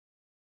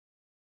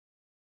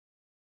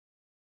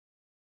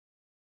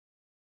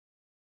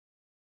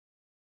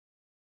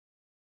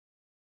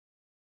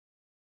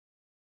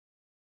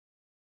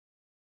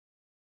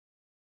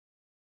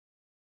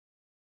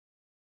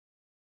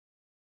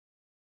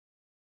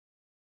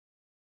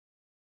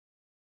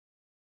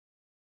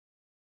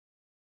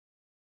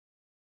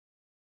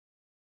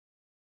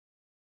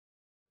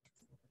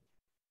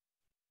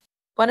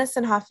Buenas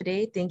and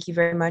Hafide, thank you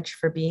very much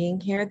for being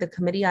here. The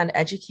Committee on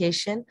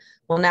Education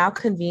will now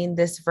convene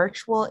this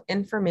virtual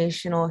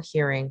informational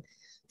hearing.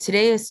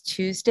 Today is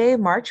Tuesday,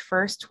 March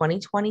 1st,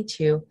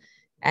 2022,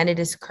 and it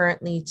is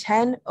currently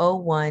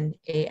 10:01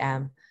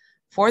 a.m.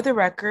 For the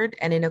record,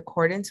 and in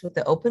accordance with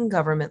the open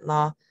government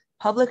law,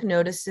 public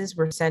notices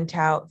were sent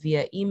out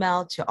via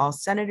email to all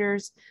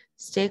senators,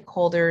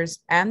 stakeholders,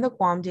 and the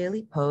Guam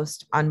Daily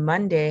Post on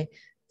Monday,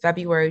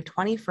 February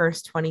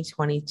 21st,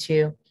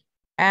 2022,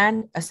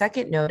 and a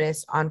second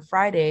notice on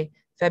Friday,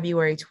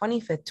 February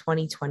 25th,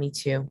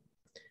 2022.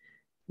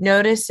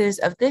 Notices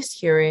of this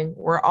hearing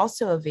were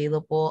also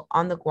available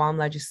on the Guam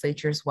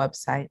Legislature's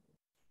website.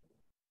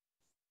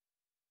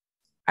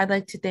 I'd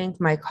like to thank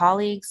my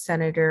colleague,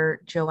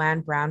 Senator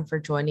Joanne Brown, for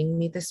joining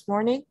me this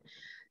morning,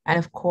 and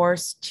of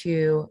course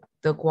to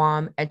the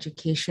Guam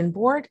Education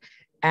Board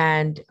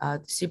and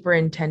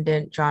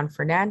Superintendent John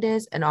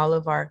Fernandez and all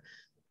of our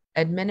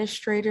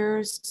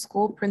administrators,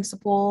 school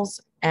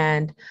principals,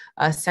 and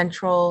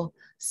central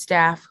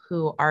staff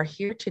who are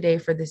here today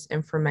for this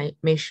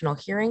informational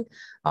hearing.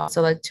 I'd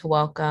also like to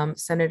welcome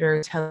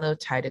Senator Telena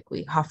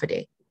Taidagui.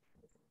 Hafide.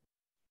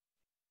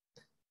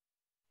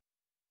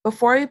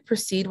 Before we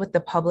proceed with the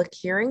public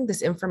hearing,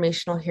 this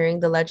informational hearing,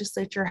 the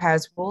legislature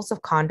has rules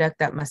of conduct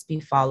that must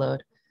be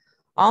followed.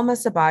 All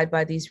must abide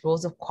by these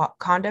rules of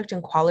conduct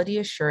and quality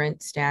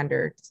assurance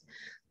standards.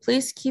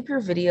 Please keep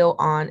your video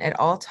on at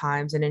all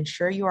times and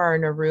ensure you are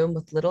in a room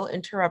with little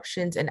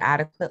interruptions and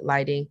adequate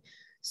lighting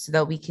so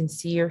that we can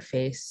see your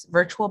face.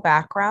 Virtual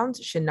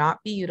backgrounds should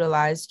not be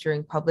utilized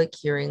during public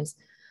hearings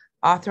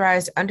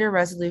authorized under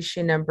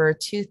Resolution number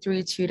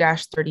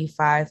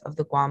 232-35 of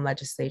the Guam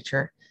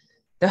Legislature.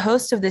 The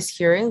host of this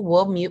hearing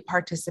will mute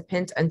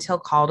participants until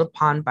called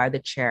upon by the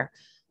chair.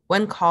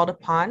 When called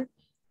upon,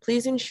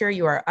 please ensure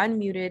you are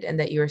unmuted and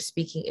that you are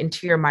speaking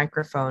into your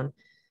microphone.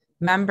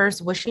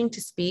 Members wishing to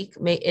speak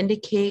may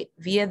indicate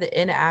via the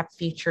in-app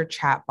feature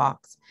chat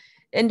box.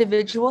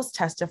 Individuals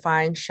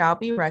testifying shall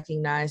be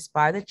recognized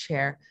by the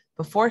chair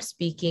before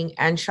speaking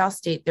and shall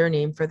state their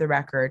name for the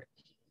record.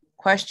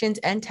 Questions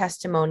and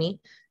testimony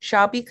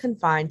shall be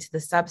confined to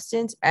the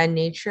substance and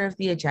nature of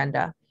the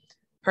agenda.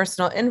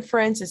 Personal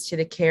inference as to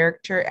the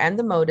character and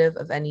the motive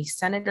of any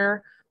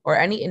senator or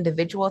any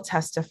individual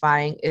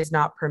testifying is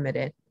not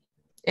permitted.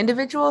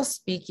 Individuals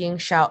speaking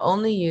shall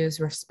only use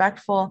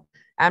respectful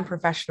and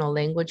professional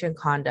language and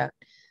conduct.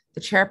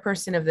 The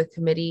chairperson of the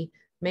committee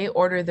may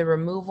order the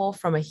removal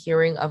from a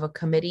hearing of a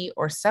committee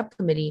or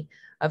subcommittee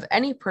of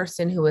any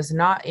person who is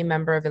not a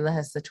member of the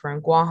legislature in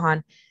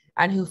Guam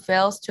and who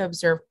fails to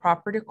observe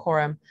proper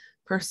decorum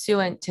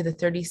pursuant to the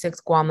 36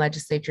 Guam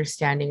Legislature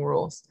standing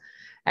rules.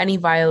 Any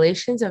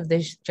violations of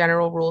these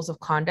general rules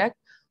of conduct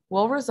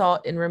will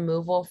result in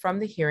removal from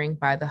the hearing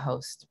by the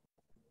host.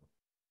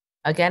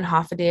 Again,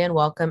 Hafide and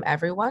welcome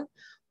everyone.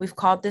 We've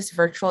called this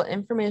virtual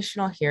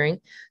informational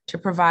hearing to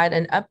provide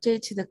an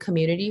update to the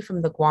community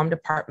from the Guam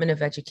Department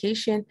of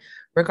Education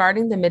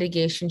regarding the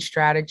mitigation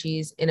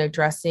strategies in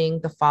addressing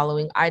the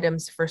following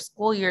items for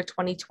school year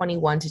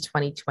 2021 to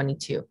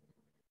 2022.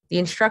 The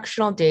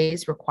instructional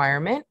days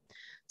requirement,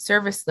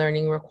 service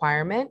learning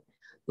requirement,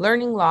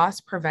 learning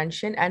loss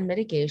prevention and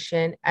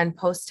mitigation, and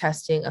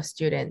post-testing of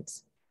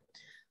students.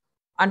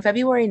 On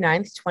February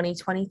 9th,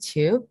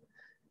 2022,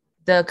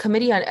 the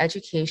Committee on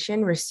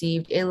Education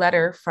received a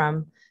letter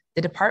from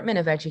the Department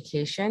of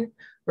Education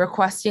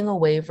requesting a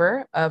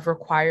waiver of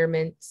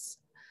requirements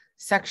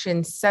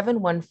sections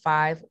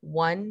 715,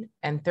 1,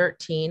 and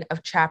 13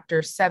 of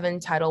Chapter 7,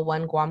 Title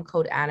 1, Guam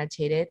Code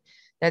Annotated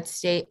that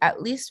state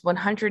at least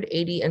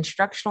 180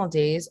 instructional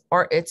days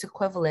or its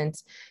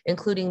equivalents,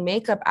 including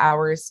makeup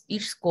hours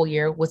each school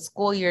year, with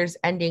school years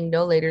ending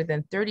no later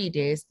than 30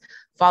 days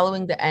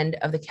following the end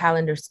of the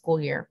calendar school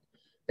year.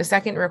 The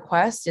second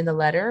request in the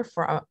letter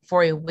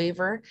for a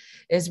waiver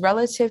is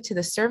relative to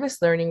the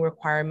service learning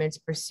requirements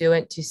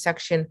pursuant to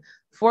Section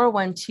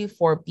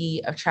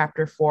 4124B of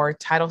Chapter 4,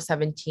 Title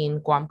 17,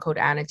 Guam Code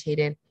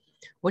Annotated,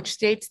 which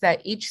states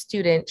that each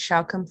student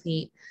shall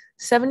complete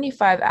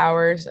 75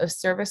 hours of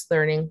service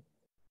learning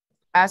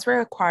as a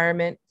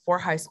requirement for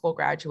high school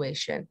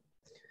graduation.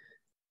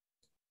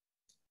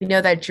 We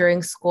know that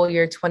during school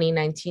year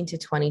 2019 to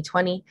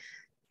 2020,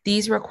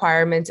 these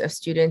requirements of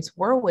students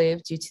were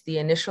waived due to the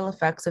initial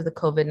effects of the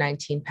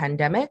COVID-19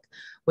 pandemic,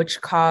 which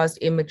caused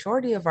a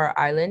majority of our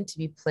island to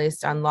be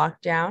placed on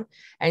lockdown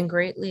and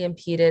greatly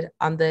impeded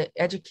on the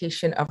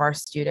education of our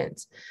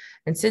students.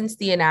 And since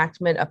the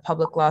enactment of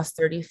Public Laws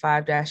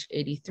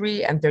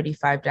 35-83 and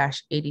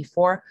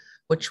 35-84,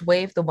 which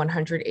waived the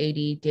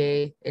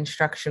 180-day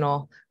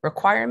instructional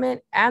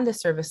requirement and the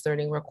service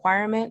learning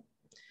requirement,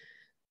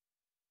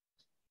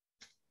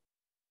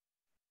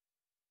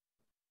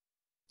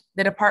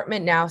 the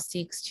department now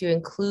seeks to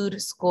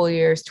include school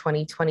years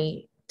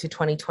 2020 to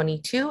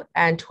 2022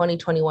 and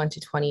 2021 to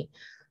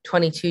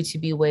 2022 to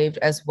be waived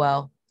as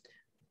well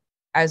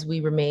as we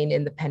remain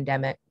in the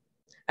pandemic.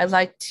 I'd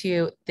like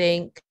to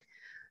thank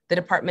the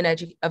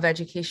Department of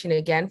Education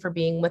again for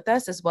being with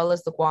us, as well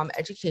as the Guam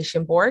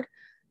Education Board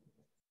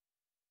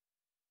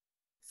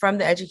From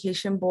the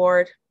Education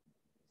Board,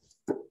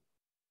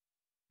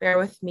 bear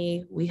with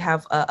me, we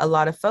have a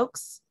lot of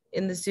folks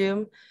in the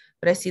Zoom,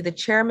 but I see the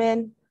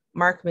chairman,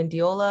 Mark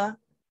Mendiola,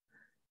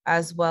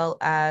 as well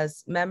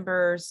as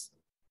members,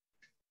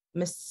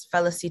 Ms.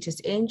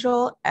 Felicitas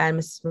Angel and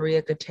Ms.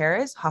 Maria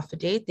Gutierrez.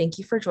 Hafaday, thank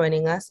you for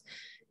joining us.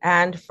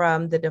 And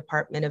from the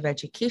Department of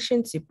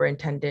Education,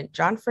 Superintendent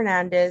John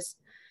Fernandez.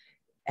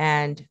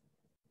 And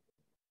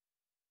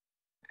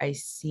I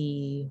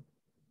see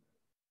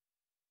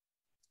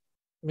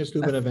Ms.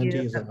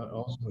 Benaventi is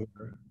also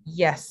here.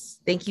 Yes,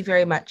 thank you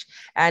very much.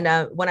 And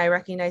when I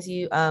recognize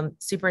you,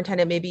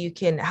 Superintendent, maybe you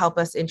can help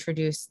us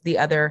introduce the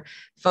other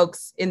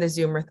folks in the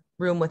Zoom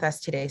room with us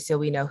today so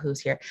we know who's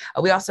here.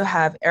 We also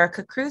have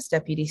Erica Cruz,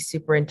 Deputy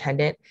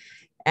Superintendent,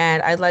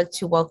 and I'd like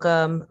to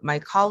welcome my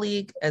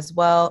colleague as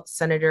well,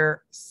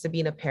 Senator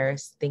Sabina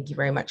Paris. Thank you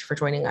very much for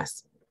joining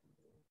us.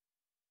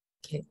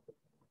 Okay.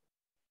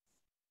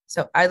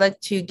 So I'd like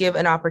to give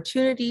an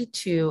opportunity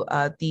to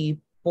the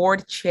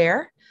board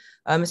chair,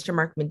 Mr.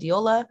 Mark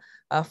Mendiola,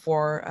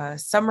 for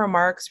some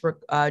remarks,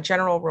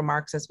 general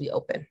remarks as we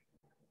open.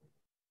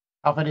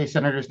 Alpha Day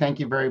Senators, thank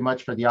you very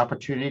much for the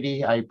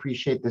opportunity. I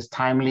appreciate this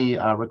timely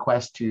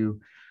request to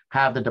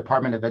have the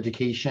Department of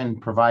Education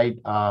provide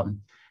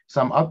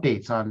some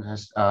updates on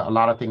a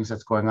lot of things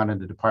that's going on in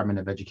the Department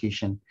of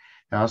Education.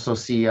 I also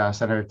see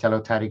Senator Tello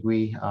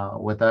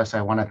Tadigui with us.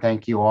 I want to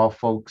thank you all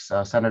folks,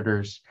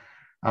 senators,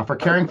 for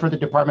caring for the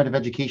Department of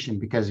Education,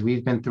 because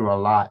we've been through a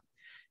lot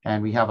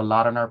and we have a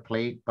lot on our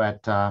plate,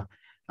 but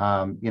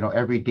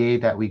every day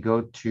that we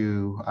go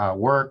to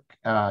work,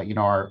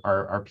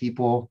 our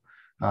people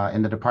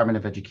in the Department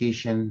of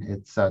Education,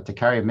 it's to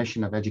carry a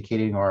mission of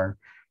educating our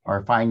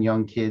fine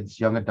young kids,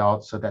 young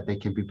adults, so that they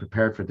can be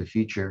prepared for the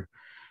future.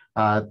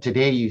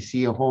 Today, you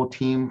see a whole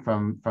team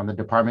from the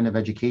Department of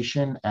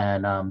Education,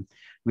 and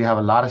we have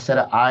a lot of set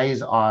of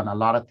eyes on a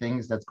lot of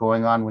things that's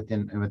going on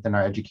within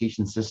our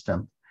education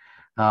system.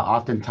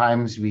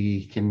 Oftentimes,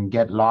 we can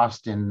get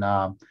lost in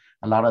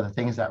a lot of the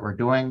things that we're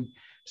doing.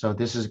 So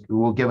this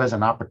will give us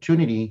an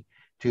opportunity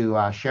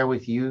to share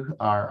with you,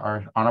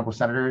 our honorable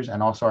senators,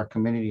 and also our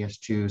community as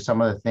to some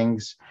of the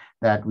things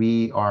that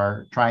we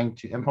are trying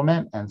to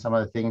implement and some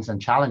of the things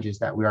and challenges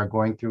that we are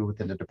going through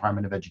within the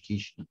Department of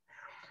Education.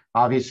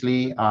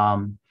 Obviously,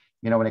 when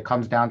it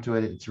comes down to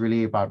it, it's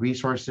really about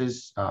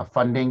resources,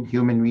 funding,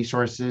 human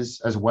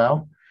resources as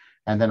well,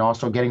 and then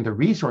also getting the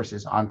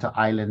resources onto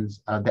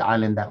the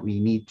island that we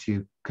need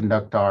to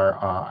conduct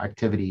our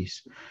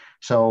activities.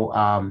 So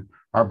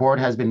our board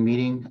has been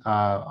meeting,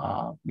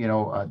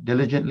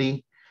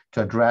 diligently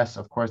to address,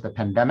 of course, the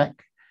pandemic,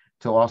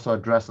 to also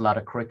address a lot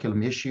of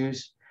curriculum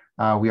issues.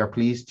 We are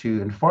pleased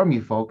to inform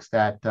you folks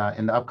that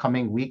in the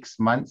upcoming weeks,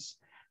 months,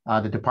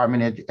 the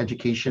Department of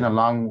Education,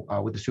 along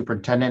with the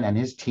superintendent and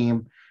his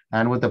team,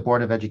 and with the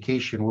Board of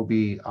Education, will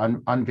be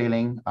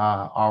unveiling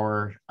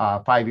our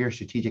 5-year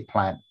strategic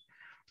plan,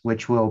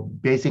 which will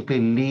basically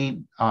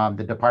lead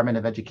the Department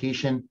of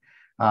Education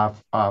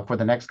for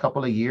the next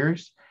couple of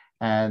years.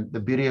 And the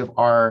beauty of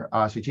our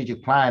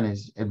strategic plan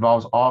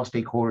involves all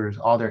stakeholders,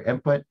 all their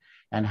input,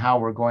 and how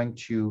we're going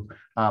to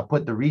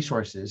put the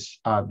resources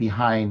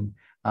behind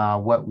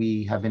what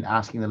we have been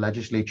asking the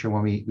legislature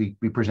when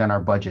we present our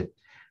budget.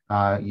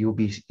 You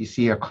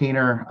see a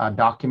cleaner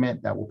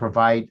document that will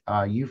provide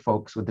you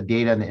folks with the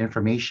data and the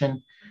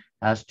information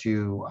as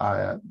to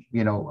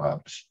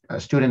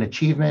student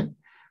achievement,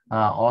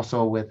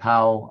 also with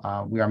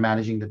how we are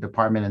managing the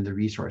department and the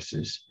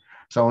resources.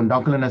 So in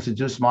Duncan and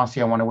Sedus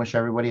Masi, I want to wish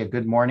everybody a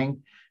good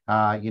morning.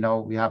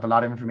 We have a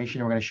lot of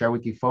information we're going to share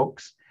with you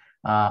folks.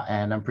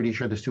 And I'm pretty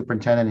sure the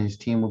superintendent and his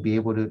team will be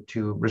able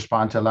to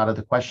respond to a lot of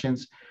the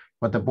questions.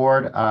 But the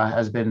board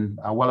has been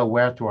well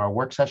aware through our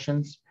work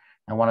sessions.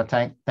 I want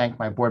to thank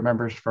my board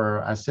members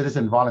as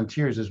citizen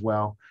volunteers as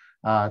well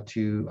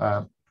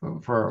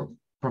for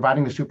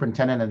providing the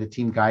superintendent and the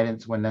team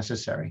guidance when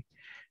necessary.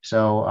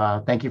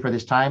 So thank you for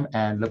this time,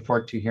 and look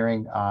forward to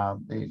hearing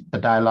the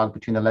dialogue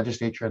between the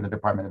legislature and the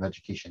Department of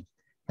Education.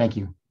 Thank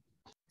you.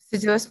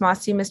 Suzuos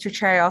Masi, Mr.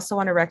 Chair, I also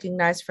want to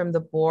recognize from the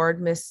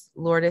board, Ms.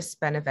 Lourdes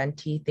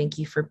Benaventi. Thank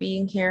you for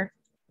being here.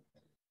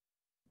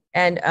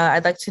 And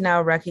I'd like to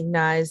now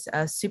recognize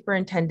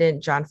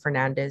Superintendent John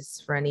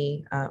Fernandez for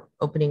any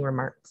opening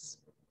remarks.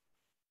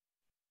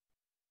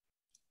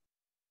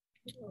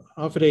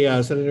 After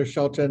Senator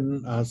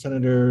Shelton,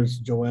 Senators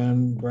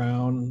Joanne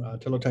Brown,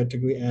 Tello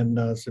Tadigui,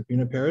 and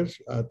Sabina Paris,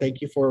 thank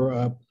you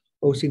for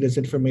hosting this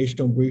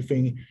informational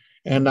briefing.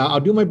 And I'll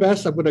do my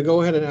best. I'm going to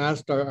go ahead and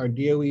ask our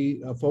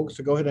DOE folks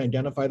to go ahead and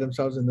identify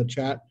themselves in the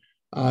chat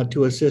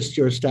to assist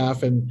your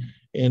staff in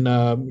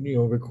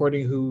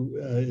recording who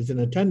is in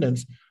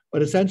attendance.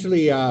 But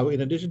essentially,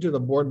 in addition to the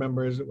board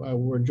members,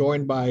 we're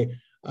joined by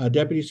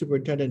Deputy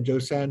Superintendent Joe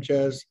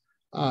Sanchez,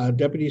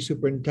 Deputy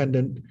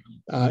Superintendent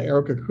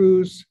Erica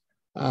Cruz,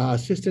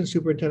 Assistant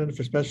Superintendent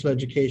for Special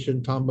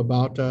Education Tom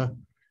Babauta.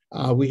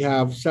 We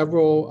have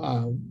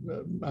several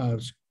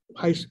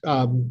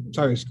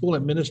school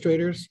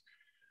administrators,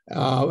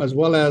 as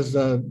well as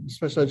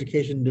special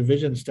education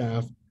division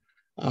staff.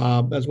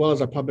 as well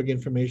as our public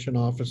information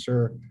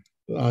officer,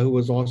 who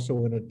was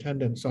also in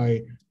attendance. So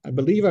I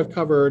believe I've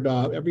covered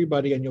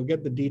everybody, and you'll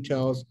get the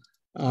details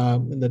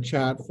in the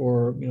chat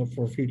for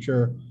for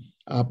future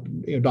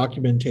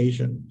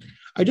documentation.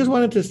 I just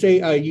wanted to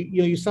say,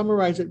 you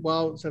summarized it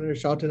well, Senator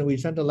Shelton, and we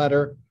sent a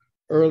letter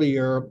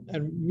earlier,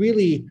 and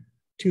really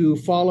to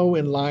follow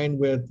in line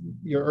with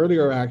your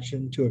earlier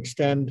action to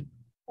extend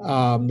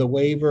the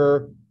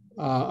waiver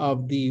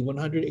of the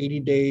 180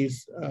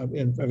 days of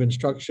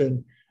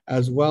instruction,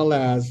 as well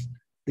as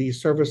the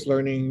service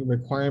learning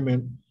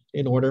requirement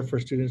in order for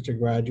students to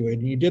graduate.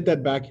 And you did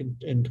that back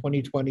in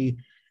 2020,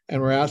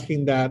 and we're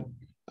asking that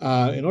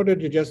in order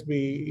to just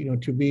be,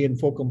 to be in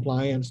full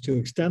compliance, to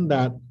extend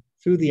that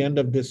through the end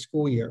of this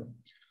school year.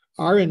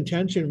 Our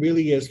intention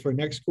really is for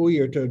next school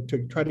year to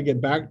try to get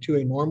back to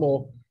a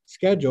normal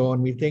schedule.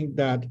 And we think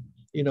that,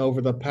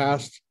 over the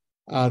past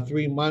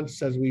 3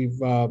 months, as we've,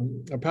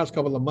 the past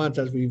couple of months,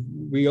 as we've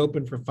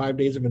reopened for 5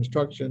 days of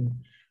instruction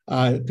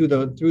through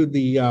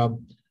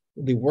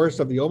the worst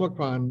of the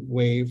Omicron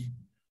wave,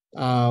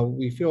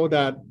 we feel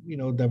that,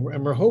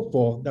 and we're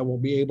hopeful that we'll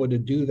be able to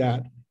do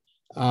that,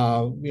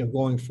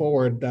 going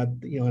forward, that,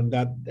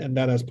 and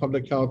that as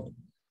public health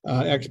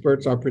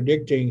experts are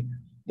predicting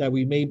that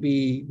we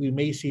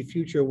may see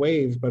future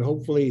waves, but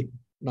hopefully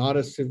not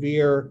as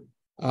severe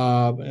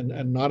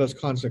and not as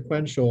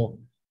consequential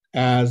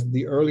as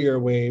the earlier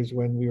waves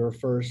when we were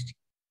first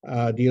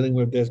dealing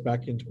with this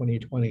back in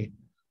 2020.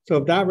 So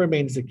if that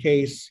remains the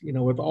case,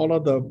 with all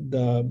of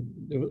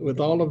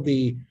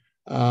the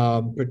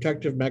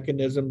protective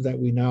mechanisms that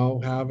we now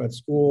have at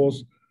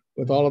schools,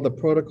 with all of the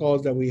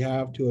protocols that we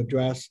have to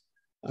address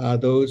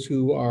those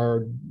who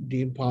are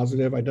deemed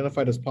positive,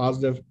 identified as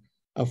positive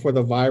for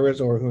the virus,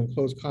 or who are in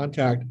close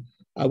contact,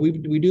 we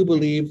do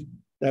believe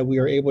that we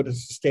are able to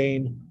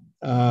sustain,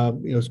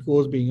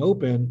 schools being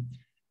open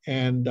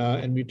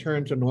and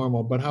return to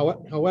normal. But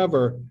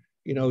however,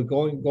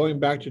 going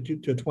back to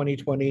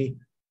 2020,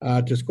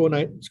 to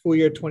school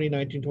year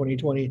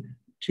 2019-2020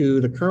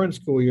 to the current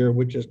school year,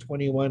 which is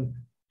 21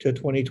 to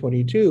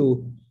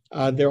 2022,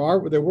 there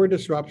were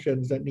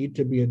disruptions that need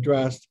to be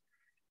addressed,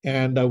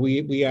 and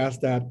we ask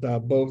that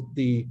both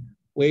the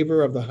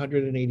waiver of the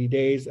 180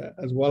 days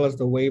as well as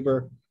the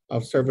waiver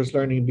of service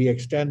learning be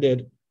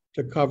extended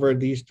to cover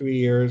these 3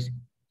 years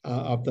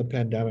of the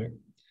pandemic.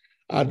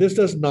 This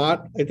does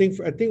not, I think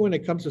when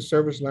it comes to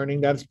service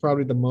learning, that's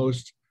probably the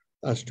most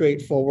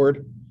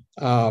straightforward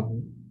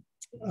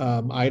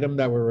item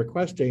that we're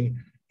requesting.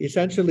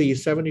 Essentially,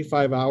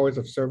 75 hours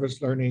of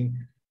service learning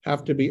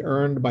have to be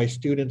earned by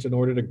students in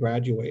order to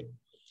graduate.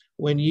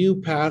 When you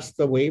pass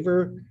the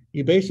waiver,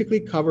 you basically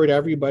covered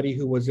everybody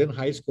who was in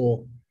high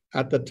school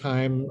at the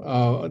time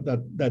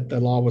that the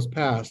law was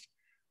passed.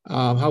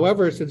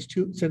 However,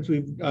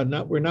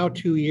 we're now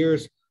 2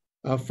 years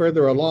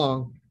further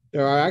along,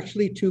 there are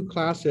actually 2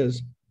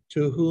 classes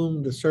to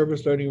whom the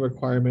service learning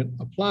requirement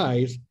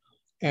applies,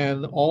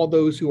 and all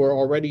those who are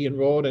already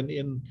enrolled and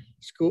in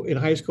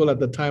high school at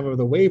the time of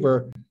the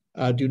waiver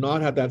do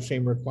not have that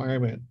same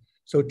requirement.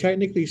 So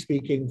technically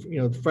speaking,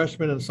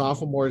 freshmen and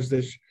sophomores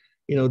this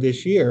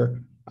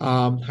year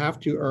have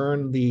to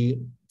earn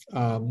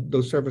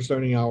those service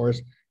learning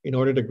hours in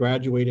order to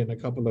graduate in a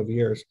couple of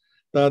years.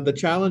 The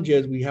challenge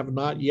is we have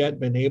not yet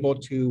been able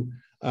to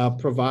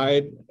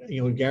provide,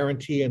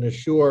 guarantee and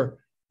assure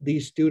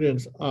these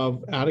students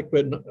of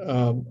adequate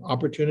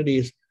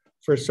opportunities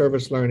for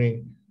service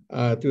learning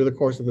through the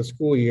course of the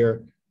school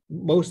year,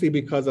 mostly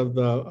because of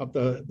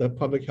the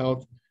public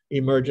health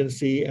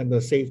emergency and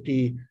the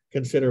safety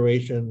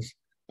considerations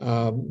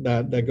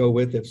that go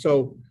with it.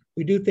 So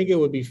we do think it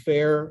would be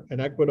fair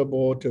and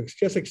equitable to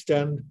just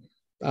extend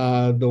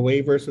the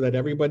waiver so that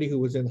everybody who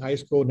was in high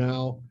school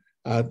now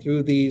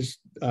through these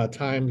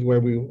times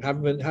where we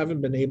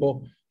haven't been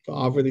able to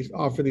offer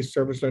these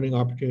service learning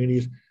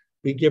opportunities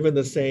be given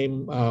the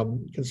same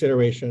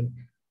consideration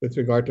with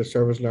regard to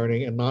service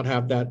learning, and not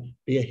have that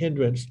be a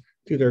hindrance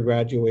to their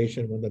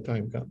graduation when the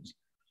time comes.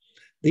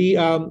 The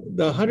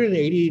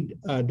 180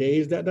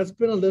 days, that's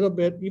been a little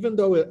bit, even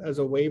though as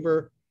a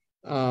waiver,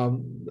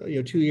 2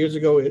 years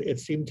ago, it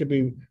seemed to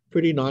be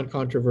pretty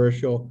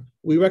non-controversial.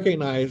 We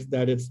recognize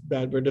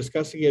that we're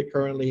discussing it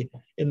currently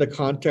in the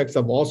context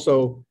of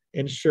also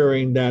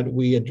ensuring that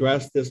we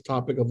address this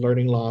topic of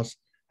learning loss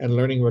and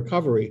learning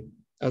recovery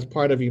as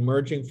part of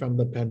emerging from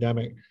the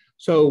pandemic.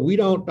 So we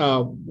don't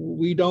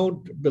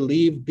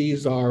believe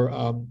these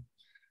are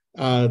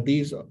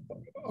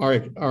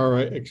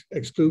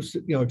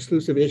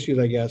exclusive issues,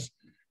 I guess.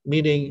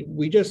 Meaning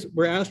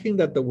we're asking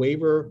that the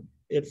waiver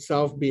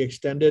itself be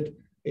extended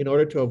in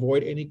order to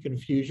avoid any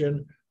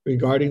confusion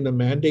regarding the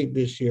mandate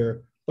this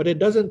year, but it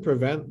doesn't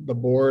prevent the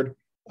board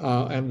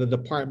and the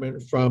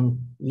department from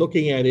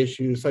looking at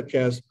issues such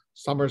as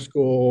summer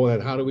school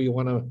and how do we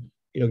want to,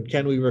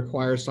 can we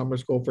require summer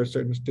school for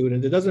certain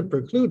students? It doesn't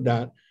preclude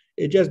that.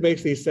 It just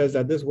basically says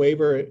that this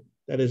waiver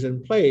that is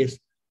in place,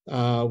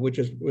 which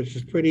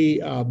is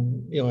pretty,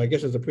 I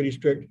guess is a pretty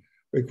strict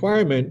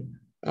requirement,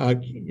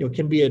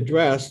 can be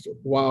addressed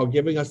while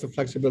giving us the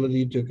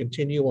flexibility to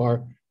continue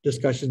our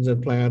discussions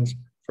and plans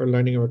for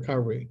learning and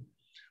recovery.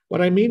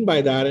 What I mean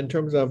by that, in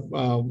terms of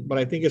what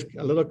I think is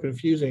a little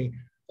confusing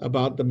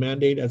about the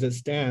mandate as it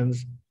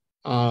stands,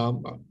 are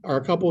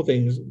a couple of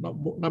things.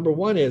 Number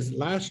one is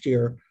last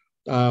year,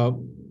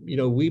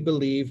 we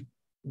believe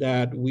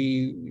that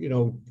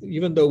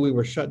even though we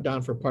were shut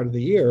down for part of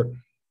the year,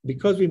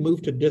 because we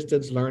moved to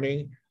distance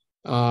learning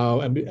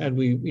and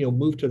we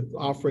moved to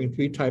offering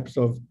three types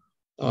of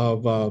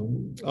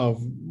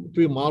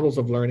three models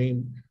of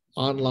learning: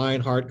 online,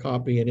 hard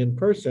copy, and in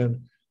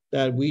person,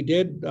 that we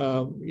did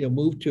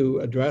move to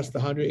address the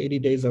 180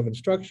 days of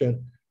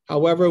instruction.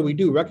 However, we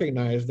do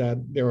recognize that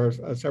there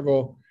are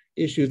several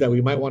issues that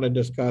we might want to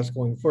discuss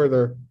going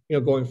forward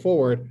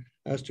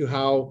as to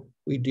how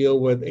we deal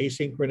with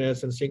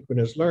asynchronous and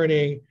synchronous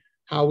learning,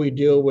 how we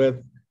deal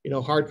with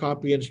hard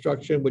copy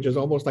instruction, which is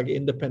almost like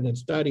independent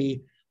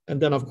study, and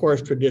then of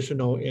course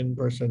traditional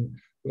in-person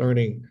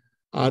learning.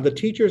 The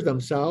teachers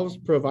themselves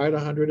provide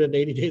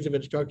 180 days of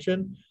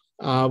instruction.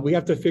 We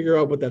have to figure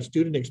out what that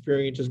student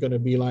experience is going to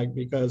be like,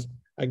 because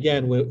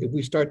again, if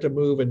we start to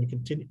move and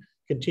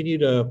continue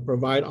to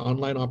provide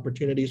online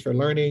opportunities for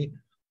learning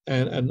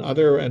and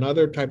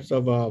other types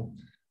of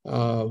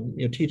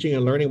teaching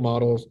and learning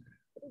models,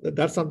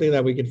 that's something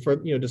that we can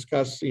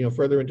discuss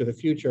further into the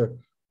future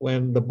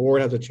when the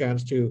board has a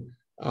chance to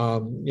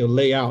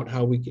lay out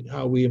how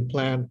we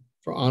plan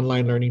for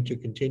online learning to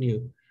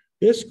continue.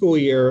 This school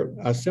year,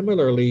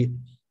 similarly,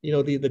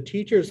 the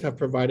teachers have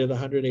provided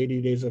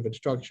 180 days of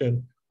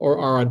instruction or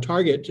are on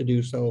target to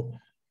do so,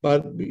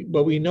 but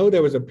we know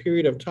there was a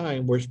period of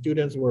time where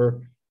students who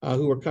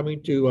were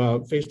coming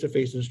to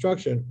face-to-face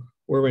instruction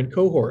were in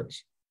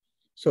cohorts.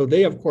 So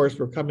they, of course,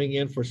 were coming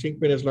in for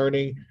synchronous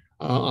learning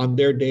on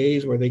their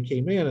days where they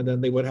came in, and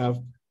then they would have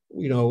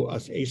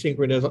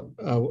asynchronous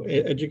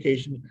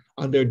education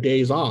on their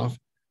days off.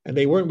 And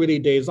they weren't really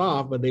days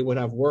off, but they would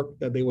have work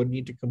that they would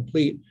need to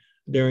complete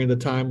during the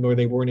time where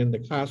they weren't in the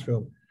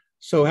classroom.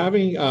 So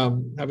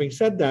having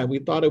said that, we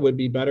thought it would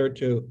be better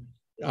to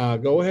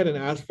go ahead and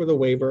ask for the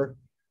waiver,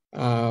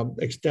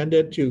 extend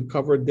it to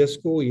cover this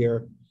school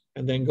year,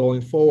 and then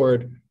going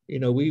forward,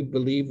 we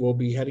believe we'll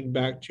be heading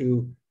back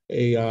to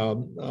a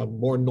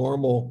more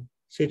normal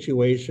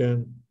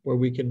situation where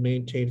we can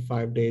maintain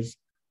 5 days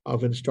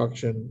of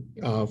instruction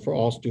for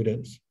all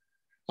students.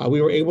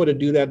 We were able to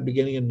do that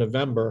beginning in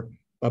November,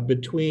 but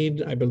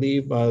between, I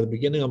believe, the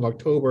beginning of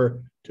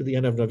October to the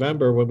end of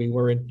November, when we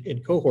were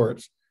in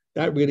cohorts,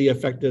 that really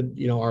affected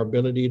our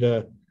ability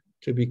to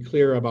be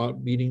clear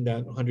about meeting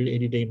that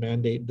 180-day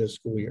mandate this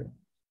school year.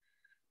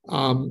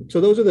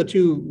 So those are the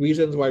two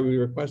reasons why we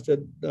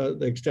requested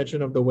the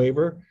extension of the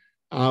waiver.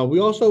 We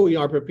also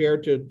are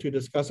prepared to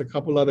discuss a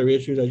couple other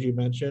issues, as you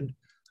mentioned,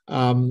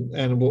 and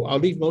I'll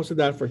leave most of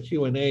that for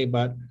Q&A,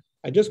 but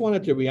I just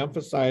wanted to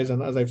reemphasize,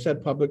 and as I've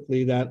said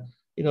publicly, that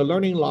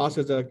learning loss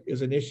is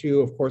an issue,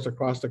 of course,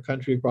 across the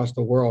country, across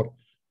the world,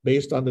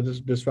 based on the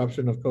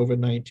disruption of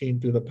COVID-19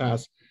 through the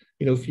past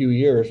few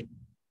years.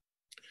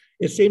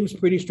 It seems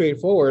pretty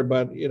straightforward,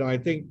 but I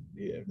think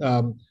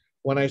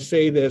when I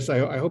say this,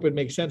 I hope it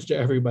makes sense to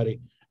everybody,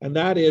 and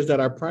that is that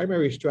our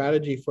primary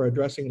strategy for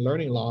addressing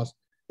learning loss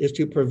is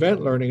to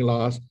prevent learning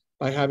loss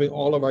by having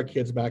all of our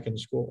kids back in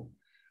school.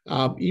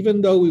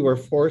 Even though we were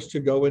forced to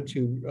go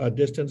into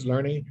distance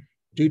learning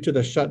due to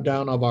the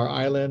shutdown of our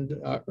island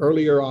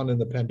earlier on in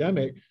the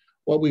pandemic,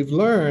 what we've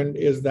learned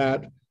is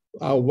that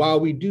while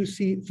we do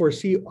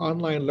foresee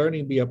online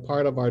learning be a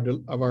part of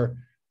our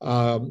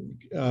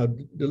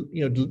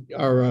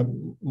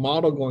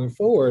model going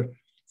forward,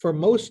 for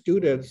most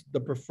students, the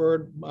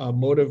preferred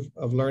mode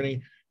of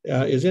learning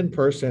is in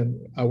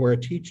person, where a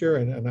teacher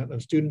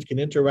and students can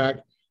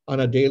interact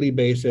on a daily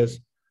basis.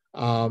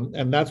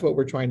 And that's what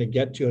we're trying to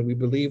get to. And we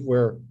believe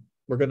we're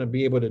going to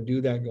be able to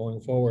do that going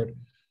forward.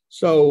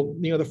 So,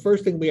 the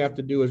first thing we have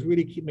to do is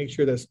really make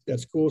sure that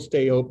schools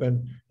stay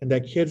open and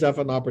that kids have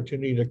an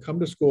opportunity to come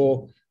to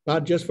school,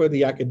 not just for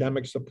the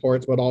academic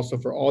supports, but also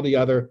for all the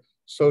other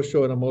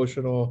social and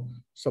emotional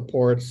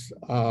supports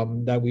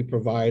that we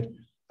provide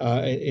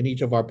in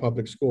each of our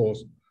public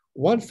schools.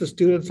 Once the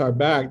students are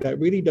back, that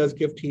really does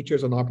give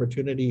teachers an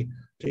opportunity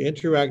to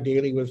interact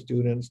daily with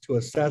students, to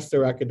assess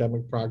their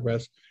academic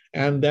progress,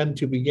 and then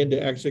to begin to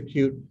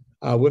execute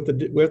with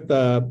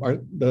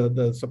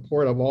the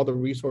support of all the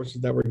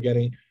resources that we're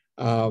getting,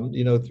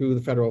 through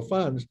the federal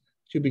funds,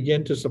 to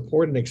begin to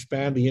support and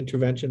expand the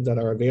interventions that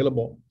are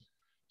available.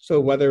 So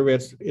whether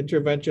it's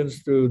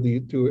interventions through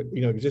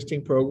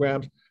existing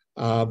programs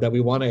that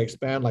we want to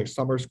expand, like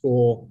summer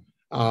school,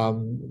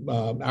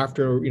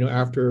 after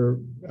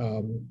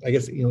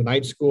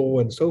night school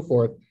and so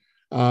forth,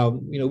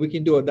 we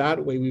can do it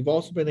that way. We've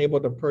also been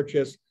able to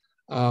purchase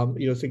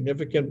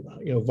significant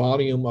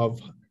volume of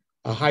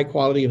high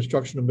quality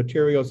instructional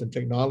materials and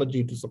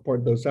technology to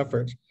support those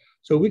efforts.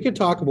 So we can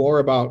talk more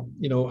about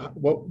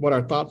what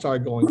our thoughts are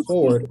going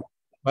forward,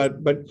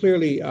 but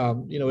clearly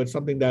it's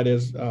something that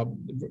is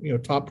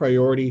top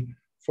priority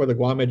for the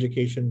Guam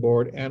Education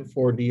Board and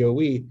for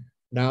DOE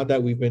now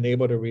that we've been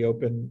able to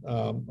reopen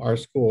our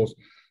schools.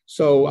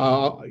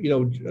 So,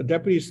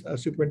 Deputy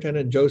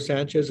Superintendent Joe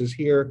Sanchez is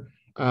here.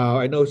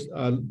 I know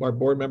our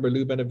board member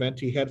Lou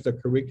Beneventi heads the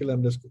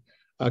curriculum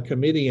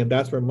committee, and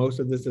that's where most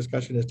of this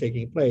discussion is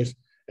taking place.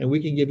 And we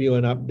can give you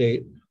an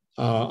update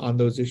on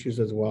those issues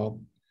as well.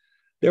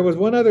 There was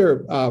one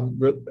other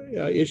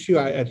issue,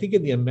 I think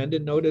in the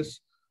amended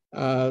notice,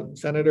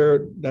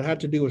 Senator, that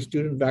had to do with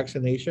student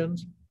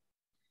vaccinations.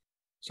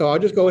 So I'll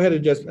just go ahead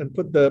and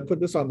put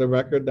this on the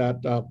record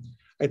that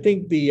I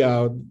think the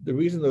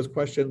reason those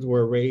questions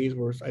were raised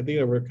was, I think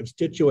there were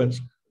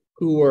constituents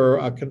who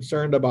were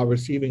concerned about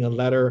receiving a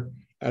letter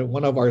at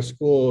one of our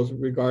schools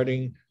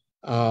regarding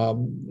a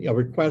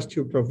request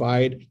to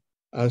provide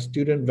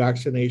student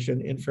vaccination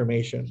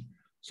information.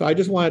 So I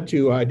just wanted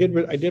to, I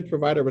did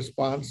provide a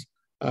response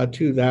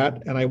to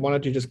that, and I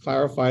wanted to just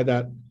clarify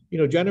that,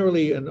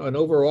 generally and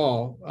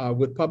overall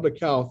with public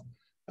health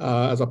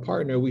as a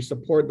partner, we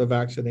support the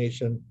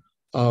vaccination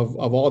of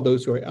all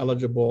those who are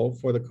eligible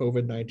for the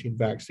COVID-19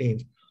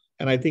 vaccines.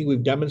 And I think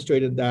we've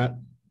demonstrated that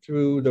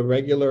through the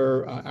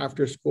regular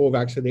after-school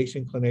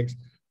vaccination clinics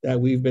that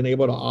we've been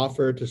able to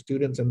offer to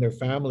students and their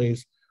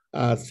families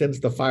since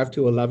the 5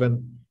 to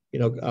 11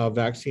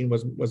 vaccine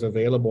was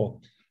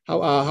available.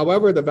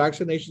 However, the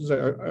vaccinations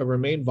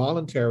remain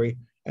voluntary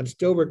and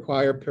still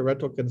require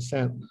parental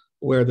consent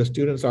where the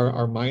students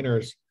are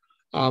minors.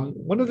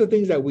 One of the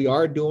things that we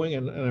are doing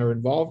and are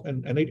involved,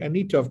 and I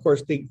need to, of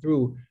course, think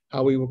through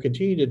how we will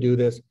continue to do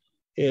this,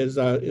 is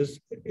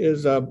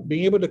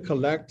being able to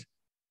collect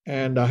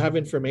and have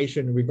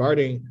information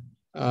regarding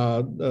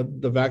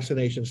the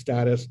vaccination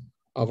status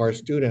of our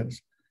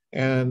students.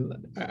 And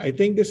I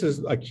think this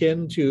is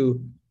akin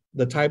to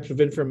the types of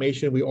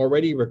information we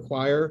already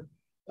require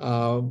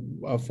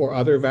for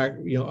other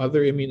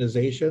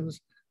immunizations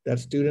that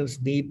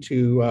students need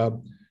to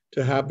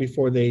have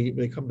before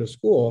they come to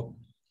school.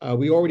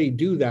 We already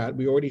do that.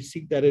 We already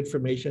seek that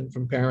information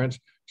from parents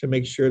to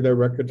make sure their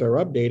records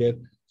are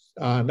updated.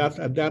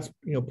 That's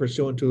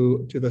pursuant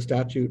to the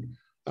statute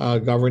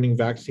governing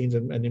vaccines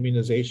and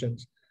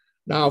immunizations.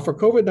 Now, for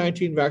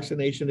COVID-19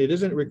 vaccination, it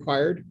isn't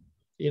required.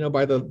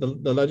 By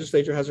the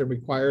legislature hasn't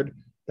required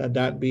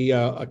that be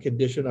a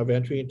condition of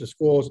entry into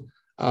schools,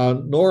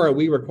 nor are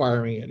we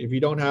requiring it. If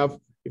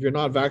you're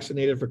not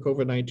vaccinated for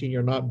COVID-19,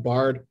 you're not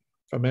barred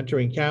from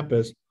entering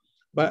campus.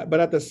 But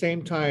at the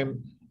same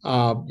time,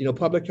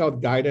 public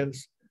health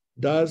guidance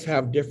does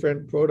have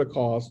different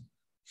protocols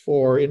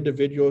for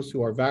individuals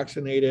who are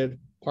vaccinated,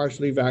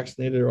 partially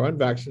vaccinated, or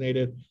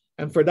unvaccinated.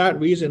 And for that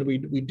reason, we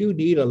do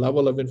need a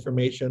level of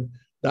information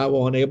that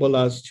will enable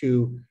us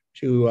to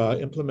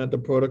implement the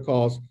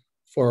protocols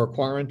for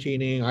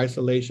quarantining,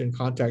 isolation,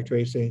 contact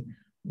tracing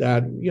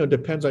that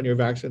depends on your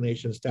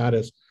vaccination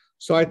status.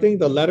 So I think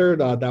the letter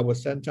that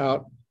was sent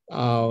out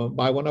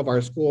by one of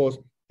our schools,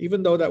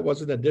 even though that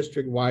wasn't a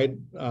district-wide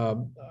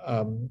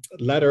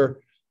letter,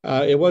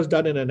 it was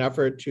done in an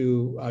effort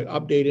to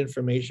update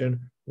information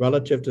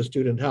relative to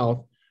student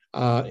health,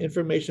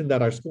 information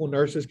that our school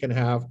nurses can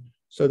have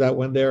so that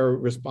when they're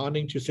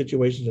responding to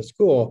situations at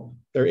school,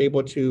 they're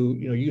able to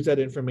use that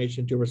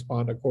information to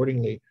respond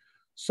accordingly.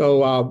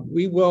 So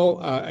we will,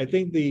 I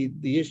think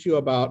the issue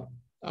about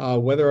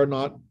whether or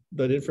not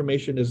that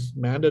information is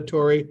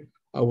mandatory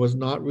was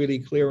not really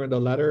clear in the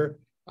letter.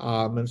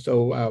 And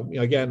so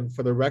again,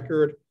 for the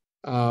record,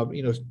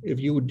 if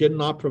you did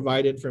not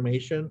provide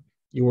information,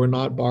 you were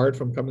not barred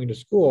from coming to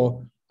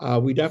school.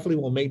 We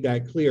definitely will make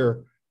that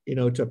clear,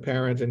 to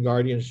parents and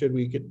guardians should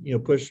we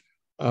push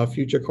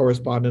future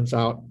correspondence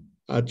out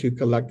to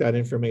collect that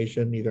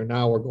information either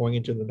now or going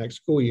into the next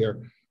school year.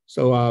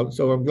 So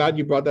I'm glad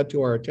you brought that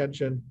to our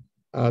attention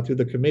through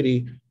the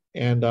committee,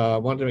 and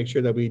wanted to make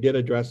sure that we did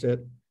address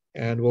it,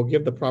 and we'll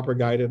give the proper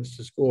guidance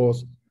to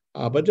schools.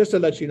 But just to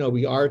let you know,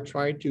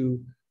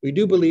 we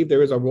do believe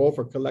there is a role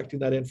for collecting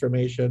that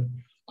information.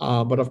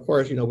 But of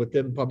course,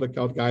 within public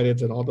health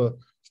guidance and all the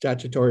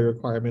statutory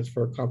requirements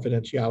for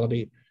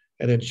confidentiality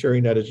and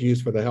ensuring that it's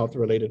used for the health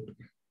related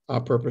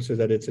purposes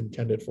that it's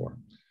intended for.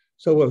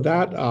 So with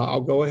that,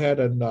 I'll go ahead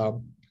and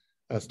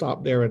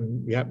stop there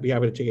and be happy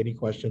to take any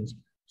questions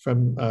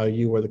from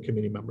you or the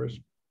committee members.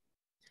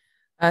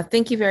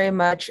 Thank you very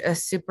much,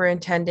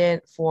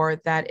 Superintendent, for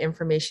that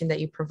information that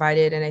you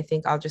provided. And I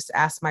think I'll just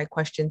ask my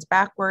questions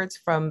backwards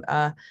from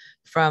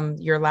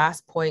your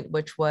last point,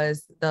 which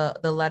was the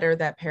letter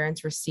that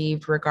parents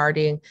received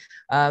regarding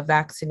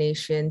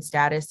vaccination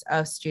status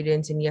of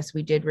students. And yes,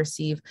 we did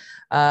receive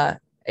an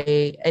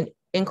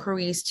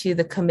inquiries to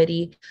the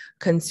committee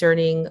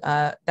concerning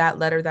that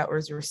letter that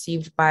was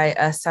received by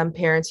some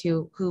parents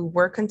who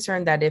were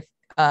concerned that if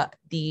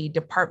the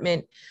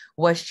department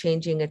was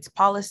changing its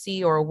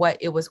policy or what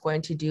it was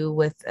going to do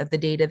with the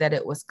data that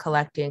it was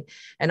collecting,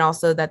 and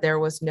also that there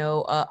was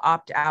no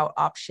opt-out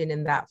option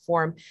in that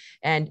form,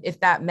 and if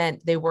that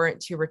meant they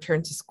weren't to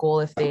return to school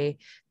if they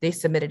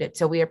submitted it.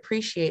 So we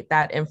appreciate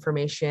that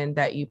information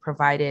that you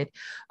provided.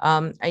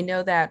 I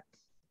know that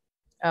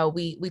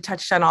we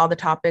touched on all the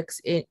topics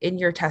in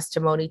your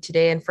testimony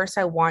today, and first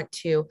I want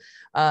to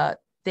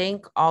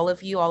thank all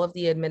of you, all of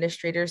the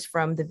administrators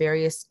from the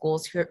various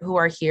schools who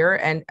are here,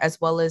 and as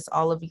well as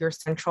all of your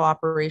central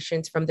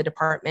operations from the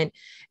department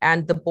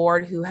and the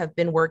board who have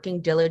been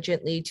working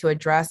diligently to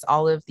address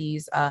all of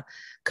these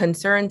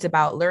concerns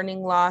about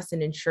learning loss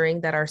and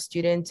ensuring that our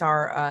students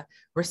are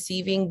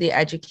receiving the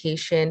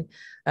education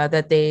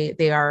that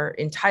they are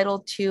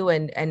entitled to,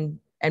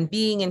 and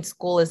being in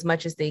school as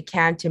much as they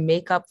can to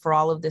make up for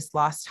all of this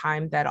lost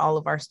time that all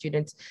of our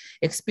students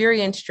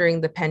experienced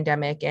during the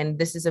pandemic. And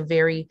this is a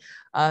very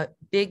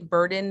big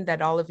burden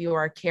that all of you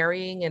are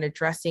carrying and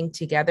addressing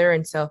together.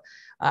 And so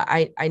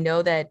I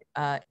know that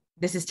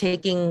this is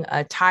taking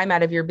time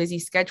out of your busy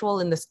schedule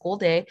in the school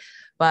day,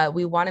 but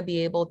we want to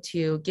be able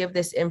to give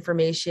this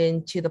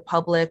information to the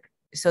public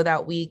so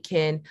that we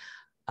can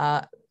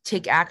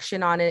take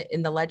action on it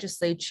in the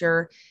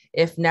legislature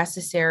if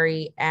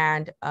necessary,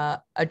 and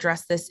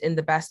address this in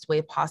the best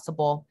way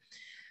possible.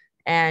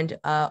 And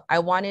I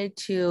wanted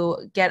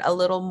to get a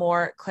little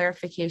more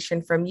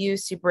clarification from you,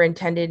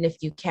 Superintendent,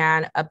 if you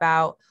can,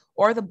 about,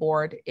 or the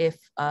board, if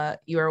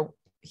you're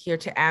here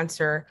to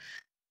answer,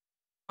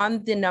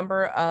 on the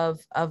number of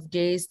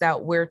days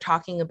that we're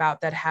talking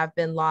about that have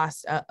been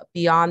lost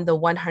beyond the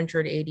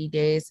 180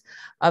 days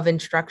of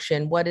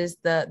instruction. What is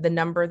the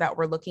number that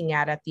we're looking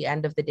at the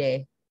end of the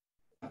day?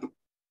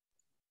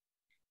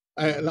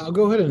 I'll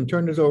go ahead and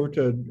turn this over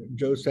to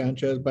Joe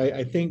Sanchez, but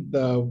I think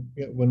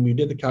when we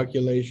did the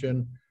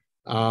calculation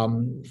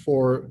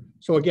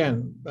so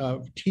again,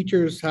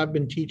 teachers have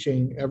been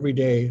teaching every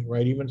day,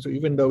 right?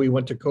 Even though we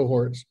went to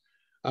cohorts,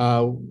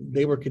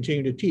 they were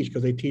continuing to teach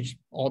because they teach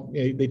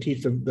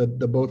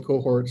the both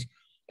cohorts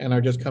and are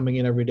just coming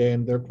in every day,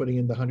 and they're putting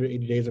in the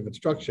 180 days of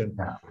instruction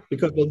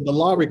because the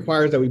law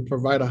requires that we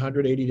provide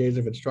 180 days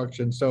of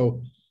instruction.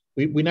 So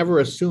we never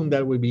assumed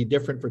that it would be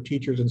different for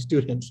teachers and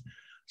students.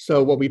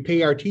 So what we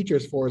pay our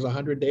teachers for is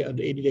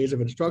 180 days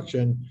of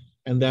instruction.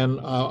 And then,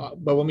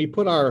 but when we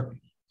put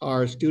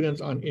our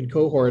students in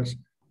cohorts,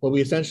 what we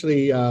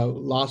essentially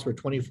lost were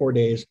 24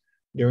 days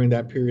during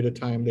that period of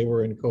time they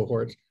were in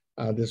cohorts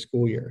this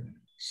school year.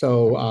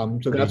 So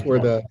that's where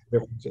the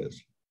difference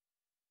is.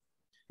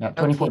 Yeah,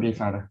 24 days,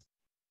 Sandra.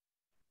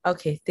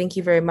 Okay, thank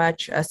you very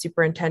much,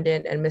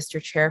 Superintendent and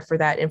Mr. Chair, for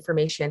that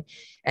information.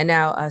 And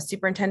now,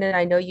 Superintendent,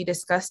 I know you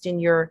discussed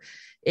in your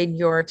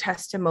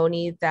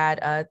testimony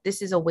that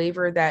this is a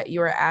waiver that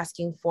you are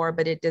asking for,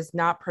 but it does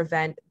not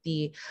prevent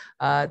the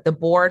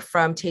board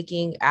from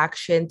taking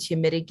action to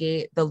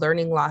mitigate the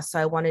learning loss. So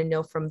I want to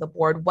know from the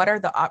board, what are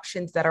the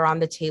options that are on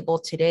the table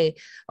today?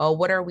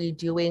 What are we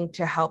doing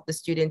to help the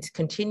students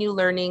continue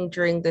learning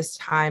during this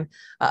time,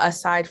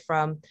 aside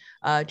from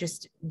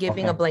just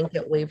giving a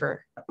blanket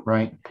waiver?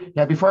 Right.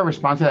 Yeah, before I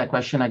respond to that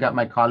question, I got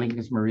my colleague,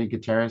 Ms. Marie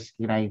Gutierrez.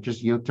 Can I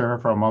just yield to her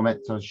for a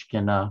moment so she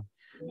can, I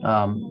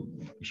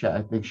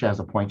think she has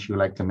a point she would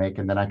like to make,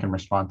 and then I can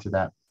respond to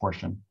that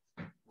portion.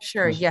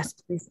 Sure, yes,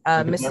 please.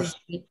 Mrs.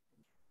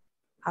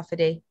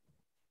 Hafaday.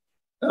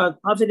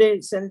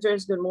 Hafaday,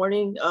 Senators, good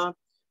morning.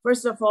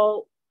 First of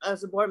all,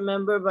 as a board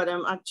member, but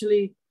I'm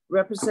actually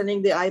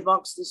representing the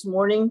iBox this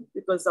morning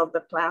because of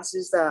the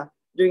classes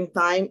during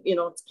time,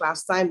 it's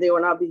class time, they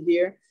will not be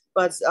here.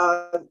 But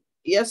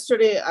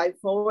yesterday, I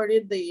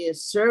forwarded the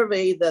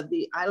survey that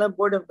the Island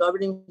Board of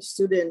Governing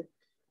Students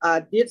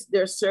did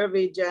their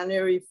survey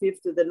January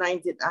 5th to the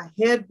 19th,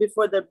 ahead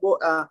before the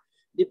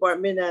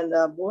department and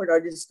the board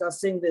are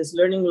discussing this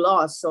learning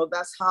loss. So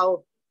that's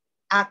how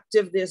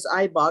active this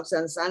iBox.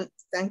 And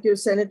thank you,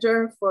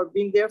 Senator, for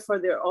being there for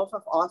their oath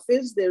of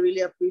office. They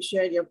really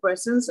appreciate your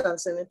presence, and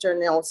Senator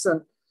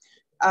Nelson.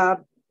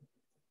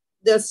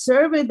 The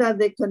survey that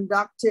they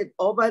conducted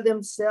all by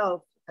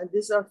themselves, and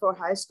these are for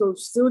high school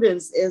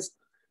students, is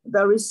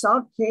the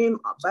result came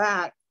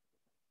back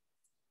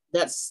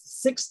that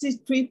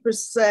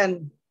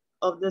 63%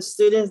 of the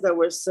students that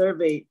were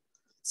surveyed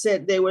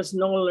said there was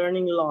no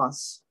learning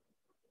loss.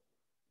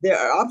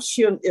 Their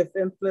option, if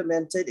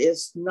implemented,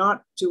 is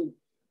not to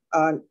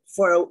the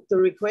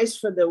request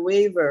for the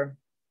waiver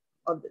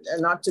of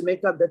not to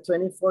make up the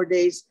 24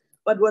 days.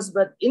 But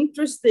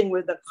interesting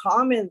with the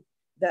comment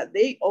that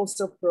they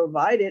also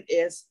provided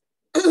is,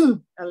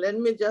 and let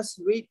me just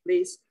read,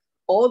 please.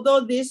 Although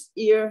this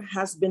year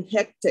has been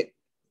hectic,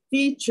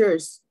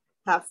 teachers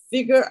have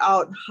figured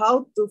out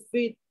how to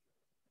fit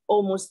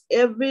almost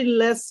every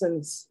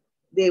lessons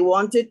they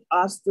wanted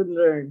us to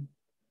learn.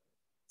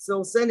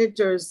 So,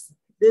 Senators,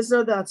 these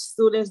are the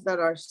students that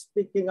are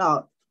speaking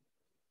out.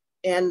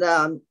 And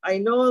I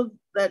know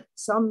that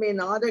some may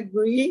not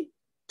agree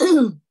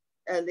and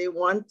they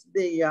want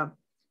the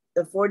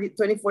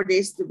 24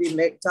 days to be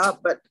made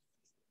up, but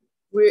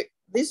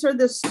these are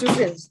the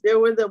students. They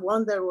were the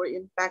ones that were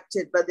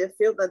impacted, but they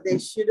feel that they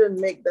shouldn't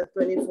make the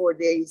 24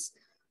 days.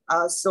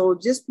 So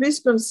just please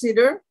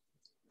consider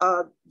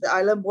the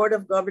Island Board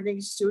of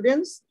Governing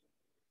Students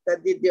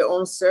that did their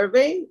own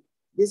survey.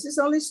 This is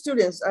only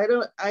students.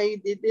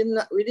 We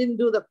didn't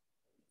do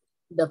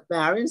the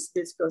parents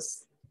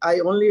because I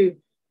only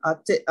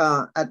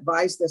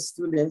advise the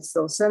students.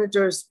 So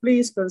Senators,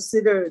 please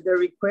consider the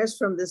request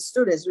from the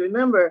students.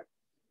 Remember,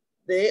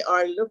 they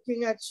are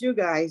looking at you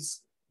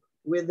guys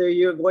whether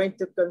you're going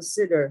to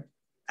consider.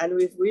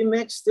 And if we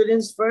make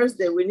students first,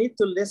 then we need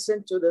to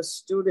listen to the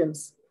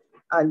students.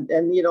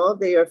 And you know,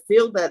 they are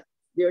feel that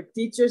their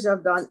teachers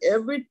have done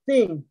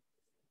everything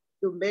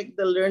to make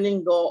the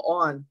learning go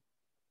on.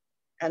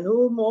 And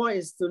who more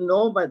is to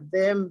know but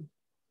them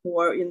who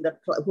were in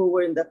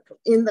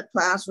the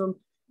classroom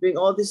during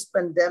all this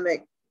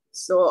pandemic.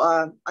 So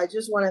I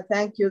just want to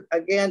thank you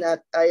again.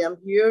 I am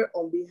here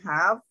on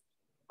behalf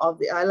of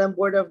the Island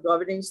Board of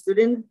Governing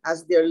Students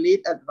as their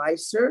lead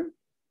advisor.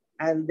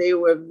 And they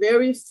were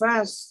very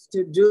fast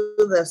to do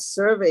the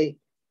survey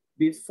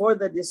before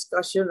the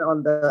discussion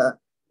on the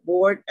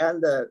board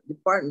and the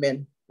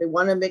department. They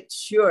want to make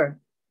sure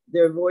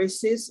their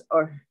voices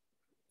are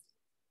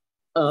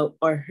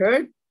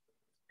heard.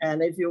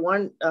 And if you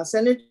want,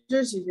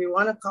 senators, if you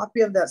want a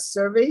copy of that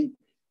survey,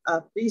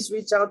 please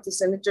reach out to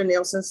Senator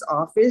Nelson's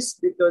office,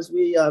 because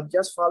we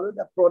just followed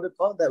the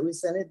protocol that we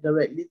sent it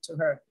directly to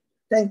her.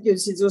 Thank you,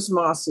 Sidus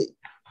Masi.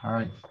 All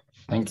right,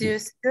 thank you.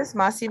 Sidus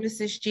Masi,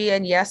 Mrs. G,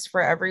 and yes,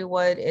 for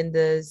everyone in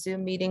the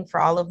Zoom meeting, for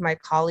all of my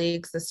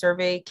colleagues, the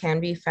survey can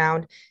be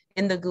found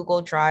in the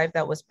Google Drive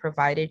that was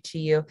provided to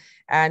you.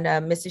 And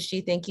Mrs.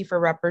 G, thank you for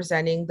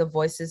representing the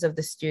voices of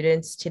the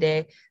students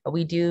today.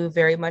 We do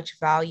very much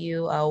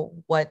value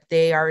what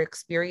they are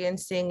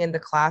experiencing in the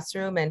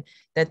classroom, and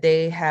that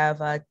they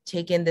have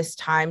taken this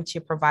time to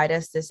provide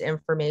us this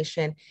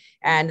information.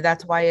 And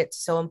that's why it's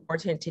so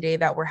important today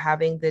that we're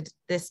having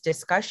this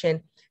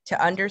discussion, to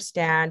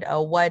understand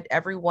what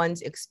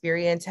everyone's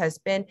experience has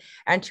been,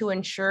 and to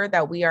ensure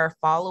that we are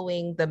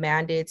following the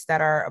mandates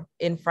that are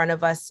in front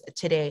of us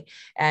today,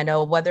 and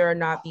whether or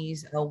not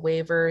these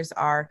waivers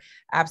are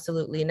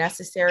absolutely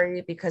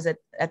necessary, because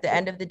at the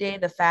end of the day,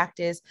 the fact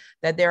is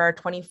that there are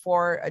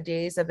 24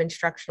 days of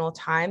instructional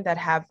time that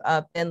have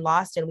been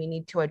lost, and we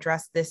need to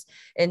address this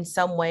in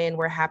some way. And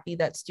we're happy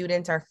that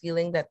students are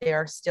feeling that they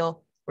are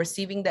still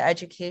receiving the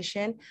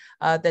education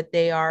that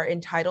they are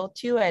entitled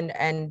to,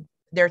 and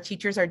their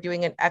teachers are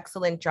doing an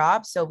excellent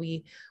job. So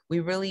we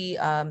really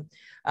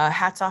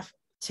hats off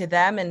to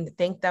them and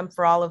thank them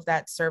for all of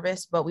that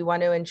service. But we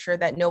want to ensure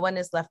that no one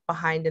is left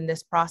behind in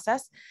this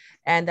process,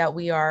 and that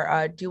we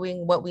are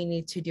doing what we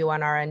need to do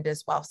on our end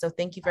as well. So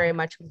thank you very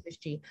much, Mrs.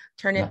 G.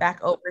 Turn it back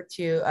over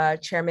to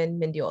Chairman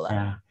Mendiola.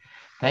 Yeah.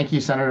 Thank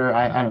you, Senator.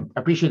 I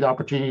appreciate the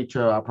opportunity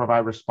to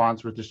provide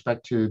response with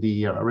respect to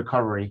the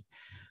recovery.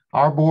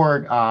 Our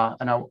board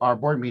and our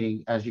board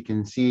meeting, as you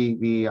can see,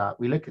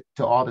 we look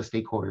to all the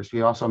stakeholders.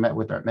 We also met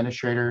with our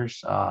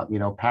administrators,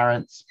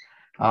 parents.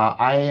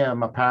 I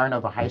am a parent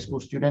of a high school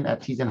student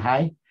at Teason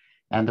High,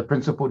 and the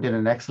principal did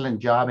an excellent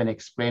job in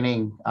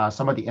explaining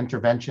some of the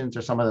interventions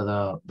or some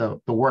of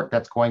the work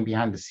that's going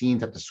behind the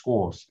scenes at the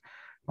schools.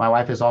 My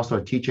wife is also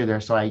a teacher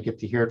there, so I get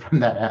to hear it from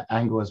that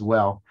angle as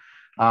well.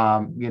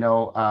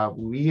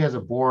 We as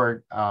a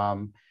board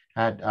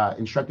had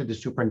instructed the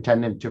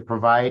superintendent to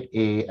provide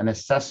an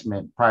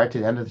assessment prior to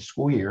the end of the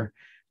school year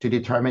to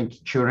determine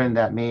children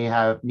that may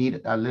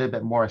need a little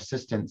bit more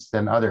assistance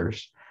than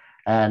others,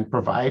 and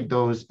provide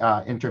those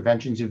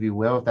interventions, if you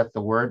will, if that's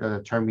the word or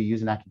the term we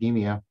use in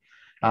academia,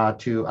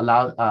 to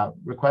allow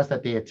request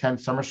that they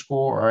attend summer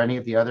school or any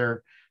of the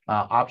other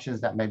options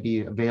that may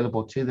be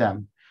available to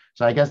them.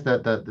 So I guess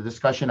the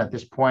discussion at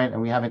this point,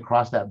 and we haven't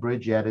crossed that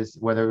bridge yet, is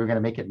whether we're going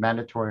to make it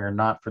mandatory or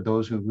not for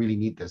those who really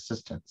need the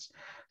assistance.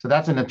 So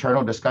that's an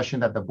internal discussion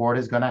that the board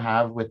is going to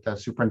have with the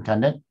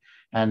superintendent,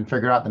 and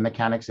figure out the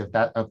mechanics if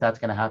that's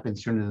going to happen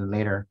sooner than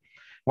later.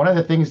 One of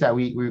the things that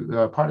we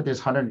part of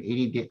this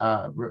 180-day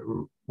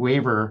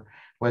waiver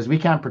was we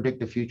can't predict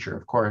the future,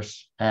 of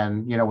course.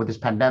 And with this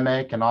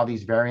pandemic and all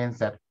these variants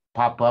that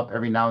pop up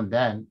every now and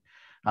then,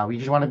 we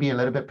just want to be a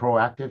little bit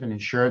proactive and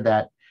ensure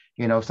that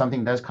if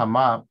something does come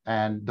up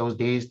and those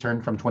days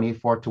turn from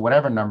 24 to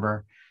whatever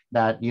number,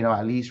 that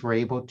at least we're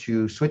able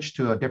to switch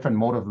to a different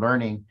mode of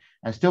learning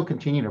and still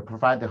continue to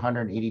provide the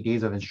 180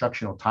 days of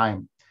instructional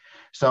time.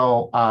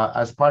 So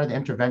as part of the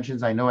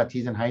interventions, I know at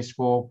Teason High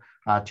School,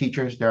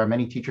 teachers, there are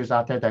many teachers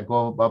out there that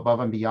go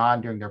above and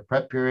beyond during their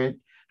prep period,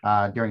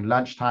 during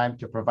lunchtime,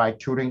 to provide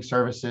tutoring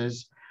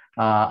services.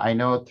 I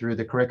know through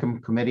the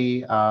curriculum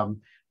committee,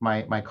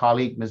 my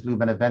colleague, Ms. Lou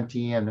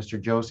Beneventi and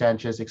Mr. Joe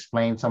Sanchez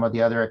explained some of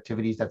the other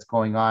activities that's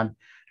going on.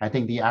 I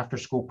think the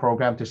after-school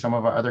program to some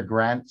of our other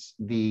grants,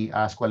 the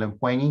Escuela en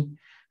Pueni,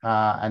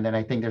 and then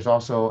I think there's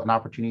also an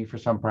opportunity for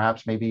some,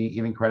 perhaps maybe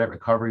even credit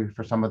recovery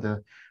for some of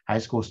the high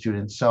school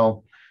students.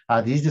 So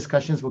these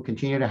discussions will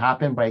continue to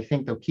happen, but I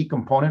think the key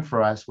component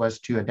for us was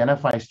to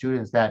identify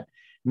students that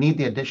need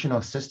the additional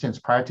assistance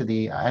prior to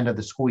the end of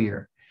the school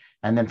year.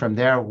 And then from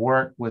there,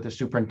 work with the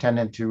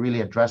superintendent to really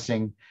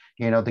addressing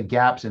the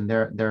gaps in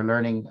their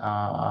learning,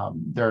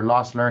 their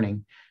lost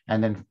learning,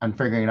 and then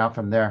figuring it out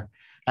from there.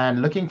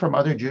 And looking from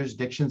other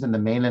jurisdictions in the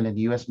mainland, in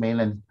the U.S.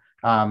 mainland,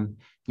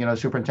 the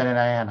superintendent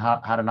and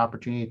I had an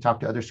opportunity to talk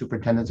to other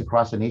superintendents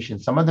across the nation.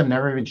 Some of them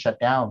never even shut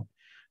down.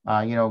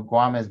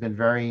 Guam has been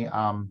very,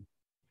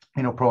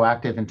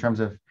 proactive in terms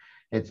of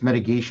its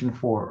mitigation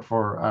for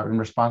in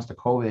response to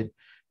COVID.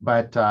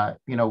 But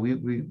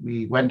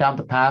we went down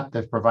the path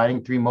of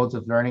providing 3 modes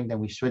of learning, then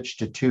we switched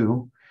to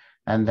 2.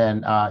 and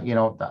then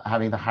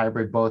having the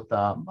hybrid both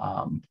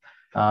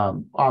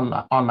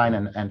online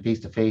and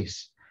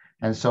face-to-face.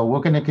 And so we're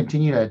going to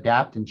continue to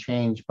adapt and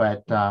change,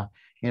 but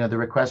the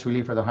request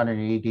really for the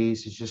 180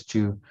 days is just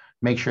to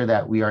make sure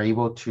that we are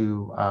able to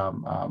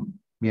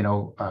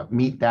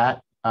meet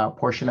that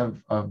portion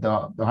of the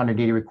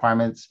 180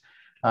 requirements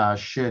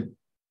should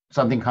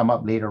something come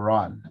up later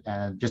on,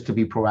 and just to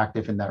be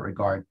proactive in that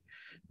regard.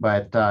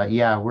 But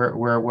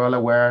we're well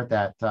aware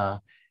that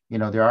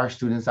there are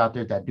students out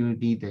there that do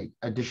need the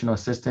additional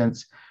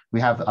assistance. We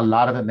have a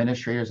lot of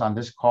administrators on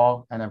this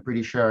call, and I'm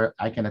pretty sure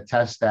I can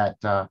attest that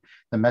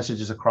the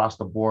message is across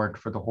the board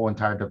for the whole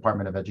entire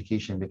Department of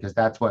Education, because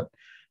that's what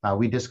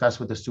we discussed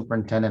with the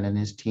superintendent and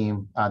his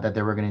team, that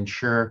they were going to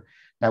ensure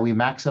that we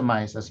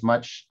maximize as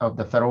much of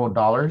the federal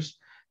dollars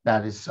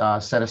that is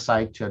set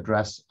aside to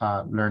address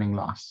learning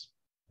loss.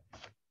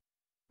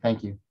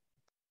 Thank you.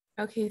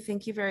 Okay,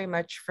 thank you very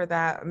much for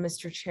that,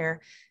 Mr. Chair.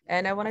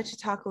 And I wanted to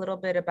talk a little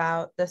bit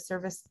about the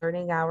service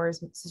learning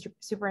hours.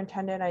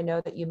 Superintendent, I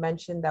know that you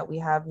mentioned that we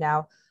have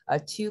now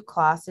 2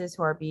 classes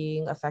who are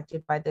being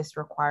affected by this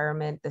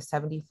requirement, the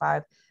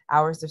 75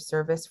 hours of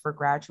service for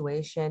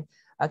graduation.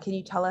 Can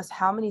you tell us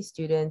how many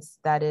students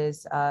that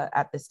is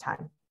at this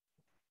time?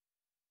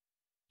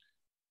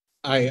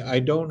 I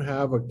don't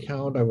have a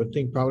count. I would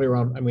think probably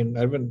around, I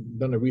haven't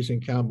done a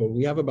recent count, but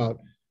we have about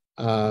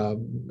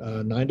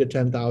 9,000 to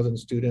 10,000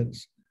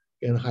 students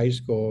in high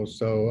school.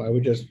 So I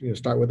would just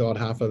start with about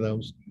half of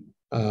them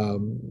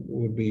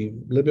would be a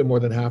little bit more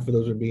than half of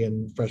those would be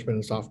in freshman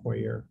and sophomore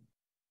year.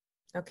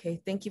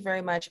 Okay, thank you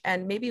very much.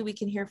 And maybe we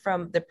can hear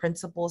from the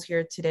principals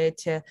here today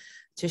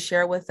to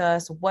share with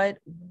us what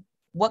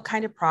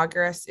kind of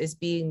progress is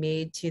being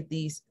made to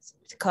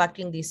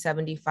collecting these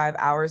 75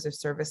 hours of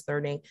service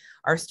learning.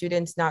 Are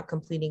students not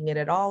completing it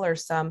at all, or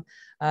some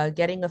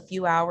getting a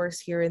few hours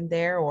here and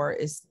there, or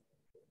is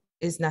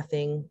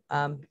nothing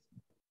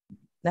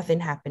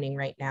happening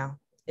right now?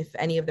 If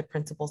any of the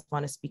principals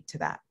want to speak to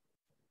that.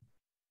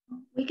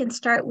 We can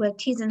start with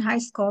Teason High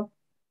School.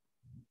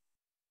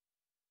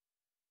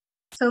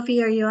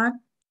 Sophie, are you on?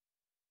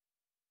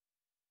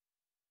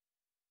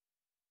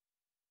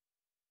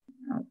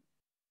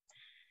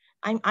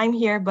 I'm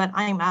here, but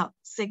I'm out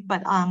sick.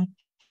 But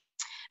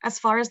as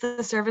far as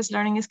the service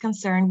learning is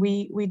concerned,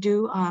 we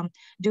do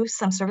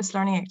some service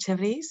learning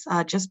activities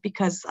just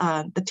because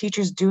the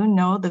teachers do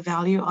know the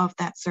value of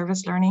that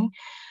service learning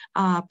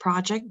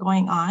project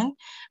going on.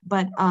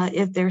 But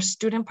if there's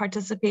student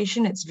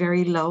participation, it's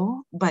very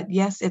low. But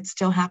yes, it's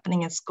still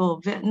happening at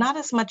school. Not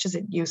as much as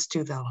it used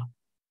to, though.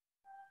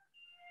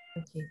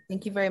 Okay,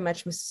 thank you very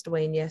much, Mrs.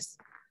 Duenas.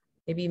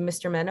 Maybe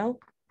Mr. Meno?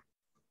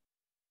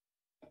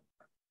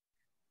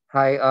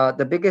 Hi,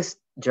 the biggest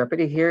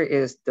jeopardy here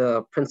is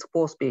the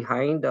principles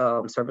behind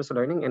service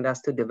learning, and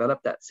that's to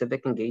develop that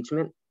civic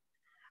engagement.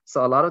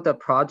 So a lot of the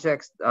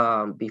projects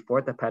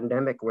before the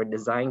pandemic were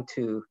designed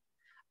to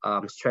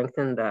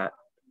strengthen that,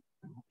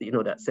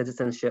 that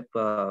citizenship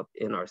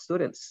in our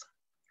students.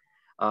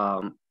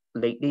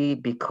 Lately,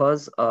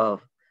 because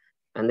of,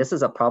 and this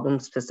is a problem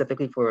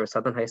specifically for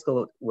Southern High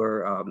School,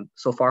 we're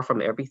so far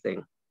from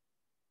everything.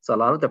 So a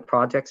lot of the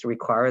projects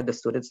require the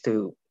students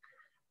to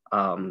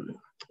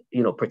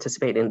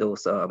participate in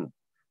those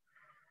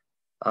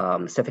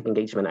civic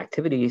engagement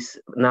activities.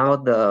 Now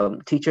the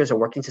teachers are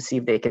working to see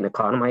if they can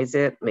economize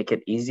it, make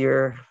it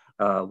easier,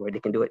 where they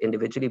can do it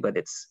individually, but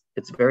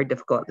it's very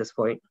difficult at this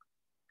point.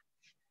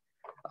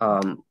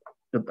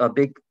 A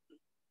big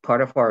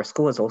part of our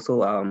school is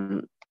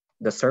also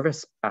the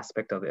service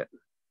aspect of it.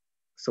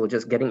 So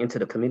just getting into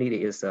the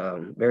community is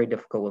very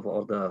difficult with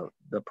all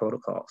the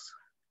protocols.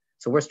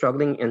 So we're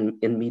struggling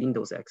in meeting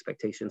those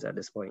expectations at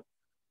this point.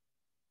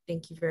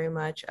 Thank you very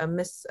much.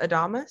 Ms.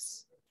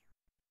 Adamas?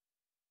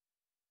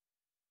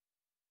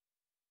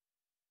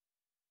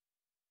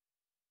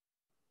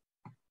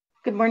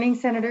 Good morning,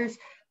 Senators.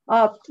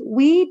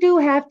 We do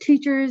have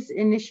teachers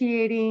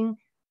initiating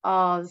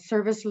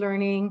service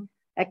learning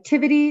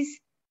activities,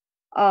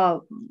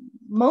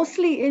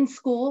 mostly in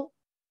school,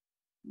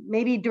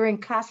 maybe during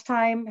class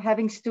time,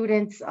 having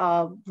students.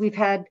 We've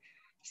had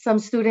some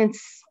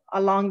students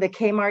along the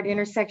Kmart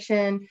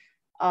intersection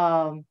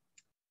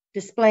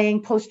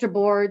displaying poster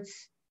boards,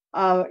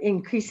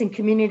 increasing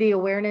community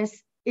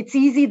awareness. It's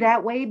easy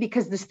that way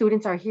because the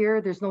students are here.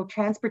 There's no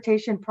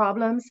transportation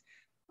problems.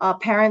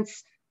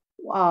 Parents,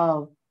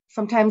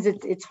 sometimes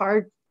it's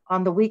hard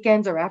on the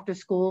weekends or after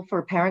school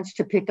for parents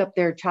to pick up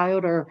their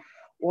child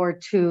or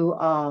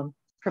to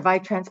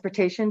provide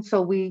transportation.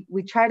 So we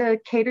try to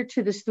cater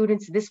to the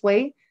students this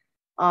way.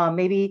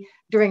 Maybe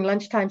during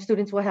lunchtime,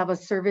 students will have a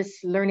service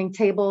learning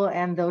table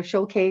and they'll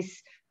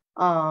showcase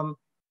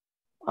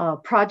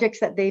projects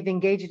that they've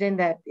engaged in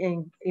that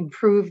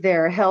improve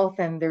their health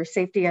and their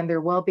safety and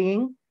their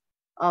well-being.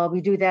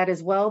 We do that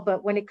as well.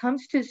 But when it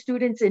comes to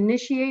students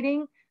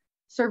initiating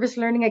service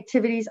learning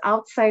activities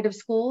outside of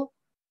school,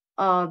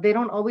 they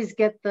don't always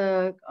get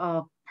the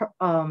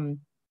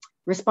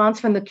response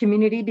from the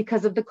community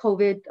because of the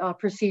COVID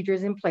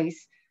procedures in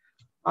place.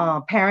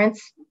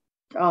 Parents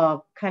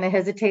kind of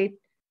hesitate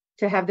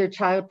to have their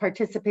child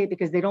participate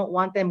because they don't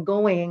want them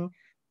going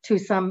to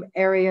some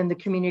area in the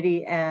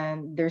community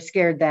and they're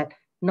scared that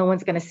no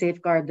one's going to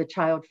safeguard the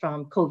child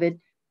from COVID.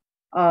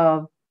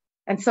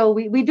 And so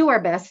we do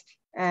our best,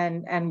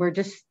 and we're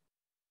just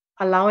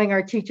allowing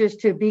our teachers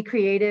to be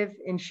creative,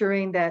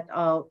 ensuring that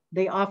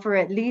they offer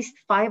at least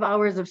 5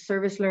 hours of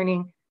service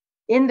learning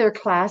in their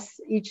class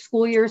each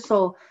school year.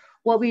 So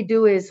what we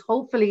do is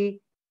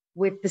hopefully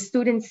with the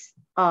students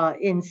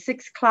in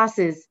 6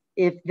 classes,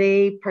 if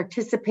they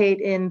participate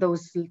in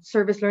those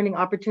service learning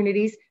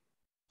opportunities,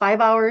 5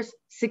 hours,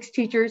 6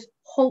 teachers,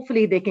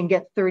 hopefully they can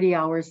get 30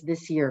 hours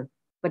this year,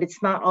 but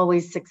it's not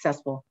always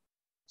successful.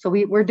 So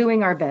we're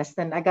doing our best,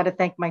 and I got to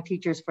thank my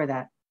teachers for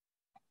that.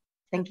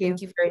 Thank you.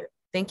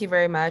 Thank you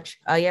very much.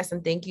 Yes,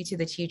 and thank you to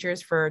the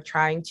teachers for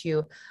trying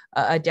to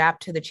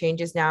adapt to the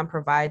changes now and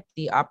provide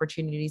the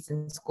opportunities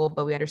in school,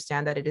 but we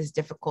understand that it is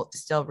difficult to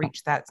still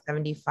reach that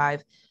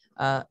 75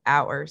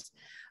 hours.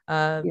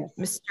 Yes.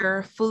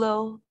 Mr.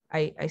 Fulo,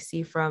 I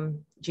see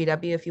from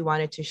GW, if you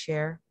wanted to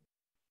share.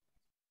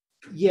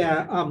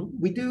 Yeah,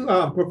 we do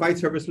provide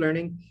service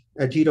learning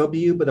at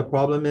GW, but the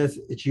problem is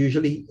it's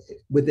usually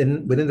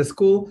within the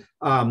school.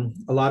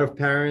 A lot of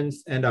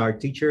parents and our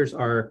teachers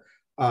are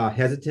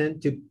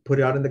hesitant to put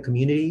it out in the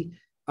community.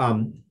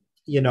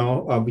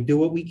 We do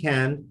what we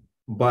can,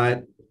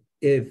 but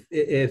if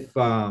it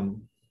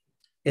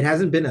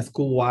hasn't been a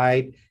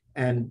school-wide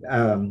and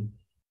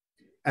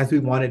as we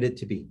wanted it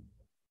to be.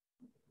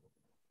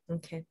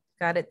 Okay,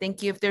 got it.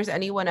 Thank you. If there's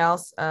anyone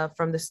else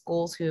from the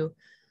schools who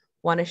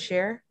want to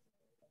share.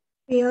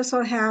 We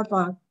also have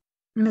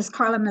Ms.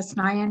 Carla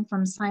Masnayan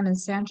from Simon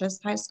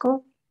Sanchez High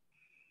School.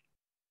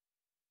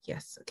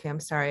 Yes, okay, I'm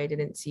sorry, I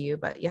didn't see you,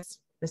 but yes,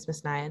 Ms.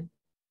 Masnayan.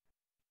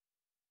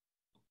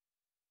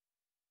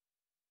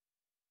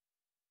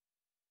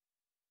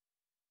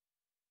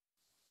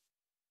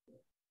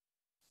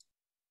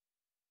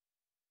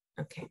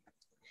 Okay,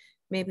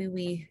 maybe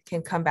we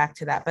can come back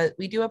to that, but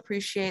we do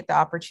appreciate the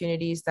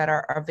opportunities that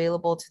are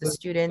available to the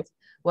students,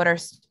 what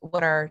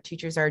our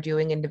teachers are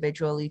doing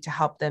individually to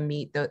help them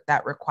meet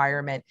that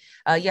requirement.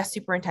 Yes,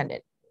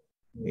 Superintendent.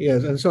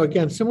 Yes, and so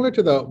again, similar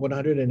to the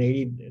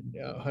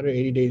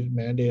 180 days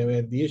mandate, I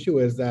mean, the issue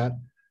is that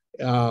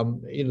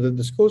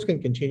the schools can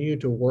continue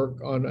to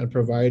work on and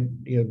provide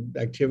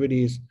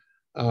activities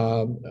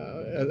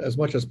as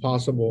much as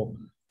possible.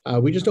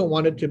 We just don't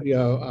want it to be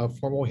a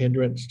formal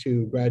hindrance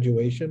to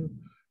graduation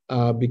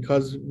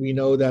because we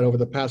know that over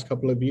the past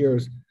couple of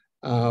years,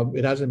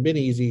 it hasn't been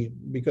easy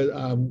because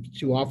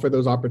to offer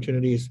those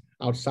opportunities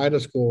outside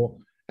of school.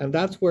 And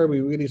that's where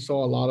we really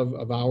saw a lot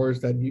of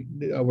hours that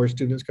where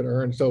students could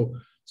earn. So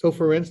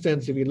for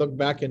instance, if you look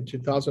back in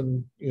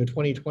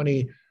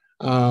 2020,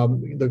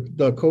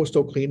 the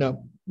coastal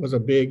cleanup was a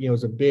big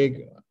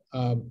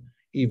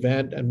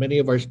event, and many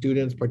of our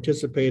students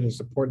participate and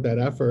support that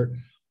effort.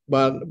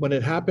 But when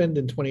it happened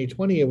in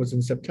 2020, it was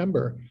in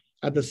September,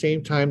 at the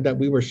same time that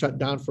we were shut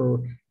down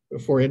for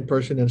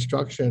in-person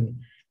instruction.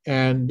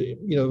 And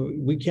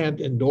we can't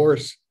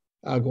endorse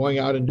going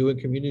out and doing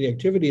community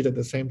activities at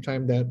the same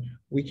time that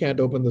we can't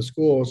open the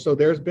school. So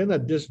there's been a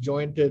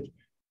disjointed,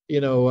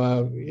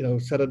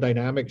 set of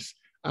dynamics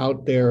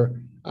out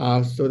there.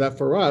 So that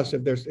for us,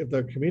 if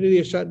the community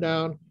is shut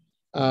down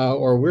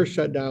or we're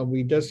shut down,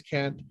 we just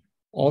can't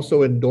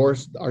also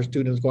endorse our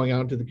students going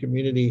out into the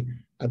community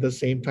at the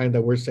same time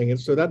that we're saying it.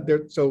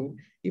 So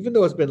even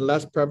though it's been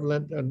less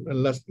prevalent and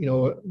less,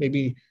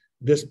 maybe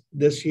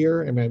this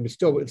year, I mean, it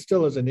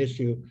still is an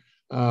issue.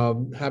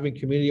 Having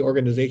community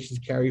organizations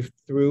carry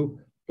through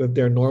with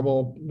their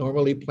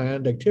normally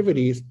planned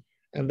activities,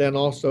 and then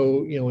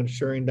also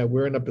ensuring that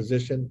we're in a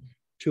position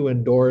to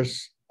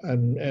endorse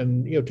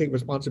and take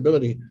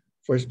responsibility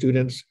for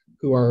students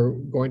who are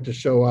going to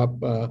show up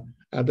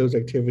at those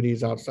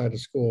activities outside of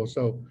school.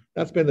 So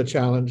that's been the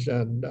challenge,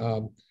 and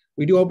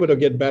we do hope it'll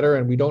get better,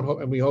 and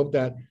we hope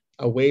that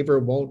a waiver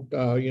won't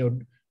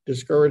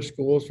discourage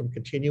schools from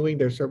continuing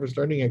their service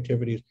learning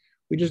activities.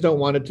 We just don't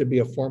want it to be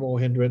a formal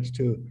hindrance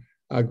to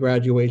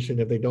graduation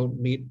if they don't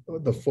meet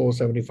the full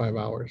 75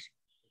 hours.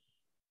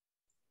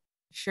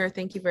 Sure,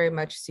 thank you very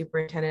much,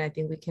 Superintendent. I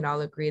think we can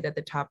all agree that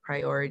the top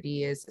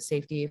priority is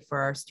safety for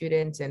our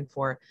students and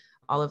for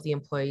all of the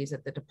employees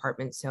at the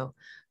department. So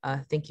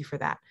thank you for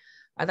that.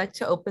 I'd like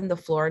to open the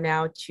floor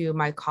now to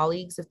my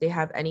colleagues if they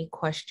have any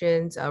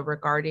questions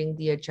regarding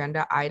the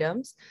agenda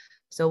items.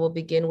 So we'll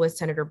begin with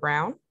Senator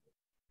Brown.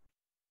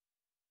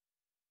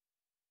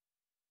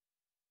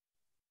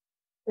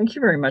 Thank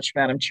you very much,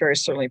 Madam Chair. I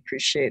certainly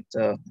appreciate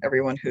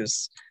everyone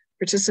who's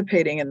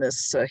participating in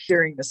this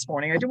hearing this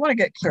morning. I do want to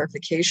get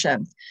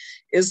clarification.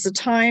 Is the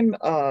time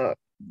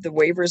the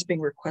waiver is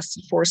being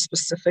requested for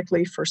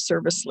specifically for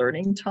service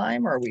learning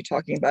time, or are we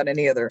talking about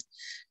any other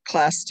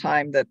class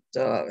time that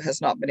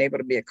has not been able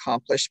to be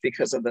accomplished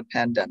because of the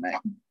pandemic?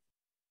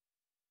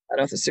 I don't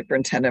know if the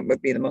superintendent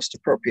would be the most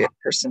appropriate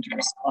person to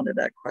respond to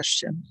that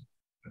question.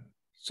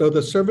 So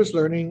the service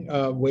learning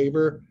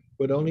waiver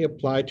would only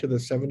apply to the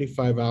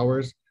 75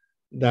 hours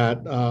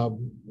that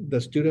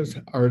the students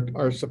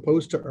are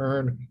supposed to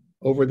earn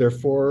over their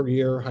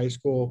 4-year high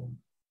school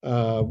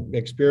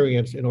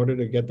experience in order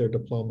to get their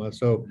diploma.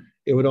 So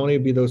it would only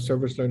be those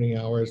service learning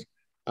hours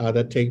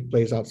that take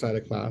place outside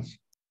of class.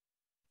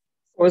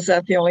 Was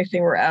that the only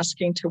thing we're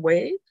asking to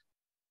waive?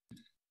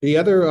 The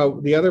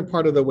other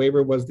part of the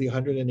waiver was the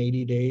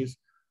 180 days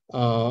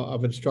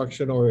of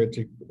instruction or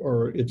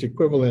its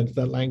equivalent,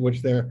 that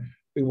language there.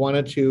 We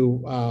wanted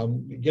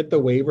to get the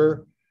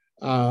waiver,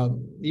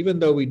 even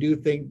though we do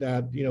think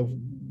that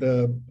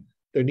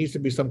there needs to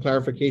be some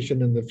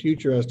clarification in the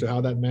future as to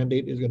how that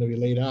mandate is going to be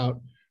laid out.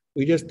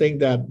 We just think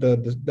that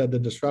the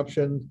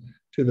disruption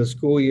to the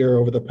school year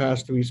over the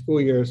past 3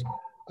 school years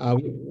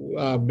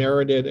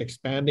merited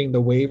expanding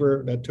the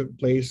waiver that took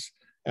place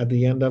at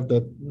the end of the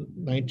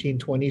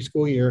 1920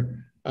 school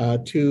year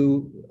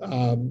to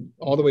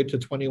all the way to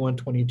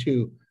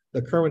 21-22,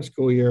 the current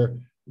school year,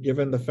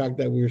 given the fact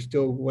that we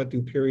still went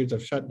through periods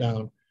of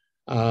shutdown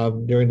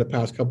during the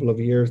past couple of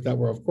years that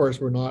were, of course,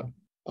 were not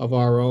of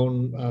our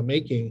own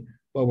making,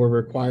 but were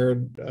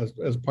required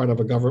as part of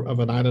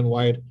an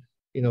island-wide,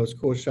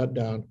 school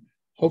shutdown.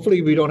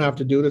 Hopefully, we don't have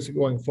to do this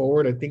going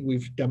forward. I think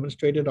we've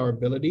demonstrated our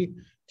ability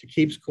to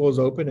keep schools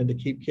open and to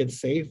keep kids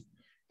safe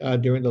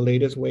during the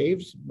latest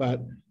waves.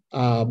 But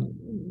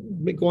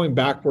going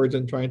backwards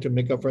and trying to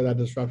make up for that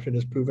disruption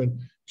has proven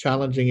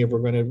challenging if we're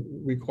going to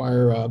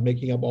require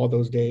making up all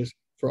those days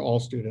for all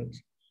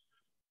students.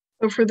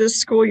 So for this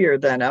school year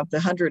then, of the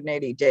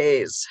 180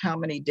 days, how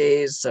many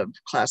days of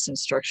class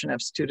instruction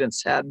have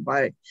students had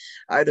by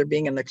either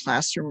being in the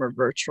classroom or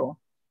virtual?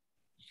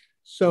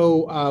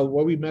 So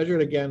what we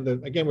measured, again,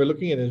 we're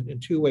looking at it in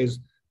 2 ways.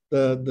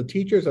 The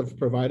teachers have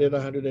provided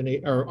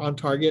 108, or on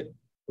target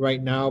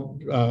right now,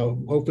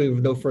 hopefully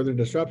with no further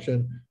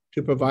disruption,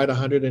 to provide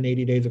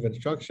 180 days of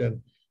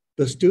instruction.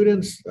 The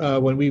students,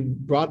 when we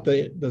brought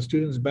the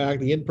students back,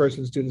 the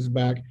in-person students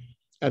back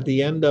at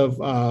the end of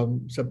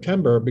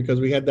September,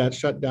 because we had that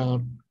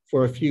shutdown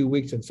for a few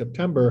weeks in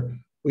September,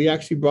 we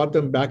actually brought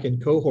them back in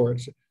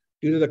cohorts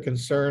due to the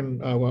concern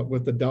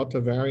with the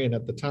Delta variant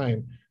at the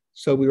time.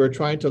 So we were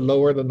trying to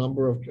lower the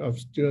number of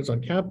students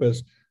on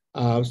campus.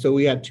 So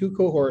we had 2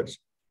 cohorts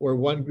where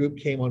one group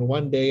came on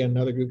one day and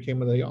another group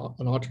came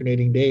on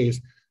alternating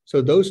days.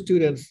 So those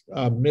students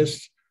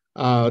missed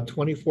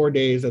 24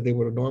 days that they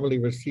would have normally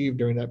received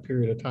during that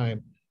period of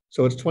time.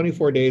 So it's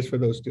 24 days for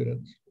those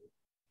students.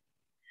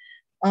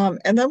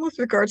 And then with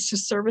regards to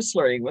service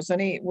learning, was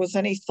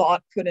any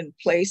thought put in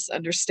place,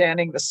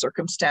 understanding the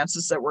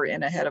circumstances that we're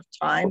in ahead of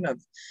time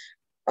of,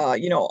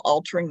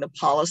 altering the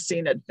policy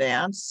in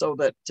advance so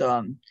that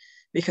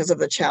because of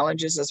the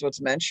challenges, as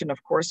what's mentioned,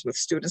 of course, with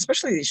students,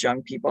 especially these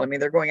young people, I mean,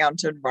 they're going out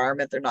into an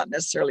environment they're not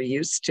necessarily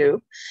used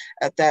to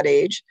at that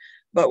age.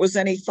 But was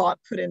any thought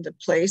put into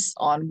place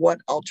on what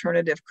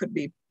alternative could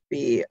be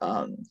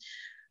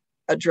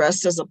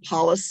addressed as a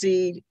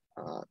policy,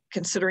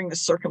 considering the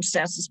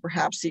circumstances?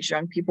 Perhaps these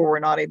young people were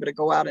not able to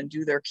go out and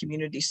do their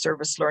community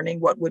service learning.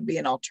 What would be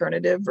an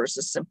alternative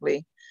versus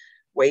simply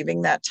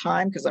waiving that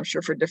time? Because I'm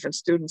sure for different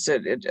students,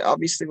 it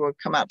obviously will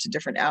come out to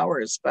different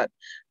hours, but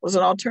was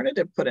an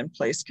alternative put in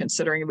place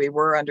considering we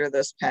were under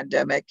this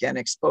pandemic and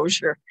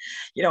exposure,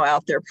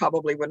 out there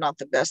probably were not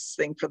the best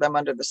thing for them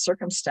under the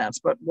circumstance,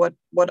 but what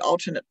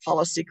alternate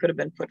policy could have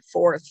been put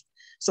forth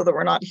so that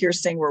we're not here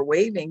saying we're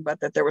waiving, but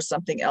that there was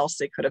something else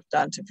they could have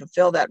done to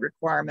fulfill that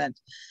requirement.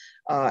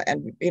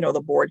 And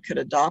the board could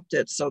adopt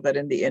it so that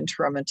in the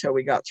interim, until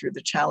we got through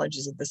the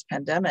challenges of this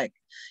pandemic,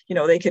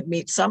 they could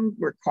meet some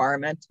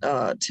requirement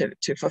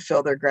to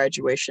fulfill their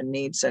graduation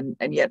needs and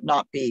yet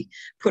not be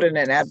put in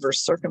an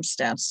adverse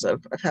circumstance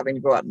of having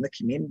to go out in the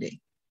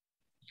community.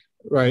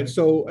 Right.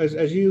 So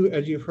as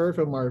you've heard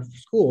from our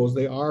schools,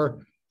 they are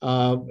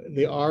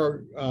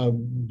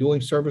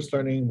doing service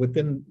learning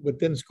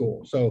within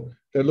school. So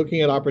they're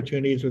looking at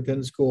opportunities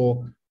within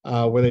school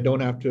where they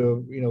don't have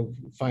to,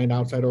 find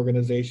outside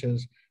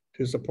organizations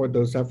to support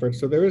those efforts.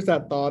 So there is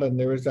that thought, and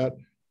there is that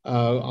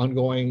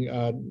ongoing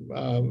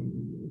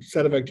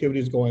set of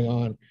activities going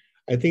on.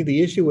 I think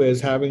the issue is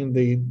having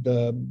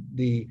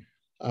the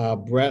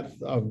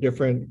breadth of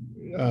different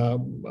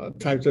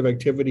types of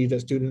activities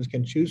that students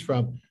can choose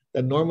from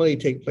that normally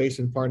take place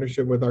in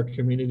partnership with our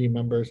community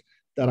members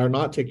that are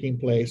not taking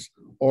place,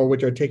 or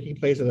which are taking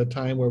place at a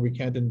time where we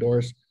can't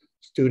endorse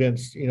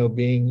students,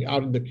 being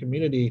out in the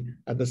community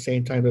at the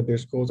same time that their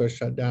schools are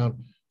shut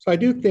down. So I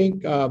do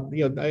think,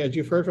 as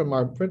you've heard from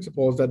our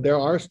principals, that there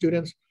are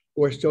students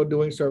who are still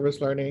doing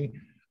service learning.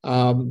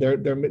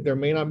 There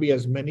may not be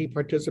as many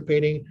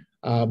participating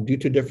due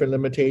to different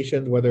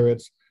limitations, whether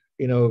it's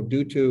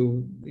due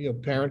to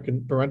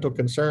parental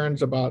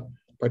concerns about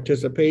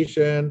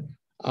participation,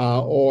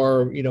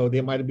 or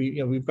they might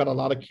be, we've got a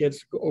lot of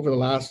kids over the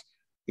last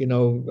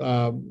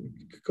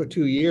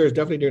 2 years,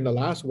 definitely during the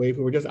last wave,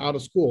 who were just out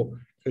of school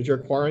because you're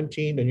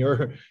quarantined and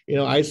you're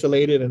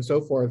isolated and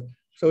so forth.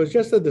 So it's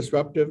just the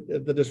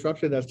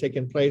disruption that's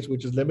taken place,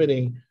 which is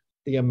limiting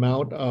the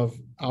amount of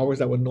hours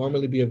that would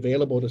normally be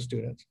available to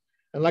students.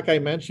 And like I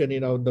mentioned,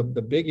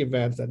 the big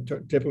events that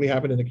typically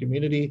happen in the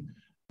community,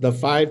 the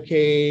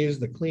 5Ks,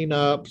 the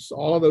cleanups,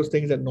 all of those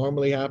things that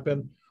normally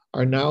happen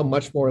are now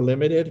much more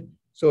limited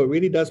So it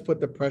really does put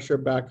the pressure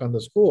back on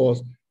the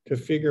schools to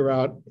figure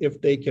out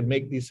if they can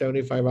make these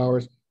 75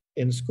 hours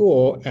in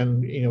school,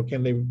 and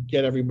can they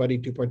get everybody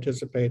to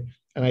participate.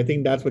 And I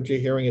think that's what you're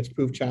hearing. It's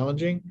proved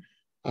challenging,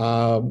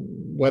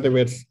 whether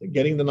it's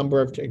getting the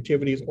number of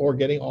activities or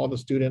getting all the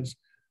students,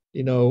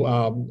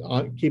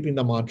 keeping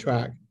them on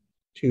track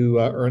to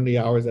earn the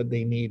hours that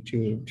they need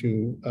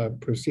to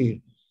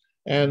proceed.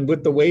 And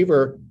with the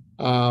waiver,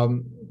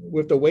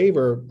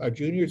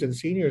 juniors and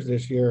seniors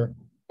this year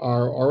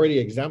are already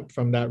exempt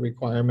from that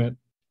requirement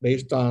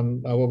based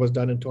on what was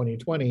done in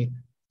 2020.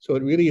 So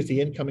it really is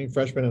the incoming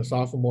freshmen and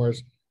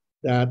sophomores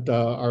that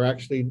are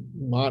actually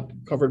not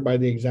covered by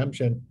the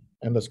exemption,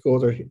 and the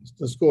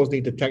schools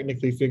need to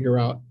technically figure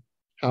out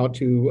how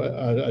to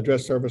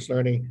address service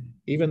learning,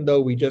 even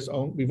though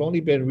we've only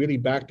been really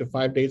back to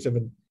 5 days of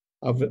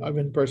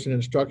in-person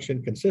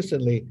instruction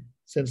consistently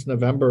since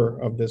November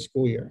of this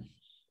school year.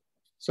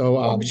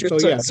 So,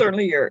 yeah.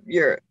 Certainly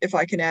your, if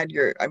I can add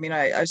I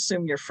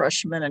assume your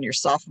freshmen and your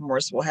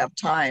sophomores will have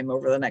time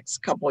over the next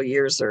couple of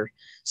years or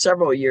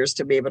several years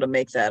to be able to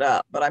make that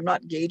up. But I'm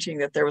not gauging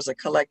that there was a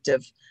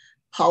collective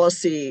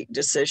policy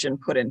decision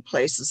put in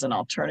place as an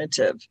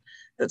alternative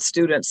that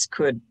students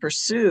could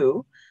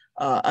pursue,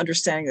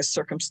 understanding the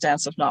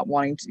circumstance of not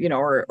wanting to,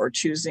 or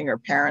choosing, or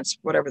parents,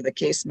 whatever the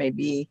case may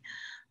be,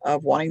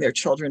 of wanting their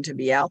children to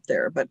be out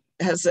there. But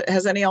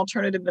has any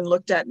alternative been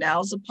looked at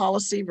now as a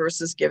policy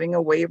versus giving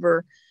a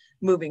waiver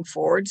moving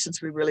forward,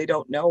 since we really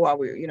don't know while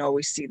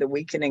we see the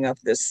weakening of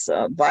this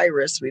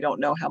virus, we don't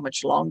know how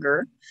much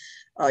longer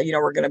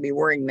we're going to be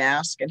wearing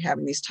masks and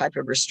having these type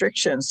of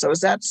restrictions. So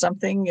is that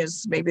something,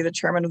 is maybe the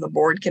chairman of the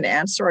board can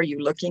answer? Are you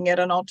looking at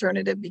an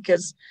alternative?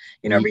 Because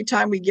every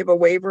time we give a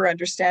waiver,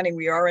 understanding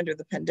we are under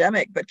the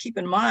pandemic, but keep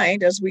in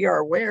mind, as we are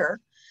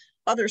aware,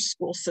 other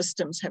school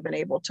systems have been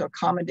able to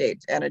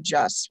accommodate and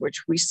adjust,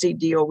 which we see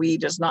DOE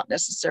does not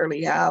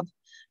necessarily have,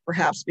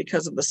 perhaps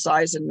because of the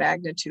size and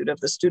magnitude of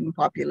the student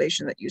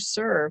population that you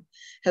serve,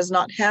 has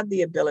not had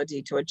the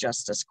ability to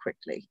adjust as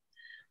quickly.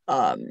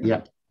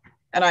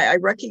 And I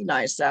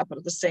recognize that, but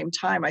at the same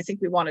time, I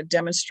think we want a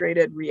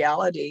demonstrated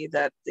reality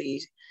that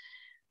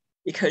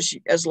because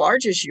as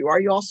large as you are,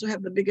 you also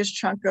have the biggest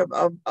chunk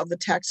of the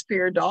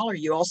taxpayer dollar.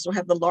 You also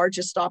have the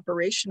largest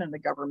operation in the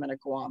government of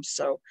Guam.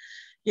 So,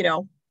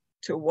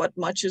 to what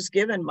much is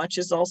given, much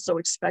is also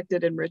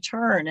expected in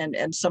return,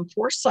 and some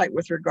foresight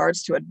with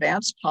regards to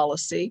advanced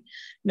policy,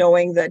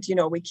 knowing that,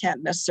 we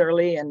can't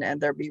necessarily, and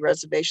there'll be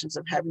reservations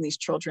of having these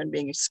children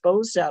being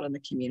exposed out in the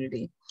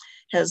community.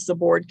 Has the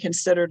board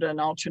considered an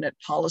alternate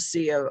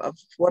policy of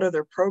what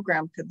other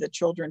program could the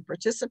children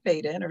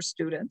participate in, or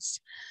students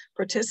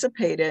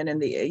participate in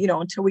the,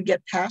 until we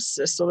get past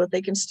this, so that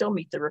they can still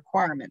meet the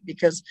requirement?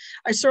 Because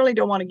I certainly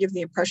don't want to give the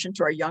impression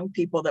to our young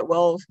people that,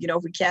 well,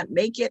 if we can't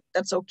make it,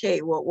 that's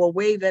okay. We'll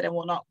waive it and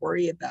we'll not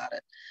worry about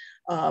it.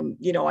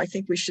 I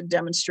think we should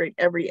demonstrate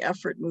every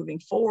effort moving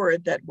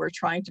forward that we're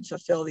trying to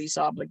fulfill these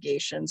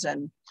obligations.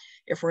 And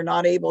if we're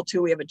not able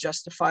to, we have a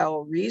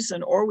justifiable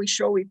reason, or we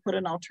show we put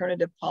an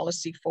alternative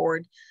policy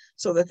forward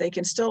so that they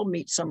can still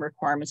meet some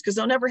requirements, because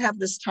they'll never have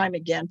this time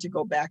again to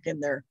go back in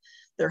their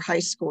high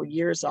school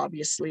years,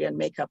 obviously, and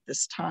make up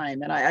this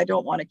time. And I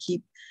don't want to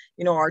keep,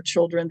 our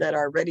children that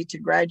are ready to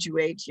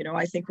graduate,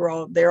 I think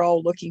they're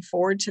all looking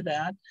forward to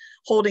that,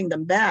 holding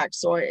them back.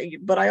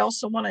 But I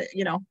also want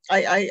to,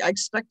 I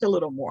expect a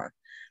little more.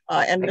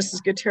 And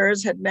Mrs.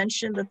 Gutierrez had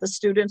mentioned that the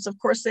students, of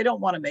course, they don't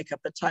want to make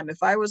up the time.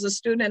 If I was a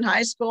student in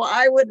high school,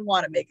 I wouldn't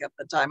want to make up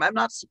the time. I'm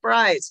not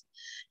surprised,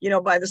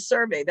 by the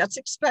survey. That's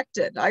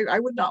expected. I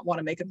would not want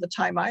to make up the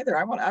time either.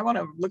 I want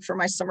to look for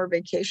my summer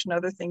vacation,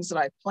 other things that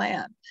I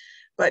planned.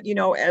 But,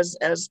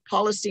 as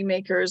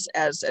policymakers,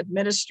 as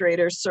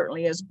administrators,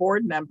 certainly as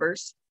board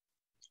members,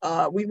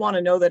 we want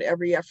to know that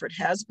every effort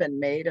has been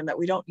made and that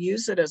we don't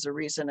use it as a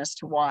reason as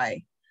to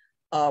why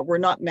we're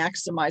not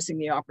maximizing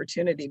the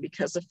opportunity.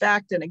 Because the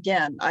fact, and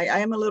again, I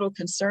am a little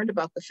concerned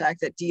about the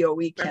fact that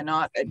DOE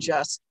cannot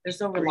adjust.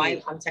 There's no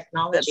reliance on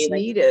technology that's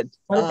needed.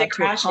 What if it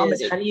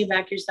crashes? How do you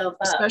back yourself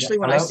up? Especially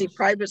when I see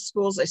private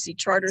schools, I see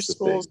charter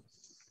schools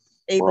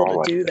able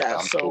to do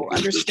that. So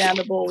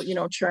understandable,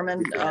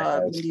 Chairman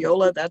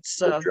Mendiola,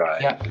 that's,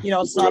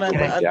 it's not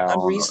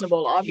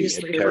unreasonable,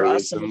 obviously, for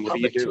us and the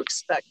public to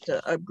expect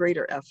a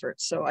greater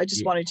effort. So I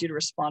just wanted you to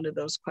respond to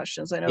those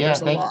questions. I know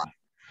there's a lot.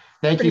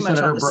 Thank you,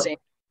 Senator Brown.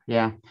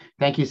 Yeah,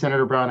 thank you,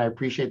 Senator Brown. I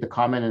appreciate the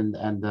comment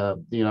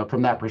and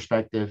from that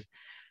perspective,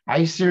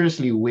 I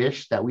seriously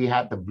wish that we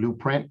had the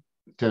blueprint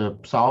to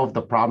solve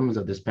the problems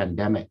of this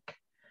pandemic.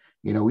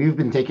 We've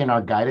been taking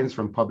our guidance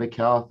from public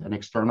health, an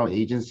external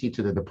agency,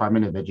 to the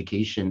Department of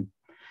Education.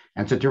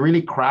 And so to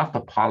really craft a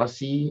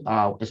policy,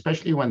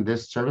 especially when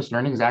this service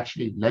learning is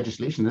actually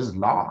legislation, this is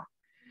law.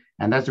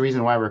 And that's the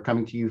reason why we're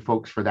coming to you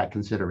folks for that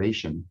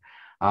consideration.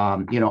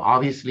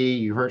 Obviously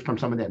you heard from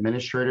some of the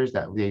administrators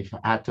that they've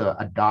had to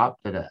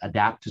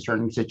adapt to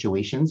certain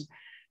situations.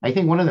 I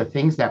think one of the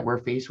things that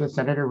we're faced with,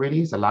 Senator,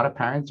 really is a lot of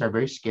parents are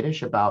very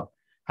skittish about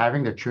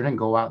having their children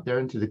go out there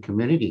into the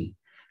community.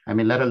 I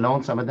mean, let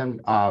alone some of them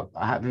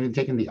have even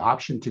taken the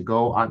option to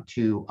go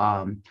onto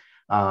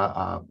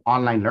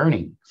online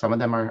learning. Some of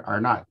them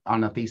are not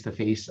on a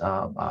face-to-face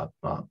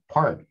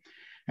part.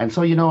 And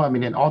so, I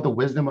mean, in all the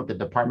wisdom of the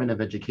Department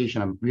of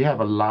Education, we have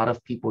a lot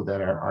of people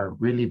that are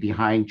really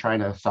behind trying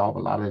to solve a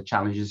lot of the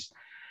challenges.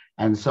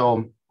 And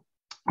so,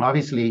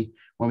 obviously,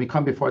 when we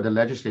come before the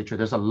legislature,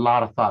 there's a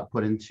lot of thought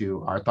put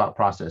into our thought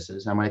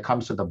processes. And when it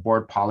comes to the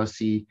board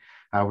policy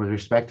with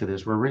respect to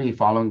this, we're really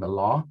following the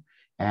law.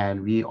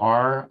 And we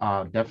are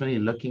definitely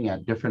looking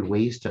at different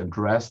ways to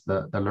address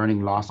the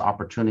learning loss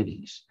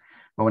opportunities.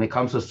 But when it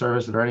comes to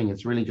service learning,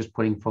 it's really just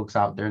putting folks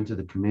out there into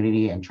the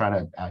community and trying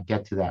to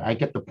get to that. I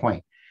get the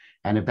point.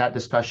 And if that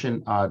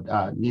discussion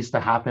needs to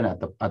happen at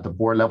the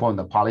board level and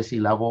the policy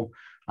level,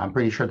 I'm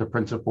pretty sure the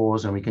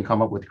principals and we can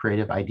come up with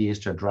creative ideas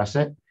to address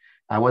it.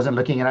 I wasn't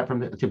looking at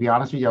it to be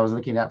honest with you, I was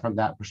looking at it from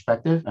that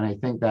perspective. And I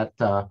think that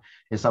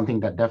is something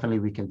that definitely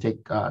we can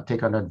take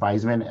under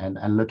advisement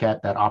and look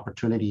at that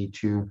opportunity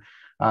to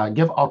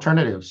give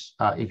alternatives,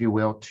 if you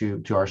will,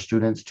 to our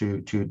students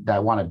to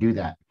that want to do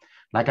that.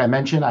 Like I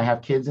mentioned, I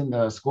have kids in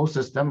the school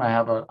system. I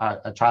have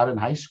a child in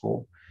high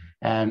school.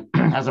 And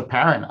as a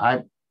parent,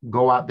 I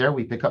go out there,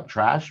 we pick up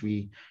trash,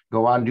 we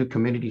go out and do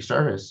community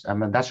service. I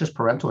mean, that's just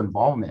parental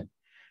involvement.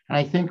 And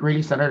I think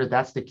really, Senator,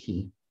 that's the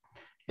key,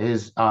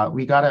 is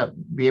we got to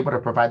be able to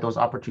provide those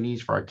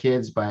opportunities for our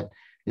kids. But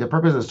the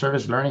purpose of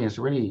service learning is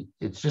really,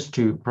 it's just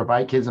to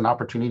provide kids an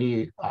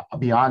opportunity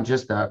beyond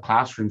just the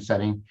classroom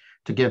setting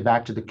to give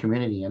back to the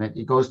community. And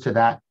it goes to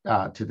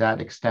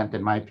that extent,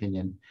 in my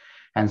opinion.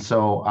 And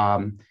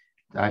so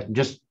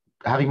just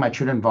having my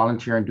children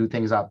volunteer and do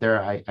things out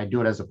there, I do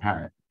it as a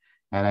parent.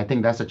 And I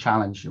think that's a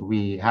challenge.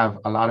 We have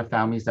a lot of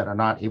families that are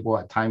not able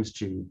at times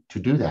to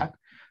do that.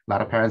 A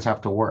lot of parents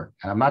have to work.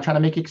 And I'm not trying to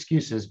make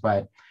excuses,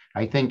 but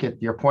I think to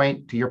your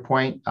point,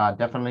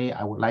 definitely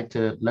I would like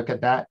to look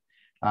at that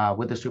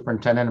with the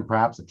superintendent and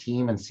perhaps the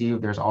team and see if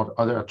there's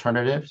other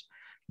alternatives.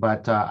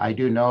 But I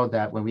do know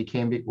that when we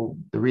the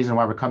reason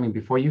why we're coming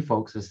before you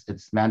folks is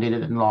it's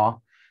mandated in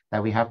law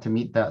that we have to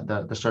meet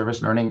the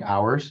service learning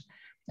hours,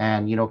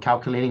 and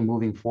calculating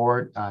moving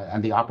forward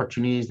and the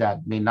opportunities that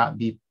may not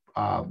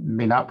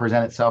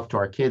present itself to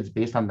our kids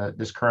based on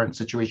this current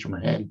situation we're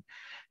in.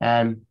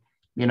 And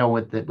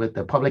with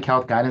the public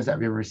health guidance that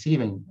we're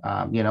receiving,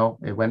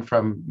 it went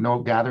from no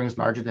gatherings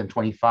larger than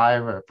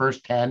 25, or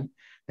first 10,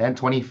 then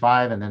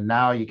 25, and then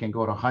now you can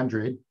go to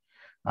 100.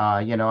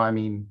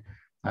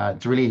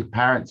 It's really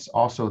parents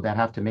also that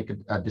have to make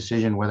a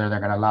decision whether they're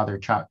going to allow their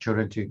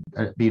children to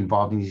be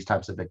involved in these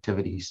types of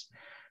activities.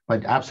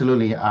 But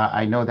absolutely,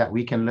 I know that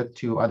we can look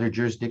to other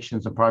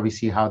jurisdictions and probably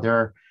see how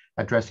they're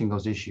addressing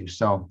those issues.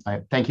 So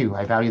thank you.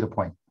 I value the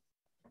point.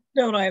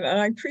 No, and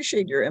I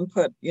appreciate your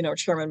input,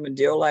 Chairman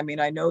Mendiola. I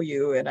mean, I know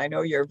you, and I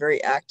know you're a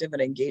very active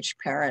and engaged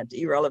parent,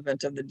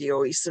 irrelevant of the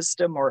DOE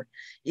system or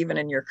even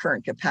in your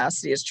current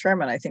capacity as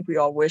chairman. I think we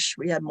all wish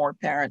we had more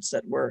parents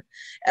that were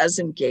as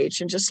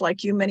engaged. And just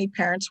like you, many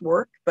parents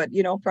work, but,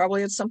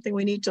 probably it's something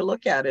we need to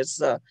look at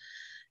is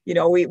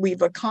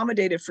we've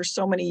accommodated for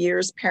so many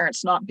years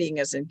parents not being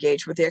as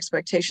engaged with the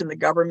expectation the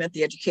government,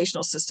 the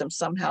educational system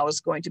somehow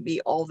is going to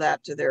be all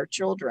that to their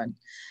children.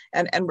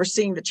 And we're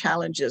seeing the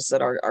challenges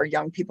that our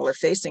young people are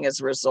facing as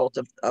a result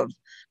of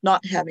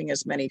not having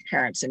as many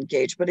parents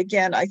engaged. But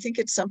again, I think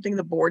it's something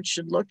the board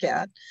should look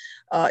at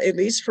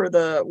least for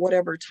the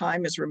whatever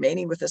time is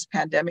remaining with this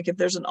pandemic. If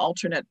there's an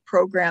alternate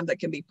program that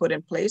can be put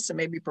in place and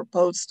maybe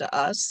proposed to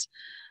us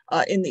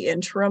in the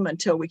interim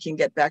until we can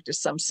get back to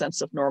some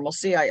sense of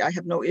normalcy. I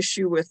have no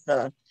issue with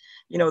the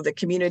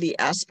community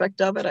aspect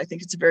of it. I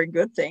think it's a very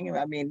good thing.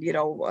 I mean,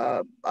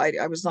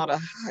 I was not a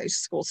high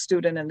school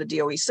student in the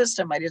DOE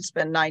system. I did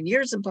spend 9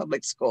 years in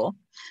public school.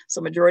 So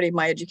majority of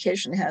my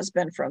education has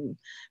been from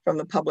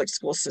the public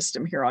school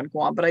system here on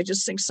Guam. But I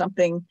just think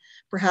something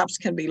perhaps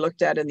can be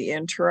looked at in the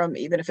interim,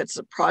 even if it's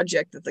a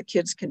project that the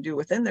kids can do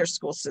within their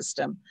school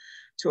system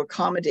to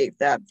accommodate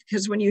that.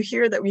 Because when you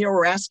hear that,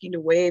 we're asking to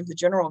waive, the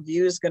general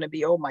view is going to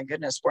be, oh my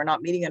goodness, we're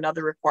not meeting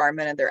another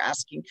requirement and they're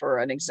asking for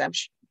an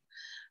exemption.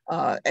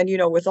 And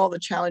with all the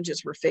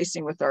challenges we're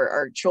facing with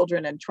our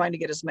children and trying to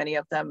get as many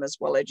of them as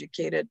well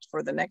educated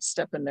for the next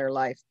step in their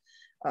life,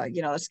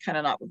 that's kind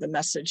of not the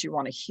message you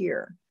want to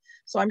hear.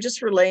 So I'm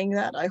just relaying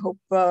that. I hope,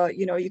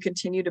 you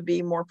continue to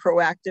be more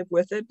proactive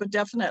with it, but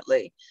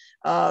definitely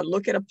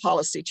look at a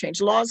policy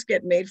change. Laws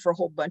get made for a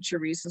whole bunch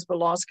of reasons, but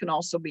laws can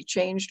also be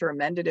changed or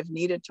amended if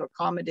needed to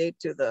accommodate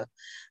to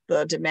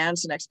the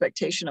demands and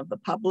expectation of the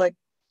public.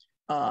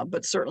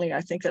 But certainly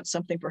I think that's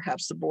something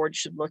perhaps the board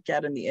should look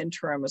at in the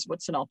interim is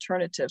what's an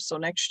alternative. So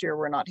next year,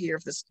 we're not here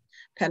if this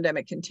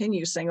pandemic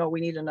continues saying, oh,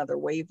 we need another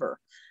waiver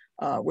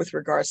with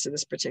regards to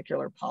this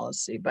particular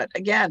policy. But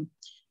again,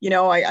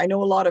 I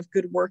know a lot of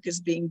good work is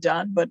being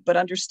done, but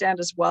understand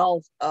as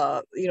well,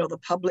 the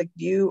public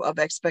view of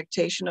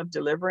expectation of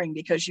delivering,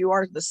 because you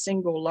are the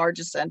single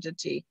largest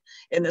entity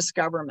in this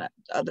government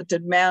that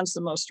demands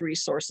the most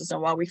resources.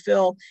 And while we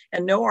feel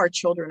and know our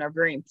children are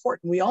very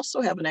important, we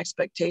also have an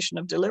expectation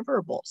of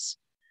deliverables.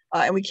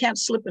 And we can't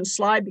slip and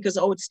slide because,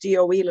 oh, it's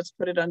DOE, let's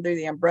put it under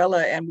the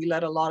umbrella. And we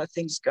let a lot of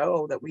things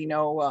go that we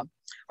know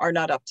are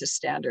not up to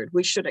standard.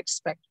 We should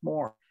expect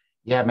more.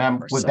 Yeah, ma'am.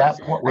 With So that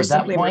point, I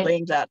simply am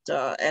relaying that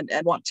and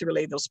want to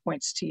relay those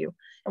points to you.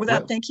 And with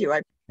that, thank you.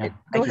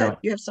 Go ahead.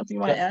 You have something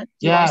you want to add?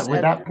 Yeah,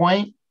 with that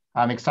point,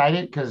 I'm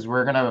excited because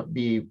we're going to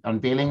be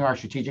unveiling our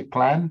strategic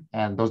plan,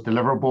 and those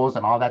deliverables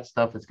and all that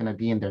stuff is going to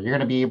be in there. You're going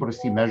to be able to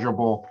see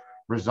measurable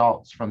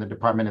results from the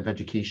Department of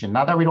Education.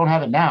 Not that we don't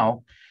have it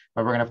now,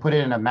 but we're going to put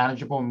it in a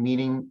manageable,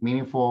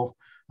 meaningful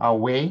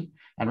way.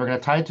 And we're going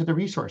to tie it to the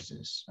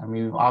resources. I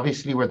mean,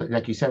 obviously,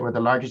 like you said, we're the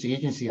largest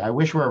agency. I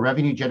wish we're a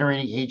revenue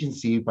generating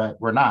agency,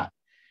 but we're not.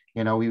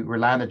 You know, we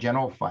rely on the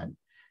general fund.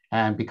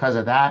 And because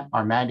of that,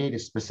 our mandate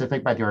is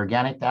specific by the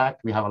Organic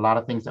Act. We have a lot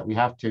of things that we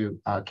have to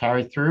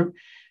carry through.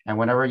 And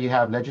whenever you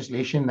have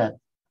legislation that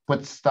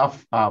puts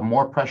stuff,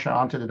 more pressure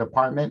onto the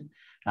department,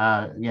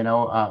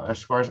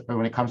 as far as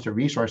when it comes to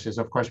resources,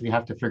 of course, we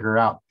have to figure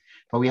out.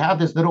 But we have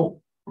this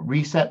little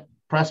reset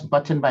press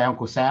button by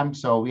Uncle Sam.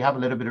 So we have a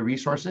little bit of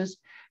resources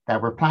that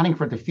we're planning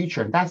for the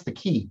future. And that's the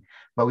key.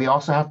 But we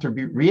also have to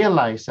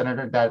realize,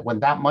 Senator, that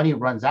when that money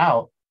runs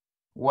out,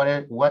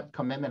 what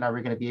commitment are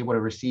we going to be able to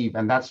receive?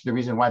 And that's the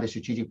reason why the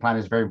strategic plan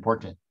is very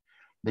important,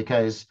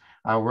 because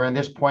we're in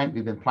this point,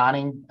 we've been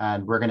planning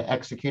and we're going to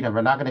execute, and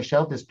we're not going to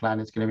shelve this plan.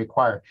 It's going to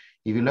require,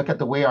 if you look at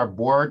the way our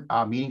board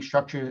meeting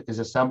structure is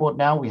assembled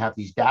now, we have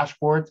these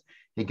dashboards.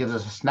 It gives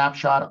us a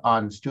snapshot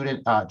on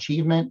student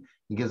achievement.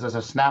 It gives us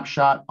a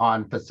snapshot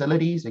on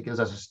facilities. It gives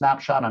us a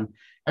snapshot on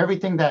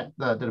everything that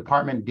the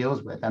department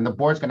deals with. And the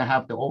board's going to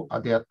have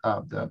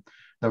the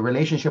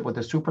relationship with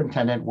the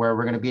superintendent, where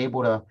we're going to be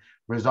able to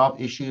resolve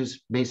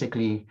issues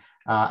basically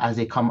as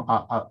they come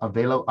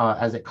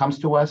as it comes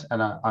to us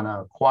on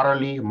a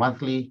quarterly,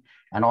 monthly,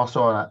 and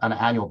also on an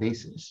annual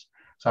basis.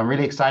 So I'm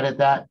really excited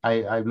that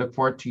I look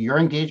forward to your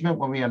engagement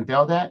when we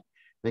unveil that,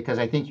 because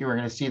I think you're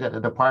going to see that the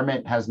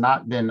department has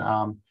not been,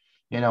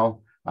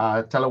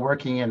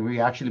 teleworking, and we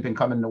actually been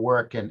coming to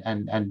work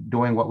and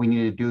doing what we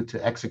need to do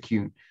to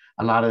execute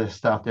a lot of this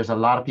stuff. There's a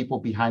lot of people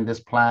behind this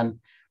plan.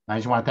 I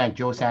just want to thank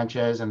Joe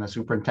Sanchez and the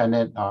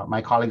superintendent,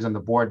 my colleagues on the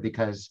board,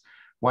 because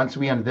once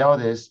we unveil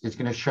this, it's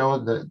going to show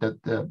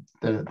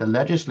the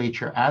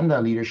legislature and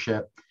the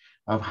leadership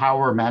of how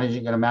we're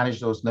going to manage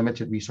those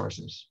limited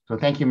resources. So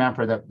thank you, ma'am,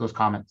 for those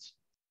comments.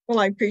 Well,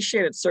 I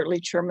appreciate it. Certainly,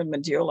 Chairman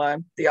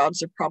Mendiola. The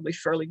odds are probably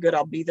fairly good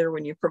I'll be there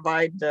when you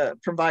provide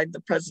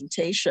the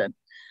presentation.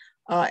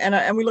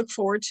 And we look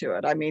forward to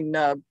it. I mean,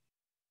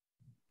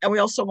 and we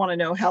also want to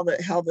know how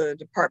the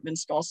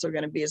department's also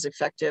going to be as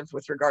effective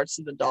with regards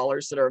to the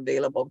dollars that are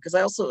available, because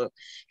I also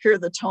hear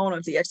the tone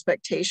of the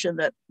expectation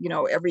that,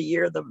 every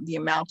year the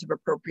amount of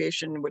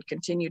appropriation would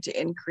continue to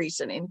increase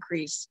and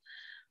increase.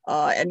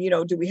 And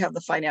do we have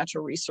the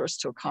financial resource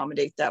to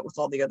accommodate that with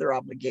all the other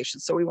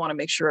obligations? So we want to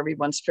make sure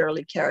everyone's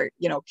fairly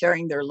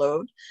carrying their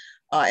load,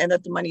 and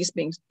that the money is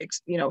being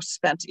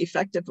spent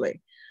effectively.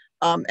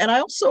 And I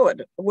also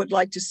would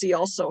like to see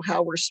also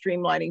how we're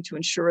streamlining to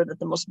ensure that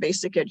the most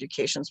basic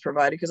education is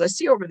provided, because I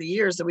see over the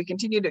years that we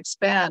continue to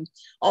expand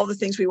all the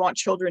things we want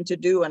children to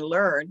do and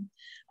learn.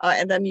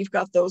 And then you've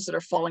got those that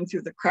are falling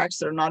through the cracks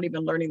that are not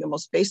even learning the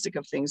most basic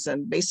of things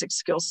and basic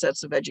skill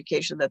sets of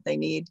education that they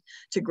need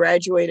to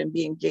graduate and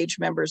be engaged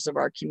members of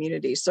our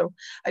community. So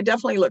I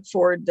definitely look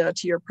forward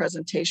to your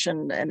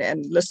presentation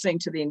and listening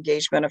to the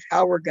engagement of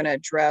how we're going to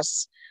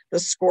address the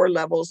score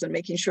levels and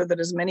making sure that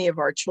as many of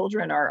our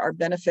children are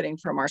benefiting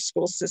from our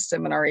school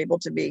system and are able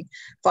to be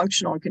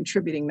functional and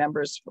contributing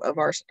members of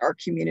our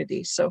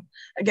community. So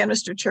again,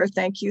 Mr. Chair,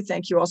 thank you.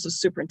 Thank you also,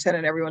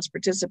 Superintendent, everyone's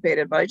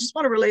participated. But I just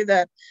want to relay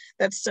that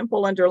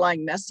simple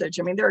underlying message.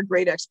 I mean, there are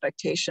great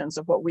expectations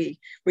of what we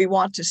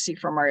want to see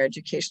from our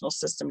educational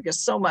system, because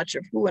so much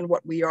of who and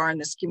what we are in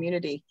this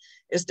community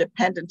is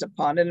dependent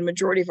upon it. And the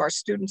majority of our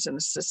students in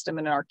the system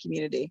and in our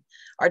community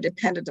are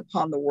dependent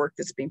upon the work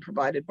that's being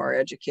provided by our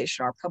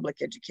education, our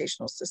public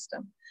educational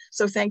system.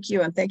 So thank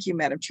you. And thank you,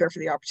 Madam Chair, for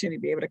the opportunity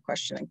to be able to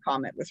question and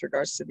comment with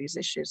regards to these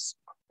issues.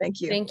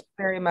 Thank you. Thank you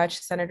very much,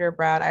 Senator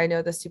Brown. I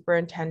know the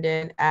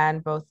superintendent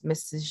and both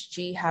Mrs.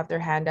 G have their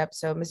hand up.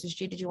 So Mrs.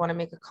 G, did you want to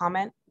make a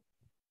comment?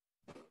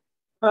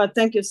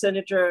 Thank you,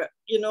 Senator.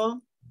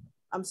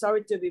 I'm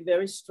sorry to be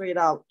very straight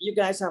out. You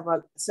guys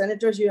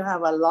senators, you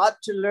have a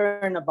lot to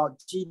learn about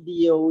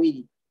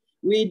GDOE.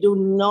 We do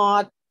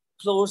not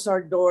close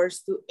our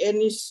doors to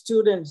any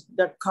students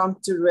that come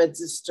to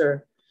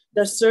register.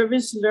 The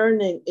service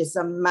learning is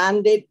a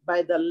mandate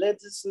by the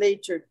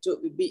legislature to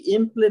be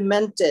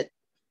implemented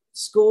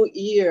school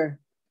year,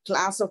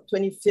 class of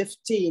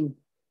 2015.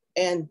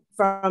 And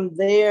from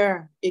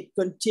there, it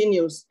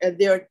continues. And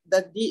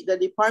the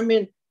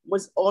department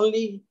was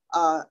only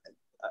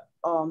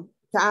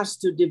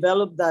tasked to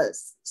develop the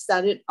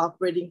standard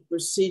operating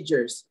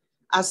procedures.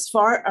 As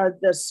far as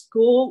the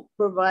school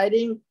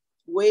providing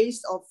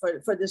ways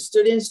for the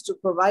students to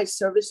provide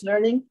service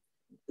learning,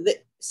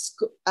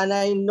 and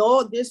I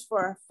know this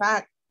for a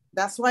fact,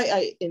 that's why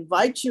I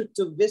invite you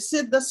to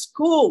visit the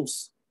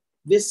schools.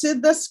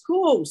 Visit the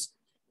schools.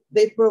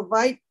 They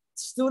provide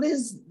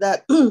students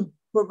that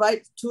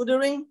provide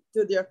tutoring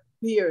to their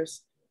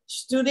peers.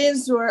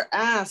 Students who are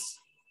asked,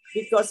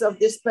 because of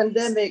this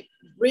pandemic,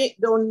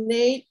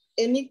 donate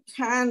any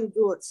canned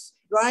goods,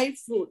 dry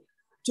food,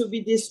 to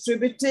be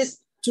distributed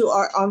to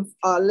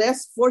our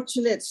less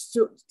fortunate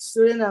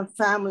student and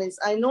families.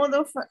 I know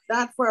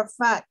that for a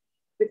fact,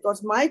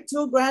 because my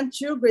 2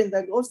 grandchildren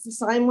that goes to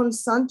Simon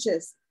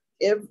Sanchez,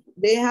 if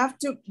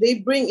they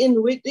bring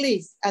in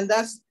weekly, and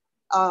that's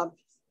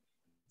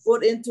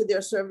put into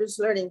their service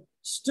learning.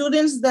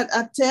 Students that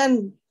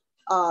attend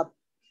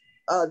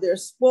their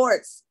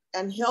sports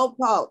and help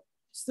out,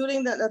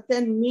 students that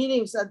attend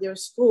meetings at their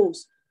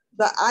schools,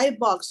 the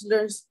iBox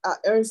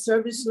earn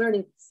service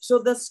learning. So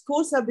the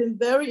schools have been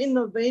very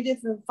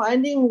innovative in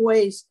finding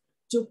ways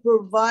to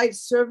provide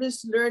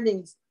service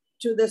learning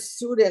to the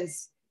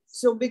students.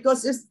 So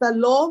because it's the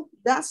law,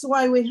 that's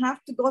why we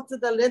have to go to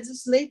the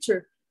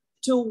legislature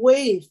to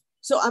waive.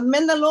 So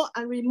amend the law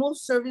and remove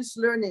service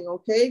learning,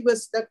 okay?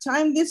 Because the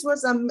time this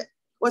was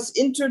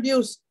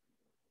introduced,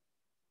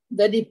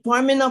 the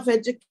Department of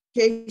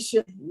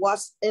Education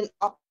was in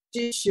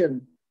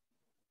opposition.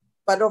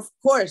 But of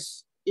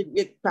course,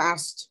 it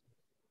passed.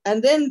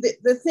 And then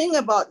the thing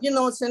about,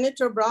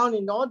 Senator Brown,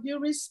 in all due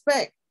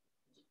respect,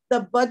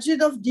 the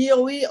budget of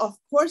DOE, of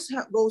course,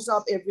 goes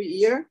up every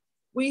year.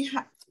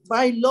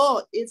 By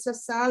law,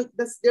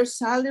 there's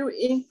salary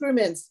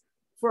increments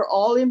for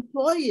all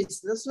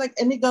employees, just like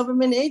any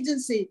government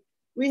agency.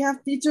 We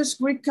have teachers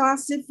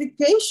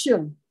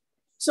reclassification.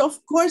 So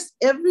of course,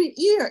 every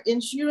year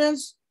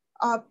insurance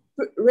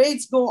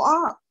rates go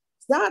up.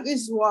 That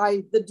is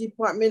why the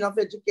Department of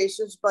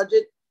Education's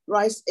budget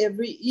rise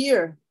every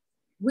year.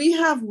 We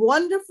have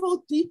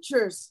wonderful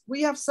teachers.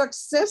 We have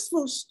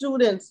successful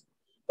students,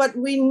 but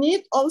we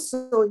need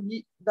also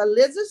the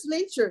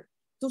legislature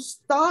to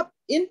stop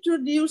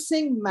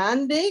introducing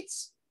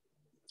mandates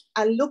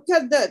and look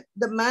at the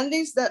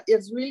mandates that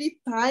is really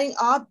tying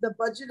up the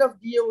budget of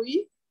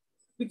DOE,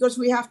 because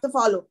we have to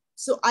follow.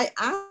 So I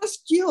ask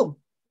you,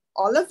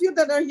 all of you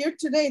that are here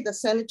today, the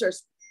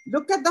senators,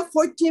 look at the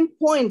 14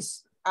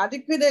 points,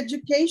 adequate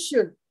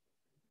education.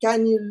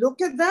 Can you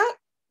look at that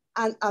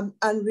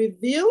and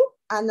review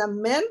and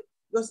amend?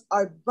 Because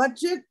our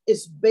budget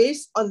is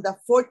based on the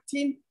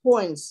 14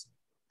 points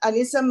and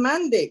it's a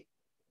mandate.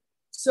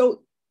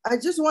 So I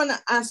just want to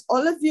ask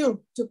all of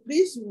you to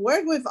please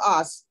work with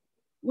us.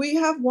 We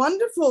have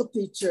wonderful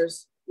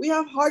teachers. We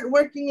have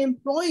hardworking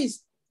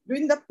employees.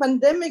 During the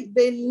pandemic,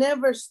 they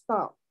never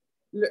stopped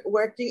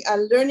working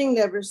and learning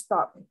never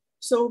stopped.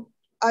 So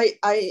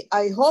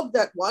I hope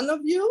that one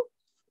of you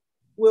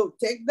will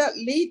take that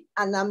lead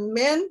and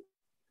amend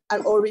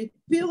or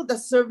repeal the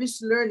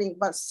service learning.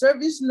 But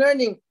service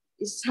learning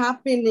is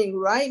happening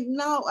right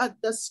now at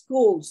the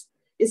schools.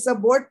 It's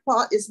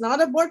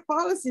not a board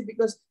policy,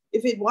 because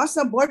if it was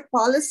a board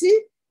policy,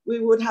 we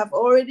would have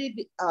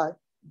already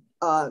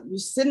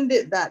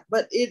rescinded that,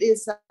 but it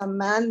is a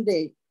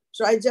mandate.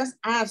 So I just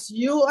ask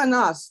you and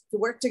us to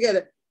work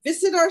together.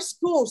 Visit our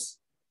schools,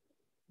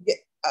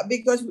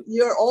 because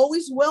you're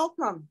always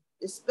welcome,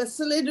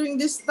 especially during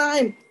this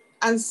time,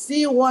 and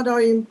see what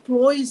our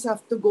employees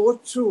have to go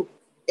through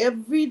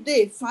every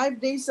day,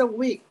 5 days a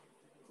week.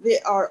 They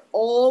are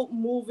all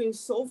moving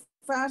so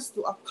fast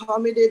to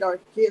accommodate our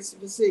kids.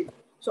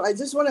 So I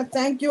just want to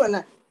thank you,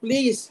 and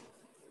please,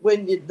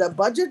 when the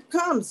budget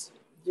comes,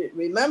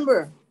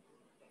 remember,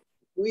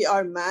 we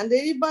are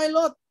mandated by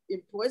law.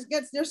 Employees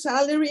get their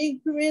salary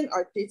increment,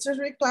 our teachers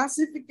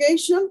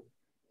reclassification.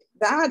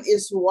 That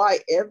is why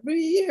every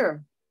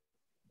year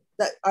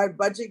that our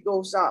budget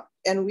goes up,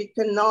 and we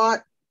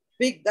cannot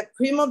pick the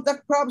cream of the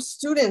crop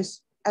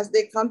students as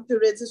they come to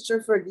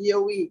register for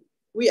DOE.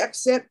 We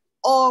accept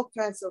all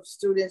kinds of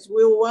students.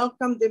 We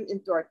welcome them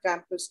into our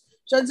campus.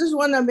 So I just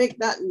want to make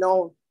that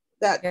known,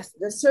 that yes,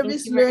 the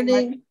service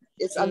learning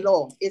is a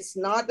law. It's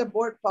not a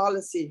board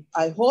policy.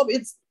 I hope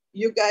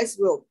you guys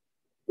will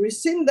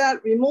rescind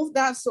that, remove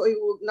that, so it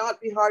will not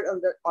be hard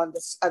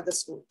at the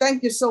school.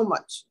 Thank you so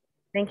much.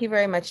 Thank you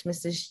very much,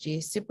 Mrs.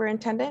 G.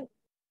 Superintendent?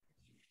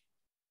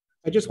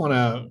 I just want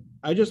to,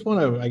 I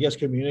guess,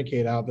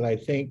 communicate out that I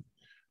think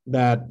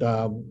that,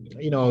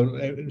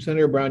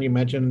 Senator Brown, you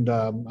mentioned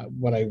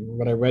what I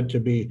read to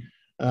be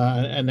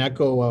an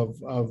echo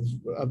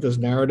of this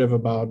narrative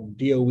about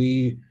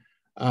DOE,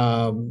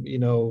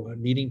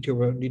 needing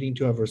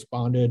to have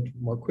responded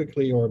more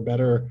quickly or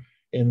better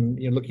in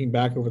looking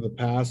back over the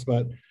past.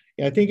 But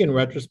I think in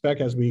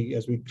retrospect, as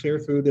we clear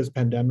through this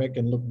pandemic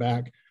and look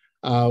back,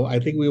 I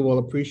think we will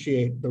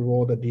appreciate the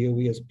role that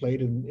DOE has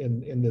played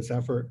in this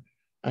effort.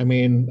 I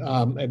mean,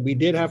 we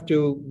did have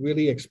to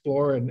really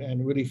explore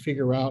and really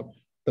figure out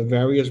the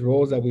various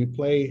roles that we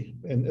play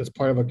as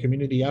part of a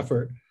community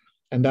effort.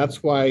 And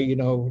that's why,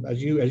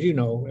 as you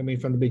know, I mean,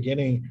 from the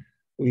beginning,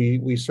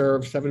 we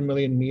served 7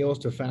 million meals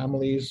to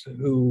families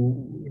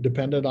who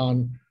depended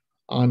on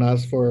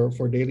us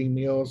for daily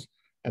meals.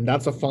 And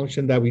that's a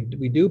function that we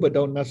do, but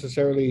don't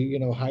necessarily,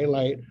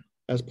 highlight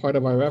as part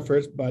of our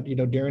efforts. But,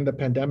 during the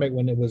pandemic,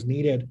 when it was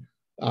needed,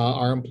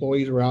 our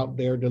employees were out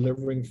there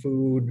delivering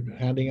food,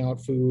 handing out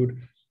food,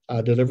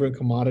 delivering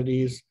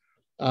commodities.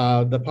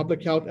 The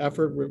public health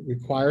effort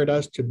required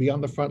us to be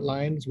on the front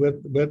lines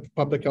with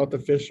public health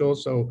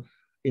officials. So,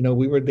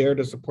 we were there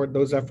to support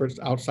those efforts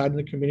outside in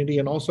the community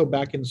and also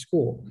back in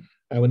school.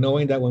 And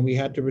knowing that when we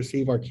had to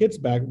receive our kids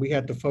back, we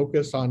had to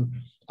focus on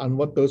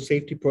what those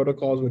safety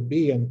protocols would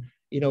be. And,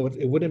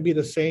 it wouldn't be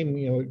the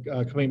same,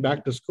 coming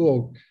back to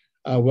school,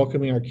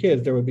 welcoming our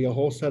kids. There would be a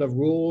whole set of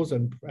rules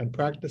and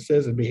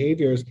practices and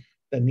behaviors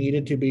that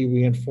needed to be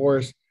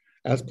reinforced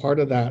as part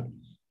of that.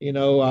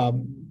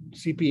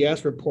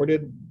 CPS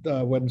reported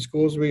when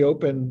schools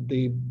reopened,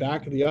 the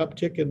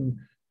uptick in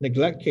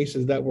neglect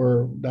cases that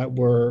were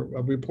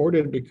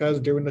reported because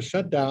during the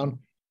shutdown,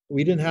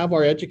 we didn't have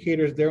our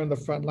educators there on the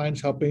front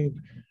lines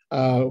helping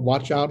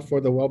watch out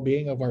for the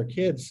well-being of our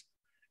kids.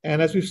 And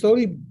as we've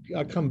slowly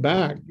come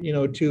back,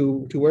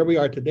 to where we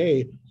are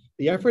today,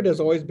 the effort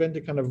has always been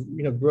to kind of,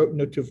 grow,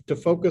 to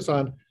focus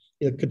on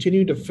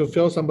continuing to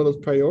fulfill some of those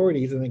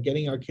priorities and then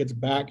getting our kids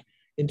back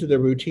into the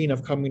routine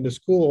of coming to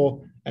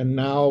school. And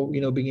now,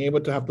 being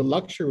able to have the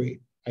luxury,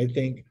 I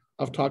think,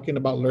 of talking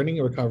about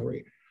learning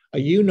recovery.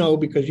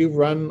 Because you've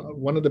run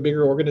one of the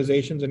bigger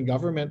organizations in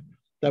government,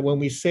 that when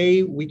we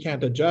say we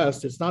can't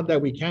adjust, it's not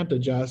that we can't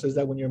adjust, it's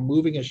that when you're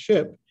moving a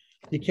ship,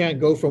 you can't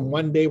go from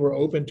one day we're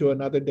open to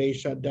another day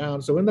shut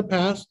down. So in the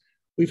past,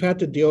 we've had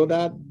to deal with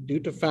that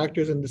due to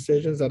factors and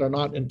decisions that are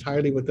not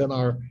entirely within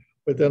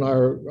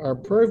our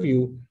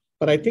purview.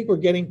 But I think we're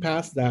getting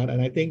past that.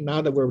 And I think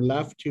now that we're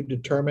left to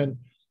determine,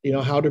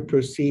 how to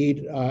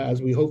proceed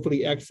as we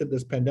hopefully exit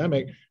this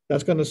pandemic,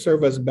 that's going to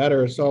serve us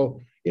better.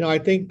 So, I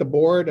think the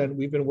board, and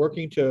we've been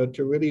working to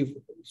really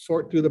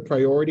sort through the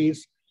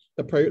priorities.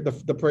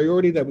 The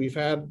priority that we've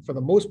had for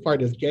the most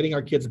part is getting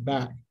our kids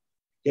back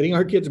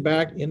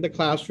in the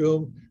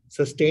classroom,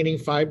 sustaining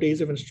 5 days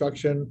of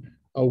instruction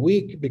a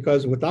week,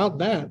 because without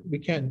that, we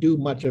can't do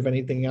much of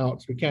anything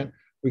else. We can't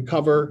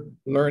recover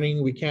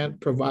learning. We can't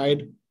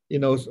provide,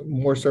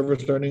 more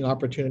service learning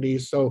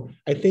opportunities. So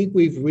I think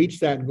we've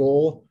reached that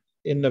goal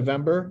in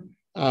November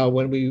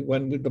when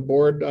the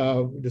board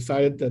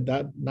decided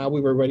that now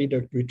we were ready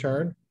to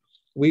return.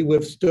 We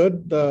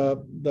withstood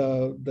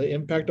the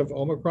impact of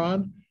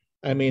Omicron.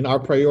 I mean, our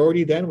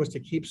priority then was to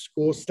keep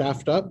schools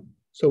staffed up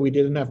so we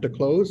didn't have to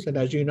close. And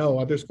as you know,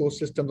 other school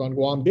systems on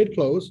Guam did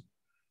close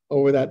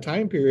over that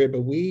time period,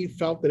 but we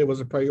felt that it was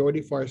a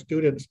priority for our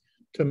students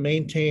to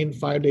maintain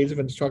 5 days of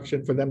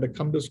instruction for them to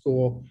come to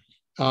school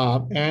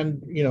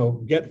and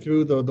get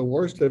through the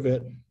worst of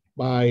it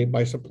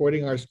by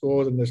supporting our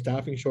schools and the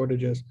staffing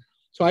shortages.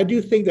 So I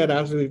do think that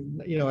as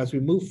we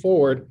move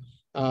forward,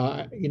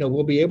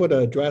 we'll be able to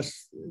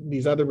address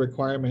these other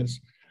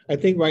requirements. I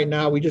think right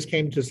now we just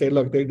came to say,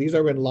 look, these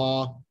are in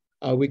law.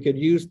 We could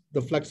use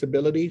the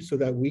flexibility so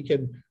that we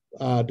can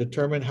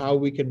determine how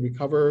we can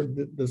recover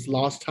this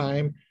lost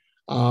time,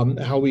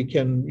 how we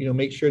can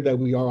make sure that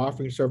we are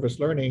offering service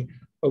learning.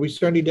 But we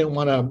certainly didn't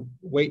want to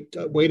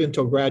wait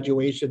until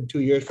graduation 2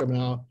 years from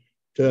now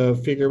to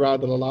figure out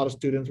that a lot of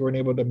students weren't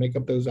able to make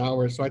up those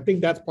hours. So I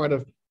think that's part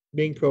of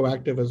being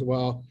proactive as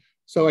well.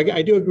 So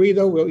I do agree,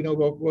 though.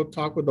 We'll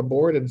talk with the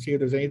board and see if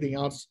there's anything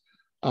else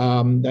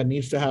that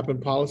needs to happen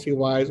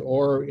policy-wise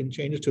or in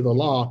changes to the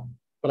law.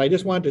 But I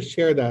just wanted to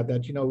share that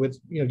it's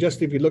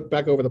just if you look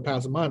back over the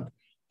past month,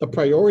 the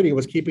priority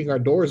was keeping our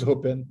doors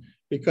open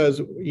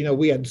because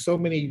we had so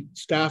many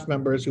staff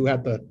members who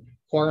had to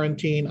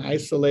quarantine,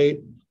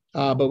 isolate,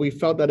 but we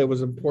felt that it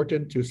was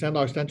important to send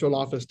our central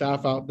office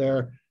staff out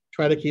there,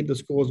 try to keep the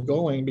schools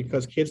going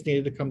because kids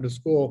needed to come to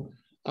school.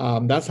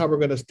 That's how we're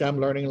going to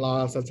stem learning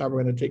loss. That's how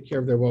we're going to take care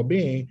of their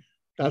well-being.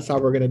 That's how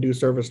we're going to do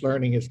service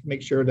learning, is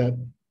make sure that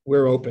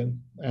we're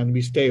open and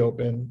we stay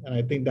open. And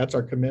I think that's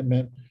our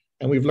commitment.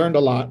 And we've learned a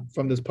lot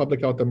from this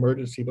public health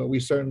emergency, but we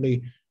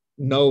certainly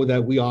know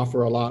that we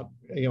offer a lot,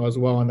 as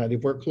well. And that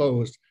if we're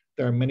closed,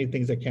 there are many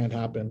things that can't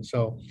happen.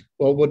 So,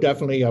 we'll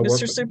definitely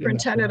Mr.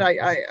 Superintendent,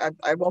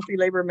 I won't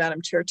belabor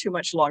Madam Chair too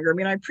much longer. I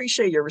mean, I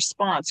appreciate your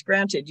response.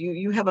 Granted,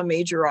 you have a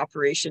major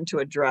operation to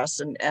address,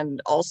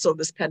 and also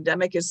this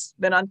pandemic has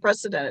been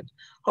unprecedented.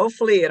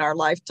 Hopefully in our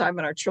lifetime,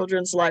 in our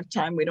children's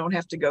lifetime, we don't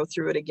have to go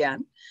through it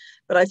again.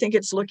 But I think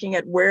it's looking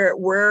at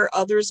where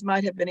others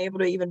might have been able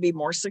to even be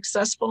more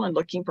successful, and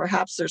looking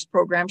perhaps there's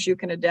programs you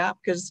can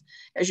adapt, because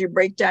as you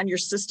break down your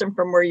system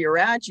from where you're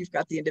at, you've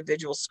got the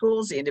individual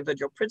schools, the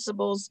individual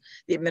principals,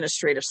 the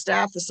administrative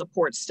staff, the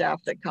support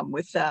staff that come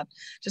with that,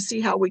 to see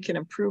how we can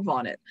improve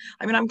on it.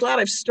 I mean, I'm glad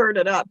I've stirred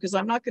it up, because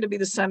I'm not going to be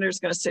the senator who's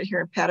going to sit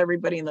here and pat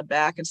everybody in the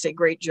back and say,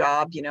 great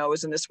job,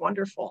 isn't this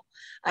wonderful?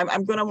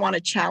 I'm going to want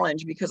to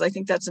challenge, because I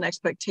think that's an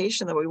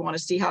expectation that we want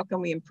to see how can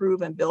we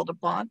improve and build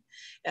upon.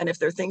 And if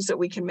there are things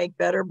that we can make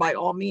better, by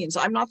all means.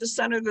 I'm not the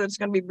senator that's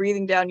going to be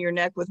breathing down your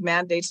neck with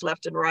mandates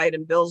left and right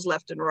and bills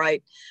left and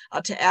right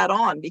to add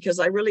on, because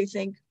I really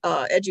think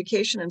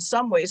education in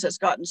some ways has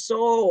gotten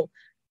so,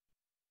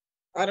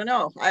 I don't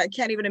know, I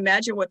can't even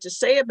imagine what to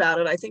say about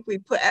it. I think we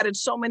added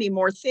so many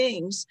more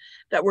things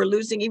that we're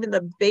losing even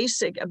the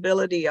basic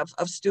ability of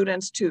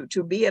students to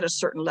be at a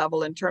certain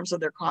level in terms of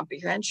their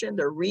comprehension,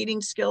 their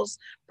reading skills,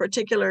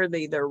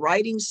 particularly their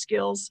writing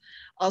skills,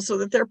 so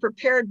that they're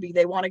prepared.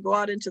 They want to go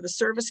out into the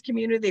service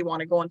community, they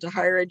want to go into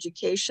higher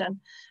education.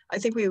 I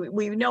think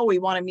we know we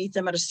want to meet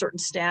them at a certain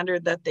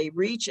standard that they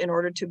reach in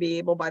order to be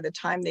able, by the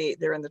time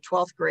they're in the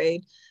 12th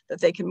grade, that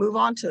they can move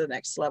on to the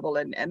next level.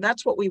 And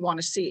that's what we want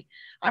to see.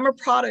 I'm a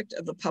product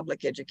of the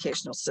public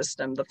educational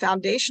system. The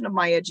foundation of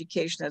my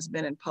education has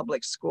been in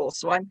public school.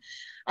 So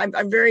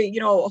I'm very, you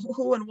know,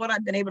 who and what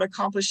I've been able to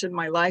accomplish in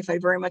my life, I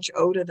very much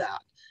owe to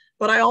that.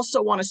 But I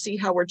also want to see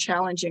how we're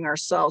challenging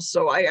ourselves.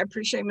 So I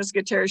appreciate, Ms.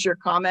 Gutierrez, your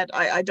comment.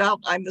 I doubt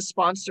I'm the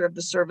sponsor of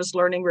the service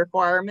learning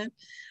requirement.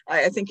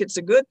 I think it's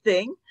a good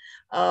thing,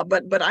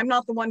 but I'm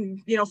not the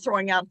one, you know,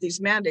 throwing out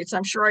these mandates.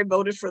 I'm sure I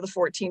voted for the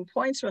 14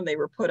 points when they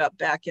were put up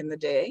back in the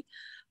day.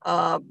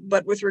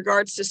 But with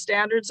regards to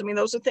standards, I mean,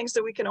 those are things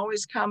that we can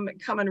always come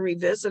and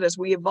revisit as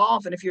we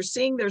evolve. And if you're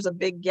seeing there's a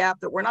big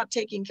gap that we're not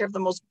taking care of the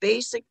most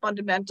basic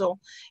fundamental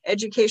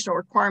educational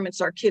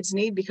requirements our kids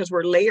need because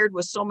we're layered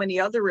with so many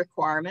other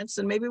requirements,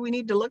 and maybe we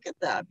need to look at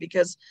that,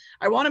 because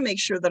I want to make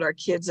sure that our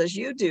kids, as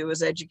you do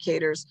as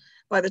educators,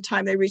 by the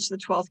time they reach the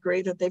 12th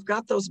grade, that they've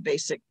got those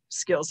basic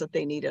skills that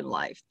they need in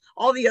life.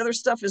 All the other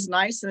stuff is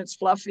nice and it's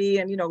fluffy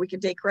and, you know, we can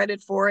take credit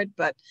for it,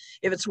 but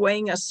if it's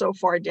weighing us so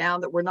far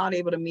down that we're not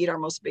able to meet our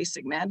most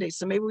basic mandates,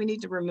 so maybe we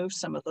need to remove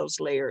some of those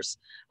layers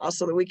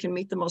so that we can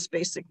meet the most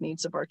basic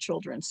needs of our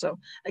children. So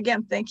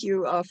again, thank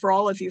you for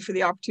all of you for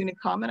the opportunity to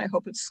comment. I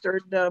hope it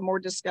stirred more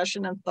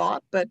discussion and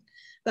thought, but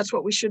that's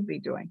what we should be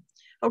doing.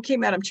 Okay,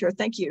 Madam Chair,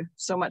 thank you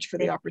so much for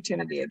the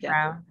opportunity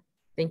again.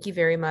 Thank you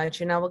very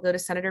much. And now we'll go to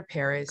Senator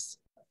Perez.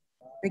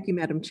 Thank you,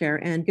 Madam Chair,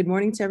 and good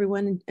morning to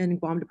everyone in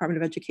Guam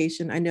Department of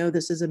Education. I know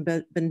this has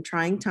been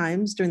trying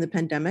times during the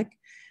pandemic.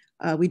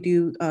 We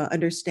do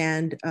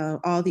understand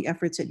all the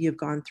efforts that you've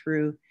gone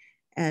through,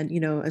 and, you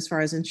know, as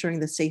far as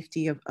ensuring the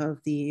safety of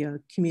the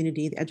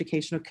community, the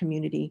educational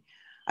community.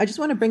 I just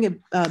want to bring it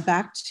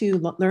back to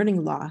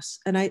learning loss.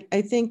 And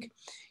I think,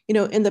 you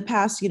know, in the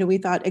past, you know, we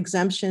thought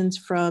exemptions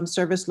from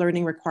service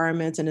learning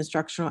requirements and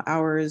instructional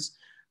hours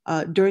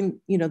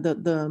during, you know,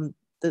 the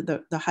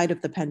height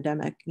of the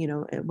pandemic, you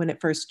know, when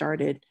it first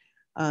started,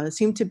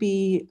 seemed to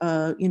be,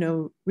 you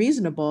know,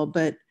 reasonable.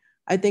 But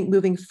I think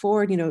moving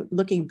forward, you know,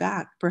 looking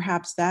back,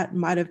 perhaps that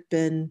might have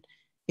been,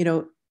 you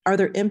know, were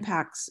there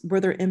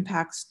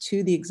impacts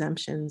to the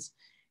exemptions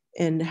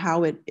and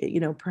how it,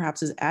 you know,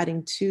 perhaps is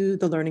adding to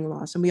the learning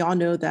loss. And we all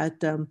know that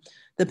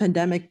the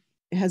pandemic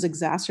has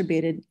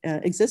exacerbated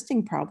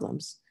existing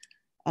problems.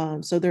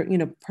 So there, you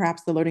know,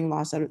 perhaps the learning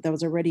loss that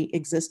was already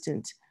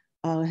existent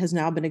has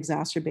now been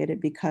exacerbated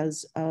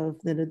because of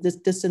the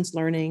distance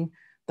learning,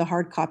 the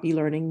hard copy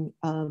learning,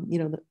 you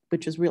know,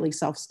 which is really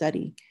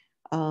self-study.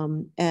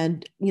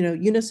 And, you know,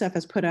 UNICEF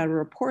has put out a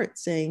report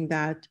saying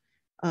that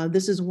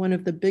this is one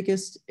of the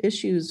biggest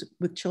issues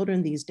with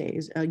children these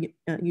days,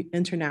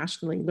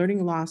 internationally.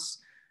 Learning loss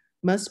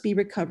must be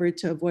recovered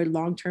to avoid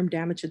long-term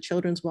damage to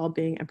children's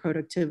well-being and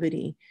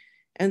productivity.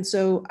 And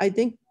so I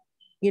think,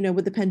 you know,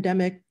 with the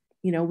pandemic,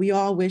 you know, we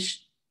all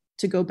wish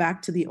to go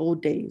back to the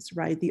old days,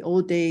 right? The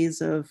old days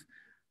of,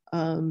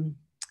 you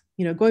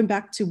know, going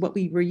back to what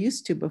we were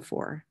used to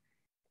before.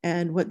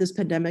 And what this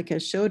pandemic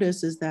has showed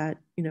us is that,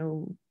 you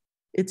know,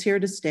 it's here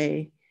to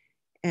stay.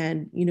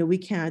 And, you know, we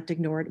can't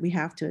ignore it. We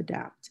have to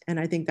adapt. And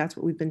I think that's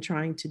what we've been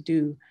trying to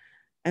do.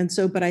 And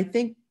so, but I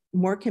think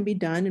more can be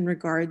done in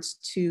regards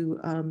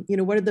to, you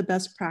know, what are the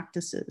best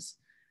practices?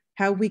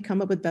 How we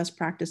come up with best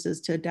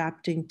practices to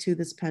adapting to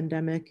this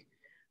pandemic.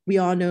 We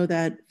all know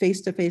that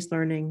face-to-face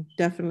learning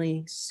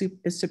definitely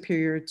is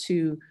superior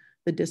to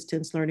the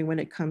distance learning when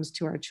it comes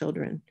to our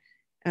children.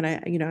 And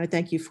I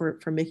thank you for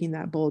making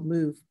that bold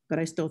move, but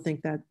I still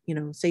think that, you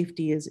know,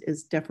 safety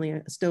is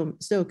definitely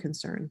still a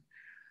concern.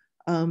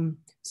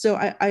 So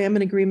I am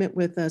in agreement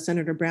with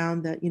Senator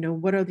Brown that, you know,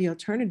 what are the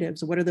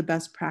alternatives? What are the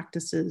best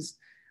practices?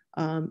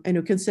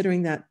 And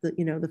considering that,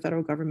 the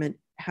federal government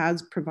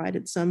has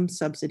provided some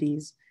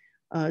subsidies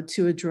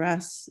to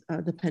address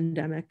the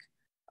pandemic,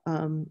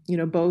 you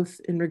know,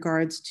 both in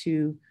regards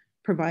to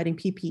providing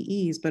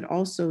PPEs, but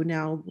also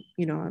now,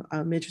 you know,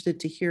 I'm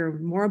interested to hear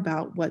more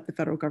about what the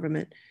federal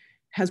government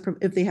has,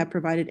 if they have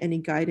provided any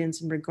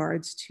guidance in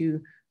regards to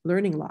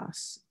learning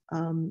loss,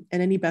 and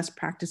any best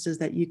practices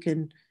that you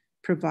can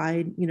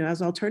provide, you know,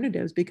 as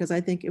alternatives. Because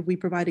I think if we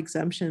provide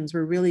exemptions,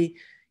 we're really,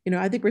 you know,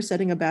 I think we're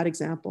setting a bad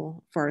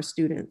example for our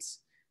students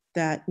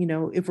that, you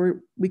know, if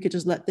we could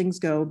just let things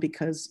go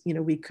because, you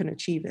know, we couldn't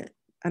achieve it.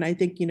 And I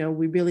think, you know,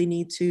 we really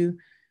need to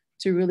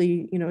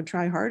really, you know,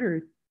 try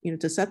harder, you know,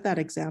 to set that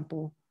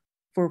example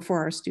for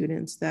our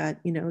students that,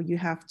 you know, you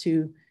have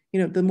to, you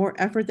know, the more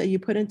effort that you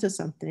put into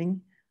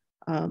something,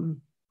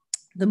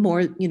 the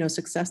more, you know,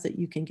 success that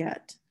you can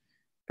get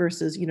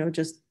versus, you know,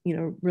 just, you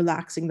know,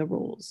 relaxing the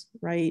rules,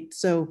 right?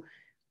 So,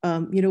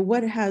 you know,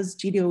 what has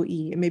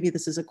GDOE, and maybe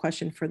this is a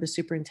question for the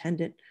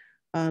superintendent,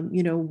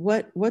 you know,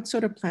 what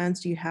sort of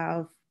plans do you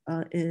have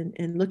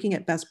in looking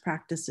at best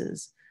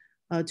practices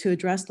to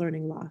address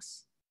learning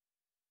loss?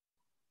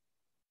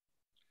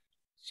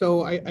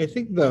 So I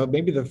think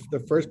maybe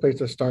the first place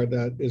to start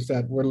that is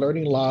that where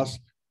learning loss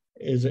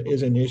is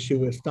an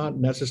issue, it's not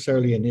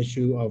necessarily an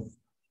issue of,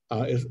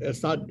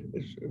 it's not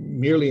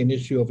merely an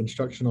issue of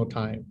instructional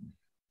time.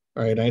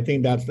 right? I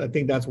think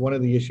that's one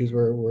of the issues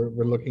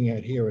we're looking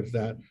at here is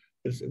that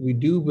we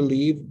do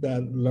believe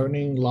that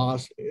learning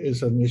loss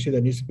is an issue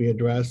that needs to be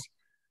addressed,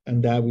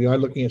 and that we are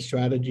looking at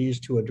strategies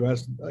to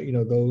address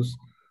those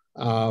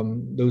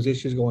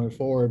issues going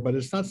forward. But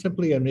it's not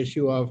simply an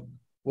issue of,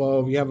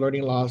 well, if you have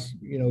learning loss,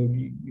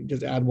 you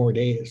just add more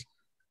days.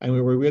 I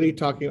mean, we're really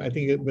talking, I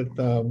think,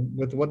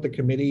 with what the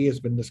committee has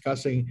been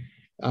discussing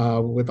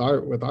with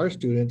our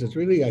students, it's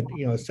really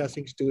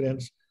assessing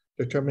students,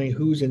 determining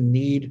who's in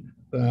need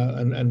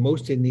and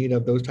most in need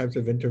of those types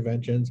of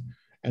interventions,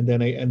 and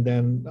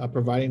then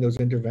providing those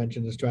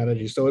interventions and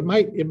strategies. So it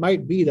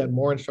might be that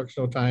more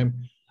instructional time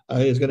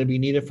is going to be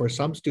needed for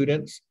some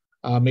students,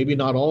 maybe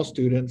not all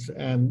students,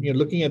 and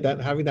looking at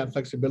that, having that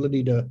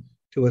flexibility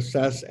to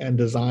assess and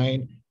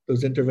design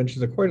those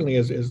interventions accordingly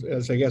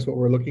is I guess what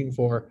we're looking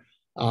for.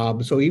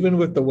 So even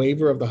with the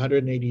waiver of the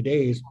 180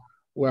 days,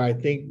 where I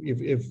think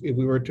if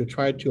we were to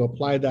try to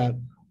apply that,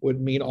 would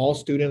mean all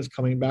students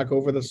coming back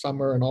over the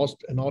summer and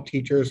all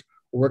teachers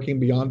working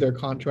beyond their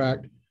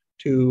contract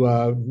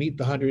to meet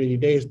the 180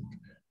 days,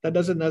 that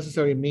doesn't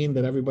necessarily mean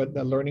that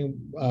that learning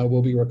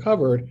will be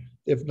recovered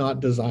if not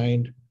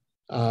designed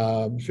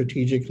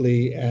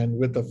strategically and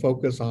with the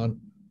focus on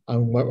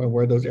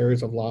where those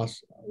areas of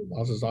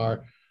losses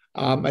are.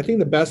 I think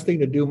the best thing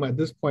to do at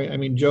this point, I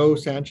mean, Joe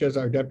Sanchez,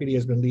 our deputy,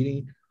 has been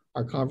leading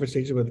our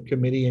conversation with the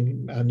committee,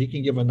 and he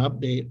can give an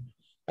update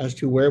as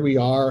to where we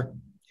are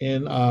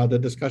in the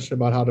discussion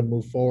about how to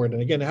move forward.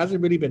 And again, it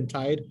hasn't really been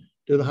tied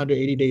to the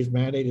 180 days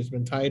mandate. It's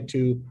been tied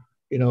to,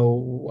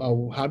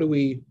 how do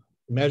we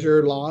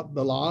measure the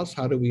loss?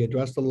 How do we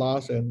address the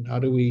loss? And how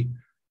do we,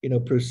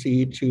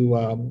 proceed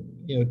to,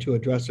 to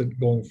address it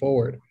going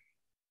forward?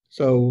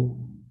 So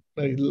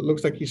it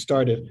looks like he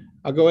started.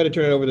 I'll go ahead and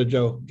turn it over to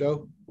Joe.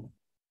 Joe?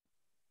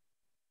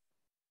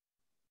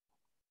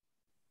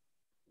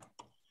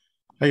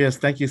 Yes,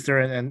 thank you, sir,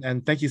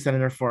 and thank you,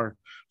 Senator, for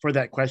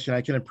that question.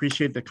 I can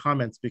appreciate the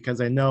comments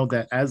because I know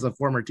that as a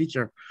former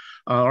teacher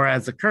or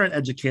as a current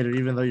educator,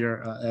 even though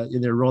you're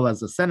in your role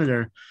as a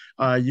senator,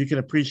 you can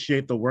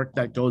appreciate the work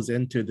that goes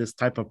into this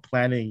type of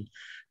planning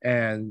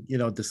and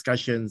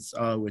discussions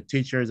with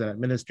teachers and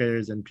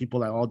administrators and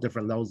people at all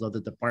different levels of the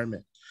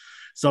department.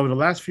 So in the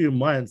last few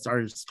months,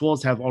 our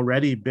schools have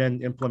already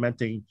been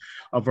implementing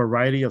a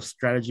variety of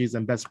strategies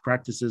and best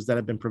practices that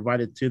have been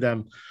provided to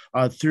them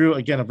through,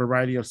 again, a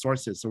variety of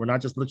sources. So we're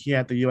not just looking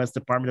at the U.S.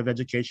 Department of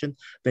Education.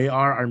 They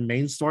are our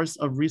main source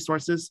of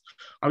resources,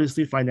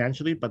 obviously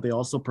financially, but they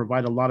also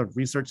provide a lot of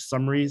research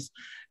summaries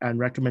and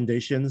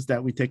recommendations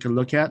that we take a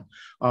look at.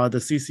 The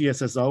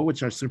CCSSO,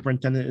 which our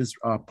superintendent is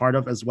part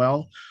of as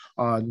well,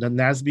 the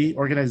NASB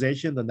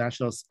organization, the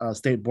National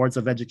State Boards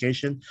of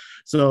Education.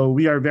 So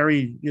we are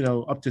very,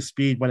 up to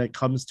speed when it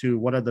comes to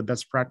what are the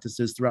best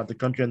practices throughout the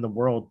country and the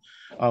world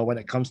when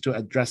it comes to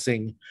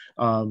addressing,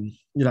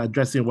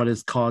 addressing what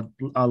is called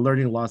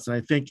learning loss. And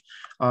I think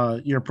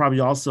you're probably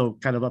also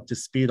kind of up to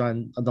speed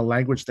on the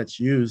language that's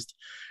used.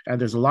 And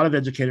there's a lot of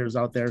educators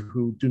out there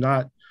who do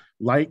not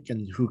like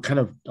and who kind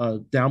of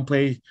not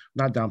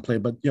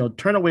downplay, but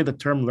turn away the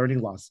term learning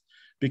loss.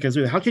 Because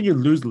how can you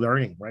lose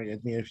learning, right? I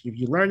mean, if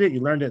you learned it, you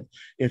learned it.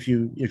 If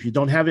you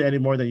don't have it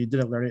anymore, then you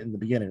didn't learn it in the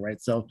beginning,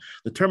 right? So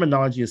the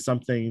terminology is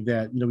something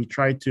that we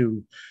try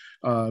to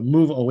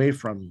move away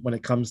from when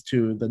it comes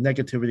to the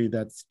negativity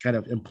that's kind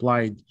of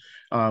implied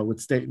with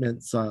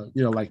statements,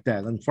 like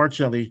that.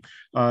 Unfortunately,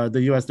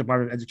 the U.S.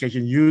 Department of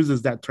Education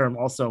uses that term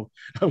also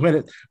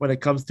when it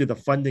comes to the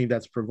funding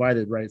that's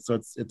provided, right? So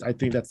I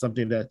think that's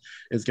something that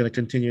is going to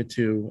continue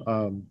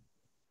to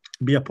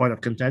be a point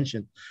of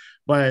contention.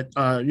 But,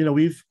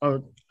 we've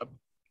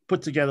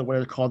put together what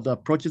are called the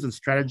approaches and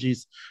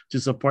strategies to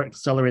support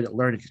accelerated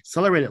learning.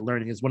 Accelerated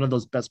learning is one of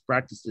those best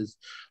practices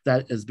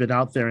that has been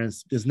out there and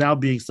is now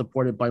being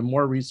supported by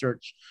more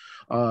research,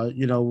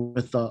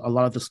 with a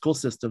lot of the school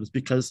systems,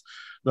 because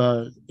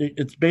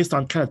it's based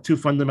on kind of two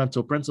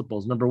fundamental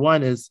principles. Number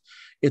one is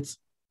it's,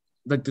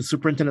 like the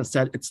superintendent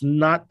said, it's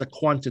not the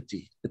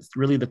quantity, it's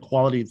really the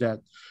quality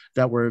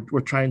that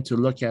we're trying to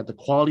look at, the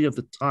quality of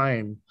the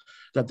time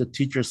that the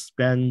teachers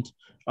spend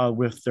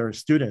with their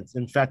students.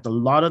 In fact, a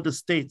lot of the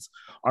states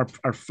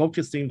are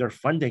focusing their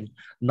funding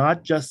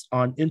not just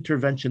on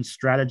intervention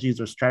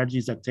strategies or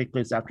strategies that take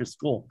place after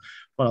school,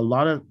 but a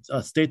lot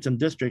of states and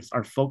districts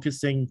are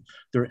focusing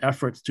their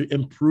efforts to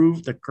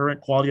improve the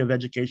current quality of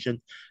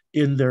education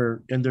in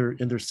their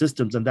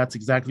systems. And that's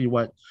exactly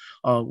what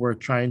we're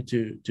trying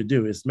to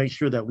do, is make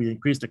sure that we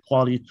increase the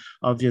quality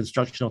of the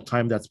instructional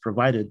time that's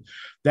provided.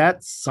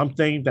 That's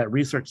something that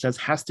research says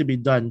has to be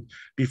done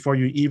before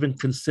you even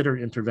consider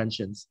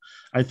interventions.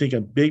 I think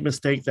a big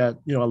mistake that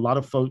a lot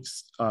of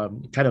folks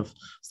kind of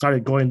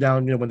started going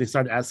down, when they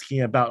started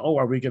asking about,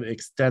 are we going to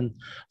extend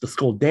the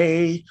school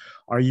day?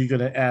 Are you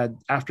going to add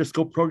after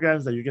school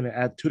programs? Are you going to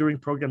add tutoring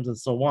programs and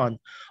so on?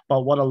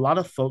 But what a lot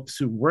of folks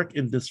who work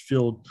in this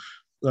field,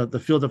 the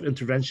field of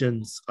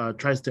interventions,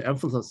 tries to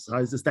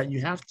emphasize is that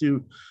you have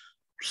to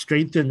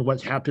strengthen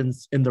what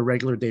happens in the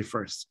regular day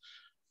first.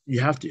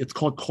 it's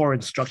called core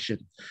instruction.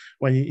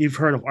 When you've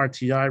heard of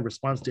RTI,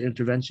 response to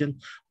intervention,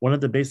 one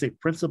of the basic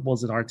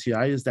principles in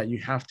RTI is that you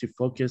have to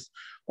focus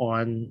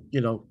on,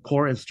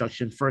 core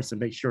instruction first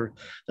and make sure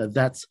that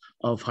that's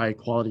of high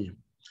quality.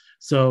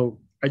 So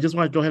I just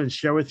want to go ahead and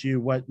share with you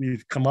what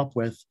we've come up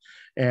with.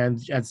 And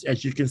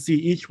as you can see,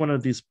 each one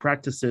of these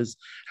practices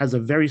has a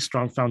very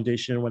strong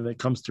foundation when it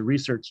comes to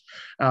research,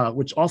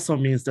 which also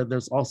means that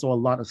there's also a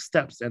lot of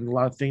steps and a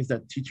lot of things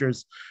that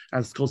teachers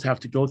and schools have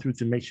to go through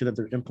to make sure that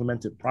they're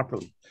implemented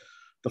properly.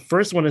 The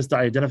first one is the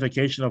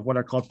identification of what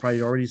are called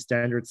priority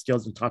standards,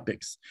 skills, and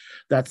topics.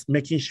 That's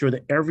making sure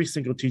that every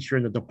single teacher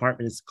in the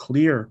department is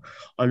clear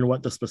on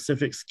what the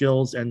specific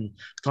skills and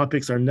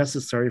topics are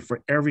necessary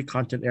for every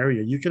content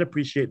area. You can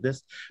appreciate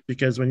this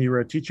because when you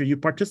were a teacher, you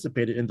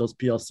participated in those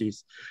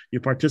PLCs. You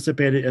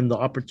participated in the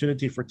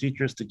opportunity for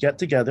teachers to get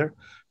together,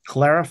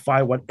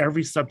 clarify what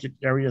every subject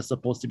area is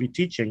supposed to be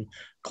teaching,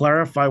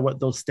 clarify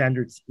what those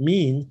standards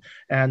mean,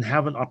 and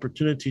have an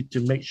opportunity to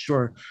make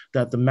sure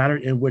that the manner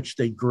in which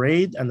they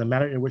grade and the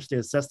manner in which they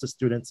assess the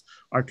students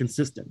are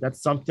consistent.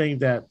 That's something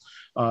that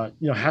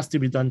has to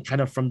be done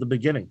kind of from the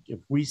beginning. If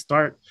we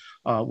start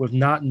with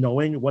not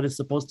knowing what is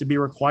supposed to be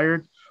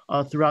required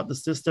throughout the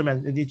system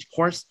and in each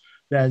course,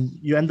 then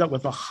you end up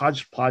with a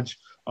hodgepodge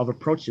of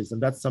approaches.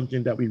 And that's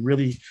something that we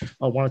really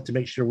wanted to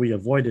make sure we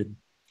avoided.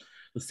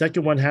 The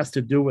second one has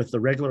to do with the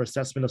regular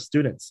assessment of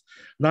students,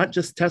 not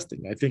just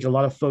testing. I think a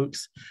lot of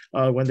folks,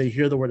 when they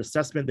hear the word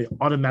assessment, they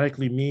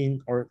automatically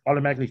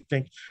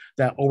think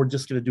that, we're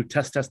just going to do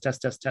test,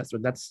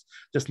 but that's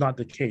just not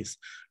the case.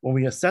 When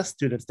we assess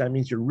students, that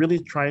means you're really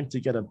trying to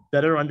get a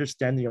better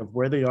understanding of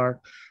where they are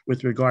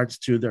with regards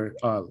to their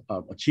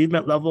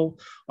achievement level,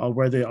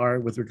 where they are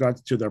with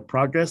regards to their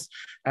progress,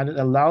 and it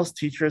allows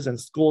teachers and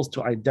schools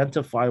to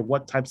identify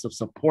what types of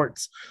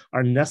supports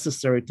are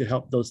necessary to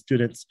help those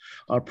students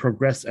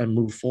progress and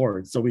move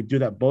forward. So we do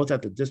that both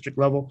at the district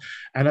level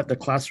and at the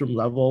classroom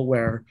level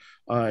where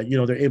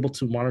they're able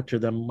to monitor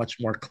them much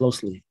more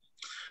closely.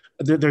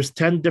 There's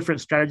 10 different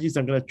strategies.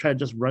 I'm going to try to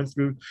just run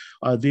through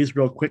these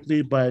real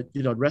quickly, but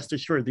rest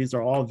assured, these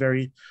are all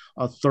very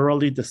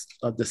thoroughly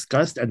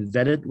discussed and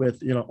vetted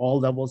with all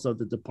levels of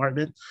the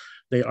department.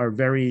 They are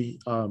very,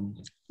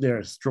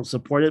 they're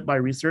supported by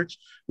research.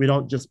 We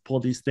don't just pull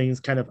these things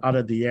kind of out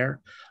of the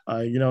air,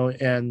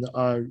 and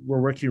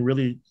we're working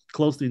really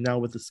closely now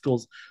with the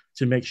schools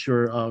to make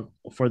sure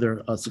for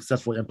their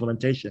successful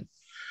implementation.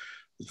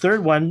 The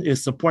third one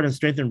is support and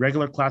strengthen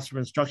regular classroom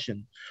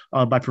instruction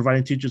by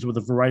providing teachers with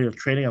a variety of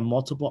training and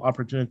multiple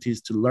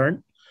opportunities to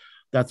learn.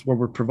 That's where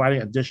we're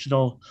providing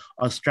additional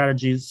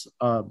strategies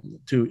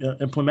to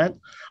implement,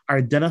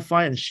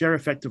 identify and share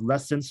effective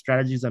lessons,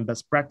 strategies, and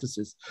best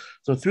practices.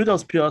 So through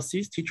those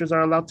PLCs, teachers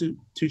are allowed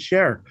to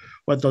share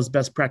what those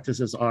best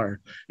practices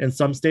are. In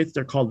some states,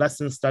 they're called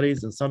lesson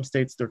studies. In some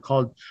states, they're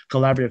called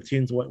collaborative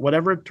teams.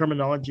 Whatever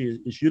terminology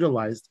is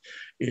utilized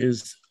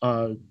is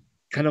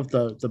kind of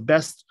the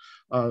best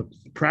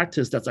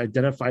practice that's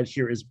identified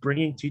here is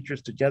bringing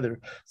teachers together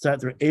so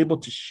that they're able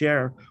to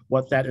share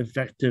what that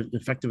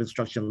effective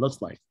instruction looks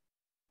like.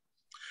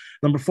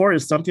 Number 4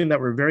 is something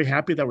that we're very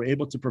happy that we're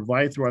able to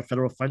provide through our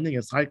federal funding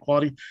is high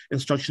quality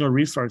instructional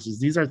resources.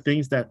 These are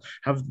things that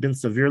have been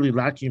severely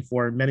lacking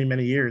for many,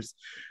 many years,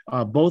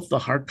 both the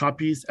hard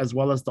copies as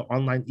well as the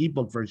online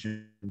ebook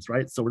versions,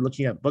 right? So we're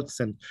looking at books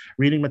and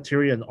reading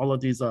material and all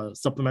of these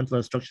supplemental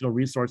instructional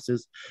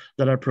resources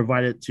that are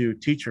provided to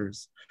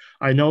teachers.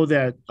 I know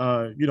that,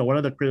 one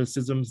of the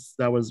criticisms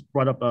that was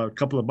brought up a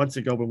couple of months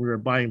ago when we were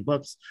buying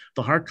books,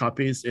 the hard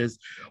copies is,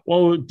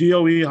 well,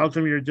 DOE, how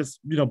come you're just,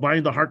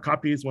 buying the hard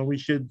copies when we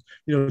should,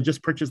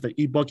 just purchase the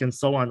ebook and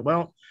so on?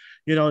 Well,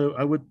 I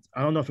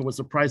don't know if it would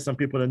surprise some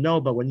people to know,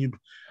 but when you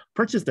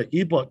purchase the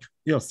ebook,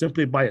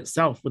 simply by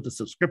itself with the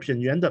subscription,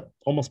 you end up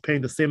almost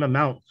paying the same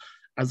amount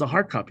as a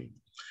hard copy.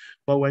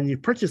 But when you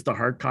purchase the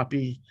hard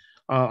copy,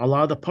 a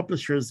lot of the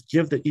publishers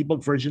give the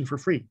ebook version for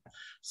free.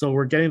 So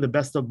we're getting the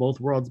best of both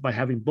worlds by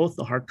having both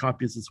the hard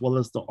copies as well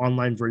as the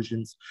online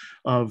versions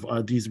of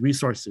these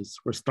resources.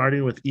 We're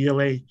starting with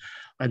ELA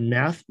and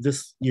math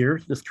this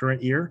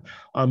current year,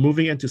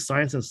 moving into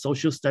science and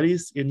social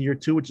studies in year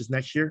 2, which is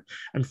next year,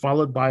 and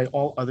followed by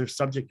all other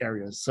subject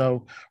areas.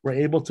 So we're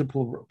able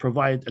to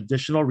provide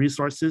additional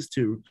resources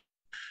to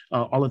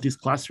all of these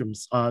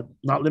classrooms,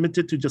 not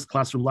limited to just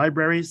classroom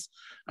libraries,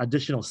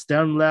 additional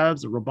STEM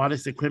labs,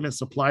 robotics equipment,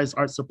 supplies,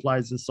 art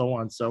supplies, and so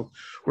on. So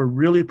we're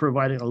really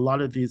providing a lot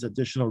of these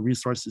additional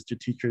resources to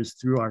teachers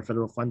through our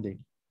federal funding.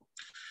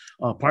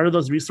 Part of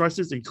those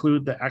resources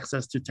include the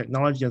access to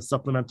technology and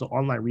supplemental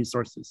online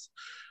resources.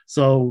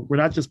 So we're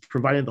not just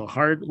providing the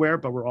hardware,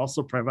 but we're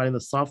also providing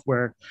the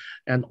software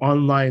and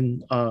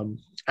online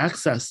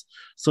access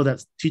so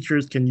that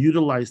teachers can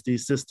utilize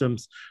these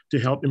systems to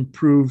help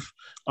improve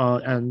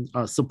and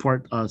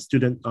support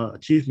student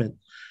achievement.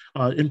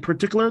 In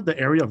particular, the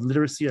area of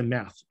literacy and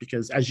math,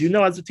 because as you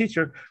know, as a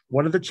teacher,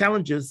 one of the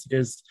challenges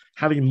is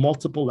having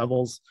multiple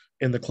levels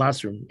in the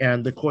classroom.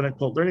 And the quote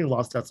unquote learning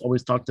loss that's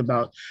always talked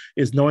about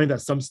is knowing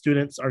that some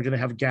students are going to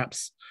have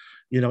gaps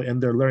in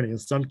their learning. In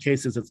some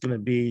cases, it's going to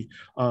be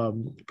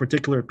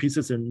particular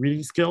pieces in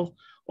reading skill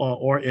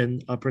or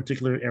in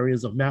particular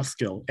areas of math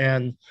skill.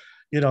 And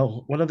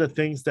one of the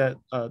things that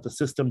the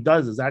system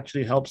does is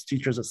actually helps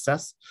teachers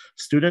assess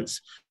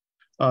students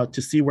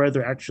to see where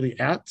they're actually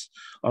at,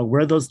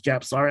 where those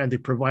gaps are, and they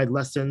provide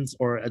lessons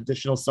or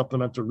additional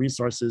supplemental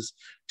resources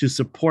to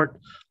support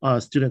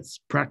students'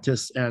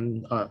 practice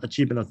and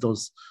achievement of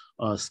those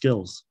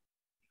skills.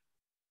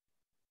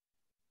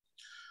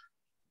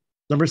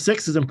 Number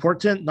 6 is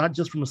important, not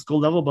just from a school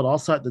level, but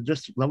also at the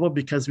district level,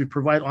 because we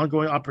provide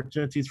ongoing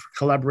opportunities for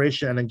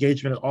collaboration and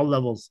engagement at all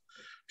levels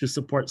to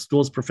support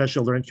schools,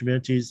 professional learning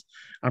communities,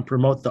 and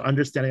promote the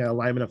understanding and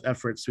alignment of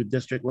efforts through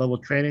district level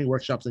training,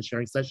 workshops, and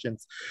sharing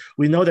sessions.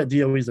 We know that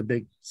DOE is a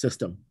big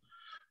system,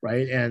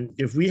 right? And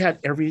if we had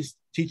every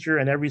teacher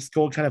and every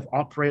school kind of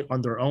operate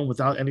on their own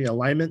without any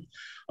alignment,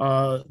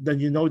 then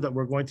you know that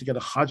we're going to get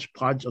a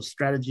hodgepodge of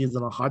strategies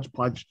and a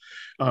hodgepodge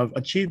of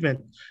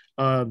achievement,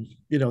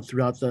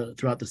 throughout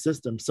the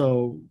system.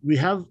 So we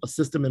have a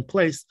system in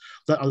place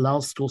that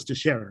allows schools to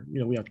share.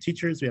 We have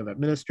teachers, we have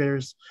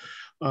administrators,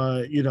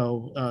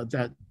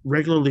 that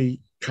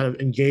regularly kind of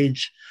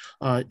engage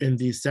in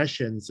these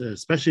sessions,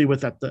 especially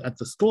at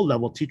the school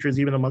level.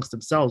 Teachers, even amongst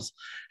themselves,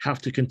 have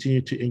to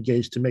continue to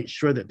engage to make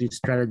sure that these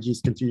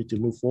strategies continue to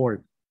move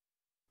forward.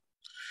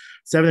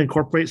 7,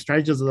 incorporate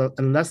strategies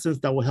and lessons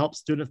that will help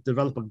students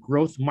develop a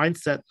growth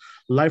mindset,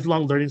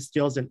 lifelong learning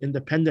skills, and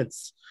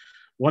independence.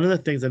 One of the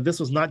things, and this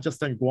was not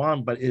just on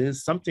Guam, but it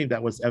is something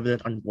that was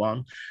evident on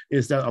Guam,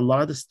 is that a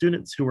lot of the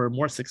students who were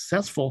more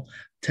successful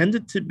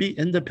tended to be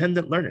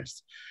independent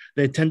learners.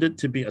 They tended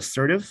to be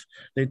assertive.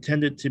 They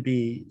tended to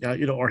be,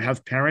 or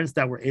have parents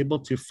that were able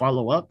to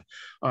follow up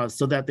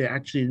so that they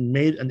actually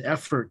made an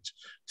effort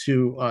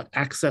to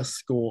access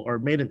school or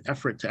made an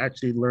effort to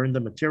actually learn the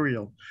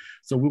material.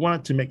 So we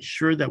wanted to make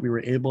sure that we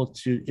were able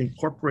to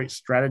incorporate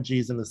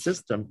strategies in the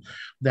system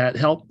that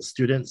help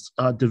students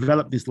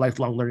develop these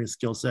lifelong learning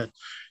skill sets.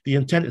 The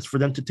intent is for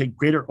them to take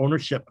greater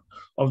ownership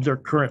of their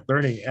current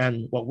learning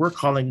and what we're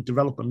calling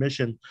develop a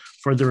mission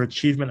for their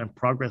achievement and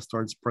progress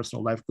towards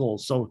personal life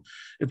goals. So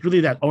it's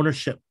really that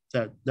ownership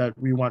that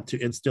we want to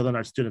instill in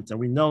our students. And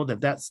we know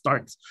that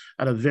starts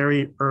at a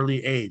very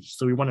early age.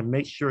 So we want to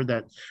make sure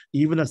that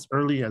even as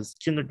early as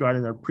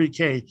kindergarten or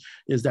pre-K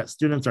is that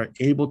students are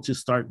able to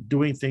start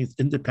doing things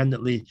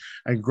independently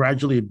and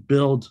gradually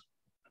build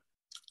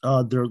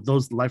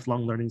those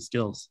lifelong learning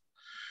skills.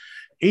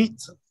 8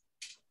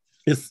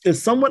 is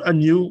somewhat a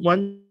new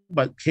one,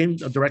 but came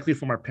directly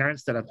from our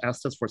parents that have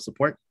asked us for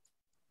support,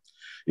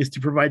 is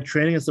to provide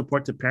training and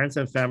support to parents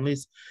and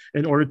families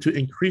in order to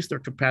increase their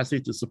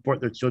capacity to support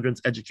their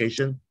children's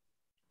educational,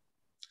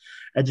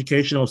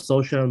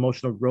 social, and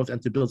emotional growth,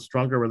 and to build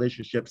stronger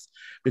relationships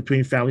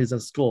between families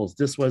and schools.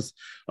 This was,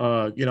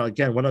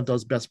 again, one of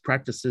those best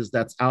practices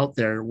that's out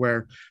there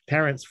where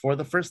parents, for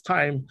the first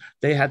time,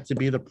 they had to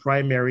be the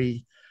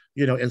primary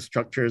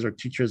instructors or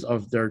teachers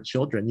of their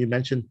children. You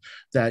mentioned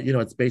that,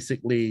 it's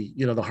basically,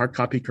 the hard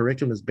copy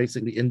curriculum is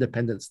basically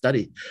independent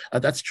study.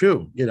 That's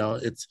true.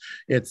 It's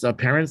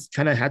parents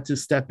kind of had to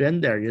step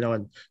in there,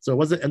 and so it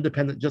wasn't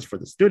independent just for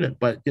the student,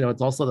 but,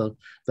 it's also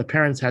the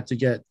parents had to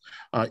get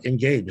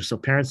engaged. So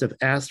parents have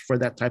asked for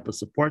that type of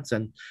supports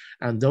and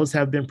those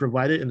have been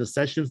provided in the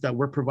sessions that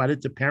were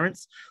provided to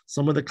parents.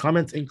 Some of the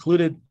comments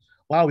included,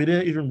 wow, we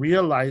didn't even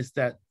realize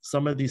that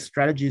some of these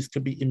strategies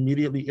could be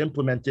immediately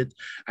implemented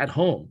at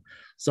home.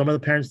 Some of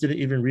the parents didn't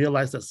even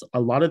realize that a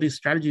lot of these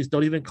strategies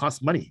don't even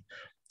cost money.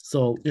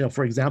 So,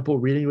 for example,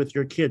 reading with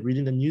your kid,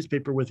 reading the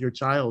newspaper with your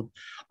child,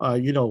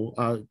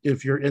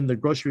 if you're in the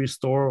grocery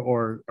store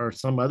or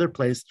some other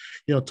place,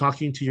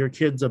 talking to your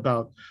kids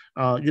about,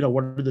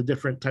 what are the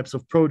different types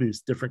of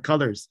produce, different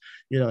colors,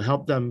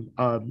 help them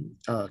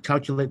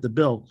calculate the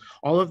bill.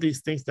 All of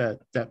these things that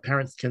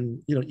parents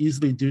can,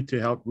 easily do to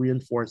help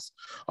reinforce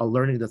a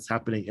learning that's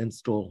happening in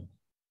school.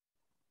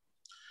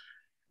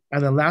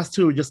 And then last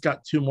 2, we just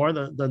got 2 more.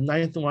 The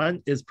 9th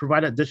one is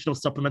provide additional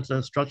supplemental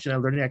instruction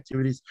and learning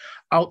activities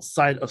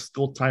outside of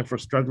school time for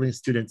struggling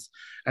students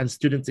and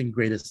students in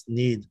greatest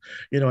need.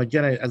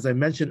 Again, as I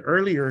mentioned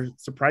earlier,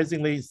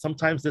 surprisingly,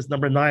 sometimes this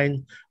number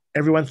 9,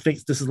 everyone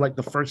thinks this is like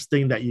the first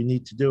thing that you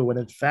need to do, when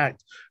in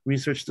fact,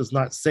 research does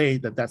not say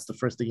that that's the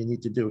first thing you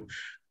need to do.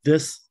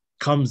 This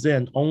comes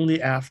in only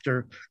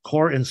after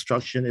core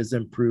instruction is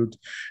improved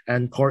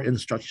and core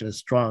instruction is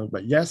strong.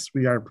 But yes,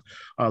 we are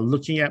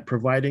looking at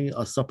providing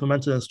a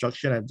supplemental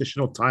instruction,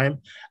 additional time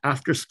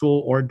after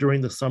school or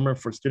during the summer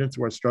for students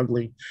who are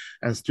struggling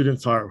and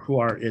students who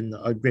are in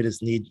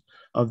greatest need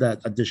of that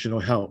additional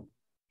help.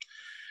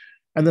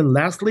 And then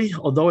lastly,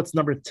 although it's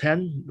number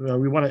 10,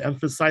 we want to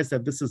emphasize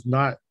that this is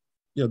not,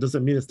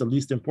 doesn't mean it's the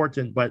least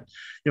important, but,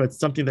 it's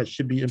something that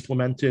should be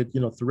implemented,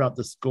 throughout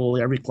the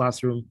school, every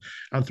classroom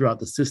and throughout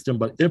the system,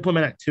 but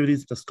implement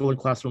activities at the school and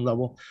classroom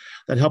level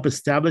that help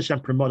establish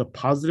and promote a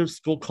positive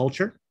school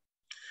culture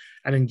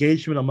and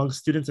engagement among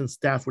students and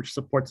staff, which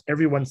supports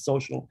everyone's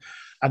social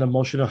and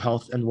emotional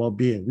health and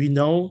well-being. We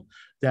know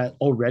that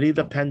already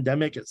the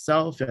pandemic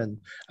itself and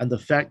the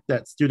fact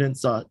that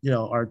students are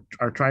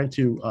trying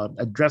to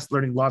address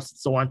learning loss and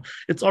so on,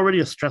 it's already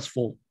a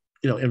stressful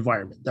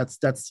environment.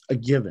 That's a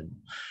given.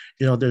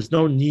 There's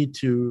no need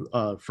to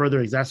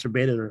further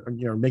exacerbate it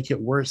or make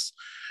it worse,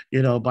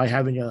 by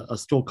having a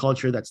school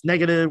culture that's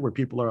negative, where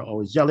people are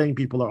always yelling,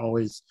 people are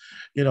always,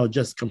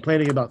 just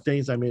complaining about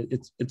things. I mean,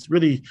 it's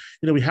really,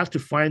 we have to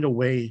find a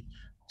way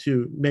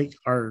to make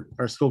our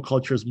school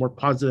cultures more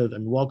positive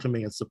and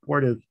welcoming and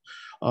supportive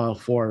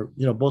for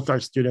both our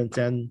students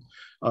and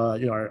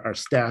our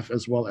staff,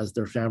 as well as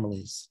their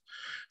families.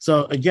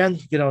 So again,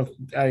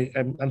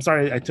 I'm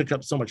sorry I took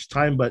up so much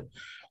time, but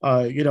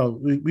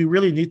we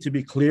really need to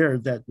be clear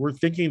that we're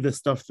thinking this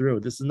stuff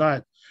through. This is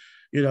not,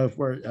 if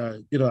we're,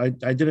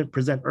 I didn't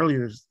present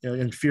earlier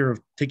in fear of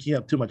taking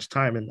up too much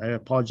time, and I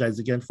apologize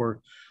again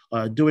for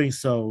doing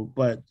so,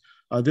 but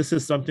this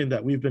is something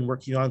that we've been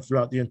working on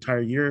throughout the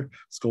entire year.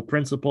 School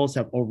principals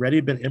have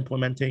already been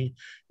implementing,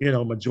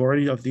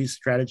 majority of these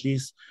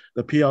strategies.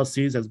 The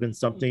PLCs has been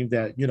something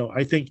that,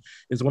 I think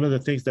is one of the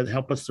things that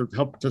helped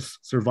us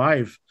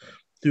survive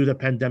through the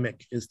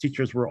pandemic. Is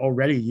teachers were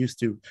already used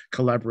to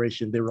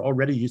collaboration. They were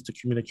already used to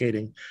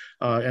communicating.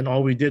 And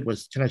all we did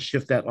was kind of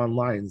shift that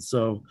online.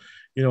 So,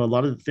 a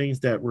lot of the things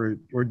that we're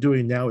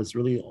doing now is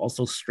really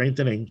also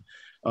strengthening,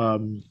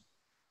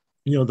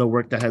 the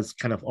work that has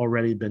kind of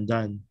already been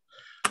done.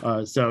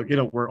 So,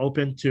 we're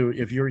open to,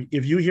 if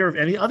you hear of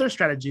any other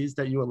strategies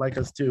that you would like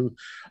us to,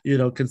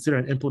 consider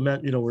and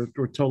implement,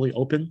 we're totally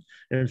open.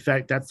 And in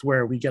fact, that's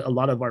where we get a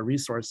lot of our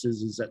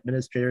resources, is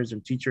administrators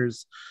and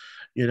teachers,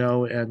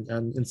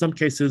 and in some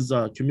cases,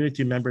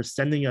 community members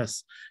sending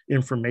us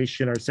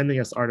information or sending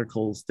us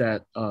articles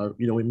that,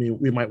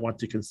 we might want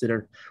to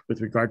consider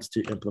with regards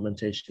to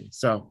implementation.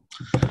 So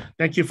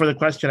thank you for the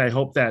question. I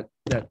hope that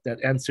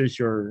answers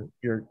your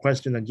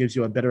question and gives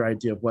you a better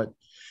idea of what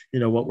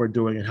we're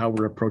doing and how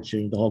we're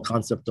approaching the whole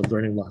concept of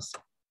learning loss.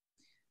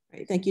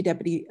 Right. Thank you,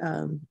 Deputy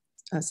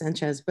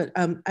Sanchez. But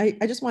I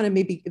just want to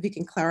maybe, if you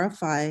can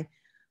clarify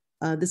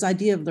this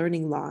idea of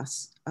learning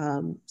loss.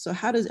 So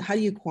how do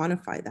you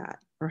quantify that,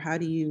 or how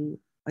do you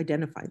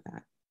identify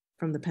that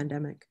from the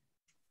pandemic?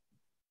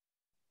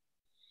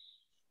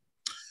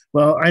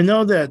 Well, I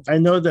know that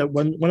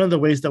one of the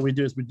ways that we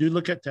do is we do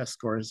look at test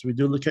scores, we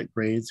do look at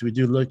grades, we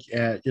do look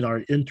at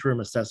our interim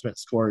assessment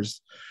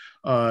scores,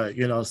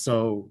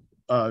 so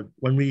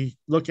when we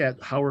look at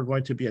how we're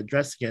going to be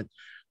addressing it,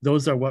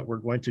 those are what we're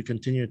going to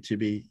continue to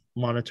be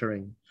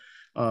monitoring.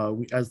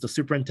 As the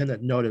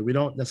superintendent noted, we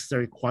don't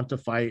necessarily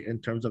quantify in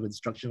terms of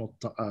instructional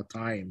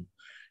time,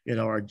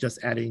 or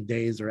just adding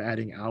days or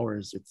adding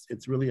hours.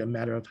 It's really a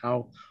matter of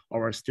how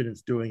are our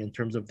students doing in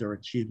terms of their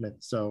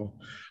achievement. So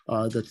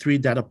the 3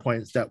 data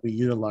points that we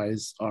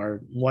utilize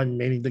are, one,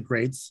 mainly the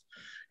grades.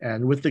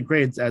 And with the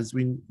grades, as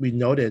we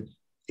noted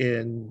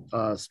in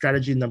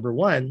strategy number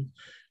 1,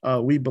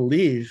 we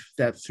believe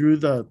that through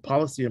the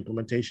policy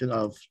implementation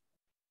of,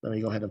 let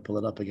me go ahead and pull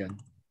it up again.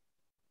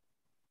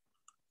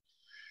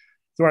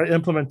 Through our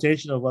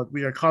implementation of what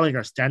we are calling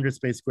our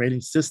standards-based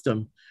grading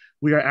system,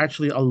 we are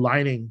actually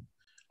aligning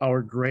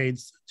our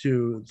grades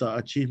to the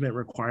achievement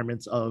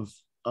requirements of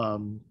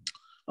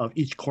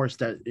each course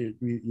that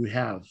you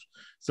have.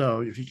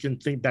 So if you can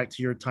think back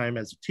to your time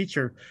as a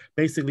teacher,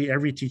 basically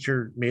every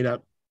teacher made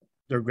up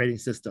their grading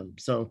system.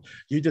 So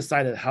you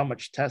decided how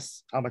much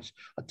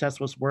a test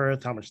was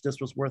worth, how much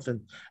this was worth,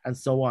 and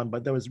so on.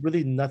 But there was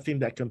really nothing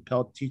that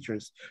compelled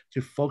teachers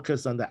to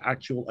focus on the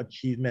actual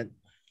achievement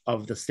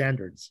of the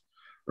standards.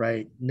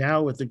 Right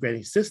now, with the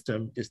grading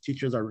system, is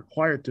teachers are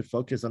required to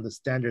focus on the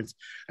standards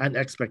and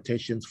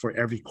expectations for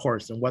every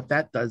course. And what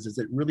that does is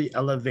it really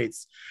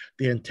elevates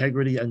the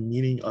integrity and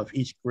meaning of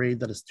each grade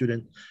that a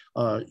student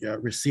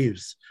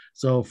receives.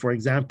 So for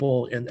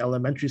example, in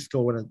elementary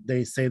school, when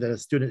they say that a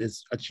student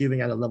is achieving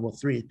at a level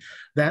 3,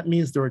 that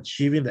means they're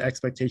achieving the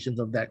expectations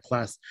of that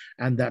class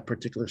and that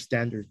particular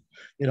standard.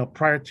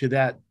 Prior to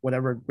that,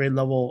 whatever grade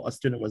level a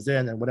student was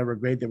in and whatever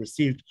grade they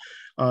received,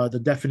 the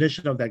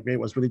definition of that grade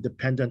was really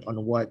dependent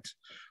on what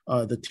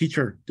the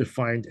teacher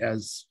defined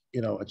as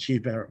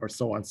achievement or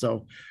so on.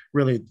 So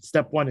really,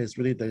 step 1 is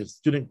really the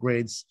student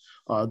grades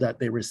that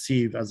they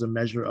receive as a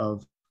measure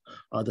of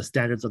the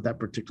standards of that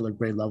particular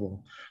grade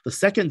level. The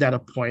second data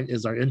point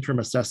is our interim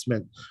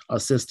assessment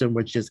system,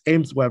 which is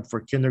AIMS-Web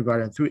for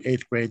kindergarten through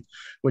 8th grade,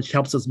 which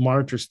helps us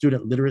monitor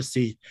student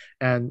literacy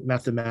and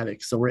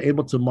mathematics. So we're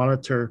able to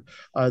monitor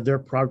their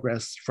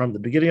progress from the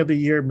beginning of the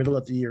year, middle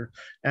of the year,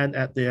 and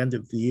at the end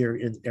of the year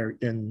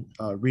in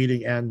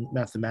reading and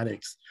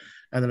mathematics.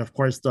 And then, of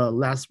course, the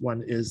last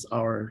one is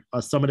our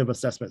summative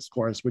assessment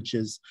scores, which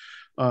is,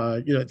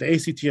 the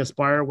ACT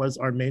Aspire was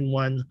our main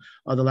one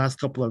the last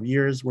couple of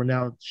years. We're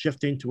now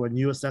shifting to a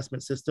new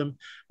assessment system,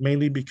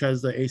 mainly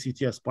because the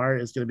ACT Aspire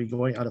is going to be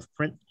going out of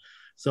print.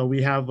 So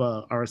we have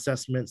our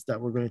assessments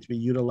that we're going to be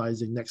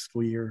utilizing next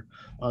school year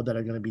that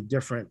are going to be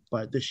different.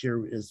 But this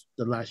year is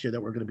the last year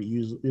that we're going to be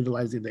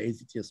utilizing the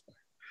ACT Aspire.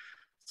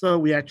 So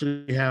we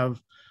actually have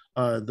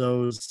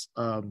those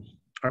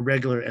our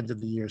regular end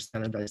of the year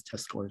standardized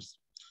test scores.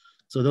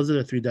 So those are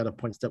the 3 data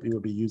points that we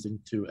will be using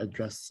to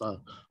address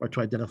or to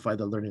identify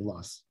the learning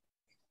loss.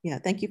 Yeah,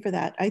 thank you for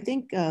that. I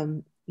think,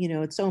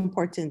 it's so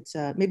important.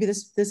 Maybe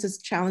this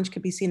challenge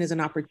could be seen as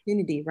an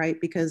opportunity, right?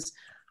 Because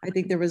I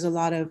think there was a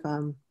lot of,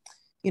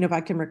 if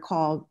I can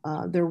recall,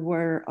 there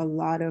were a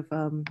lot of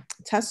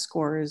test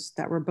scores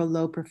that were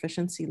below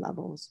proficiency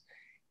levels.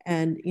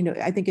 And,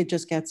 I think it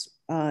just it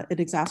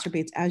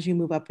exacerbates as you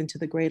move up into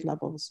the grade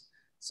levels.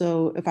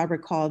 So if I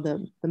recall,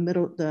 the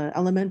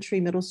elementary,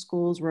 middle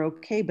schools were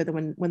okay, but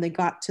then when they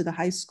got to the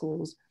high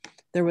schools,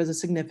 there was a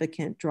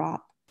significant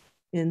drop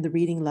in the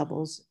reading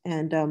levels.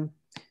 And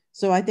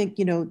so I think,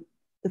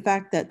 the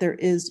fact that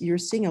you're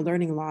seeing a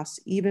learning loss,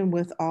 even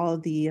with all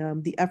of the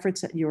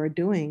efforts that you are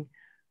doing,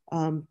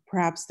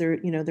 perhaps there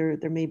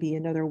may be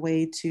another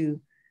way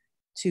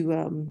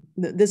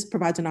this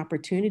provides an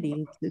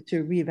opportunity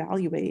to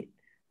reevaluate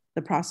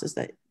the process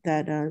that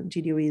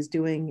GDOE is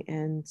doing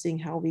and seeing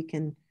how we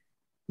can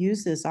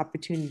use this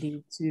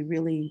opportunity to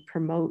really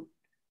promote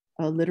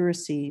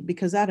literacy,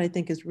 because that I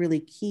think is really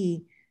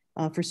key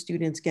for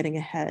students getting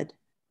ahead.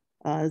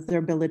 Their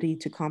ability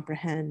to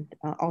comprehend,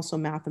 also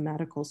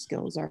mathematical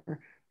skills are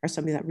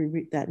something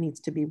that needs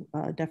to be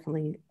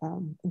definitely,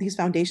 these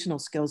foundational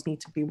skills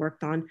need to be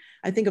worked on.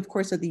 I think, of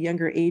course, at the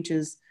younger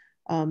ages,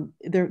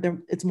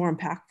 it's more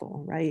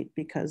impactful, right?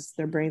 Because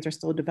their brains are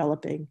still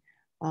developing,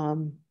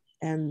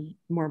 and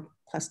more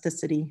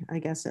plasticity, I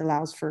guess,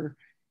 allows for,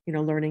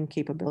 learning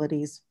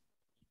capabilities.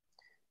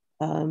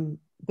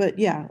 But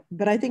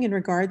I think in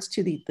regards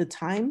to the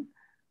time,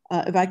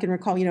 if I can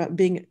recall,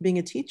 being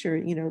a teacher,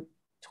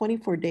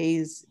 24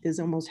 days is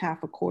almost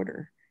half a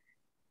quarter,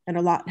 and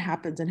a lot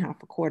happens in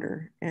half a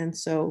quarter. And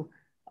so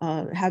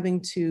having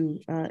to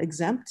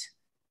exempt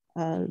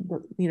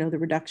the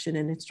reduction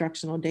in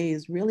instructional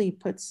days really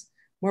puts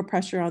more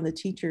pressure on the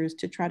teachers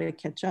to try to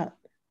catch up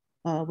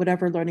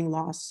whatever learning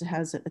loss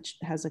has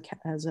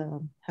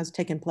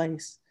taken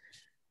place.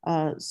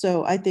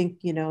 So I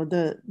think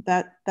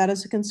that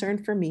is a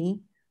concern for me.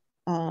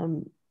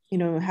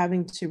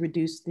 Having to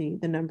reduce the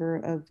number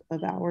of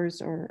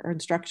hours or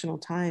instructional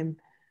time.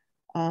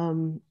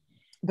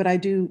 But I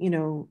do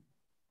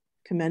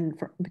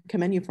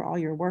commend you for all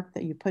your work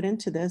that you put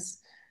into this.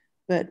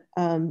 But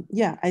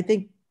I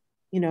think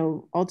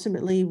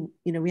ultimately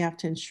we have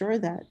to ensure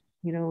that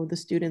the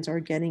students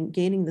are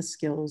gaining the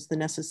skills, the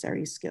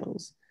necessary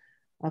skills,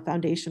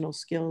 foundational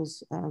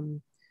skills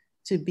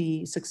to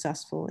be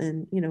successful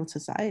in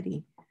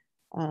society.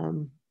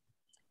 So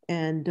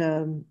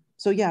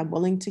I'm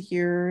willing to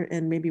hear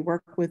and maybe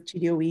work with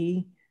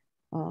GDOE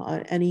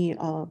on any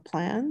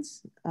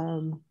plans.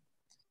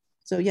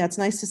 So it's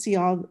nice to see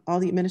all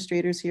the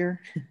administrators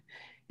here,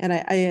 and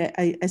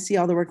I see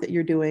all the work that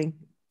you're doing.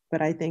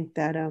 But I think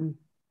that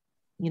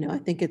I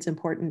think it's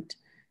important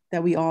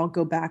that we all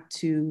go back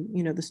to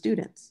the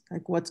students,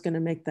 like what's going to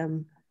make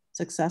them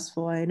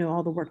successful. I know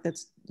all the work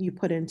you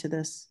put into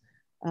this,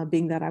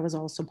 being that I was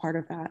also part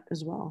of that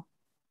as well.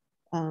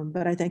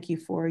 But I thank you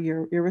for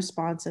your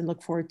response and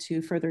look forward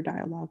to further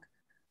dialogue.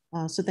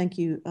 So thank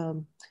you.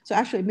 So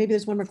actually, maybe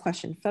there's one more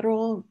question.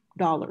 Federal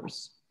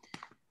dollars.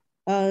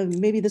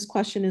 Maybe this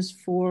question is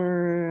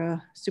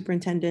for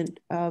Superintendent.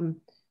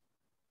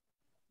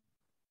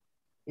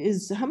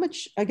 Is how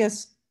much, I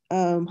guess,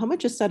 how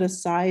much is set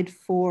aside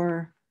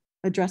for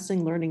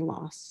addressing learning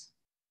loss?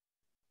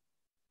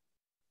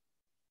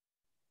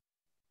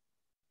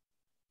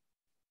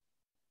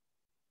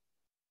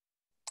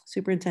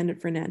 Superintendent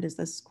Fernandez,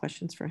 this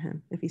question's for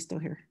him, if he's still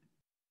here.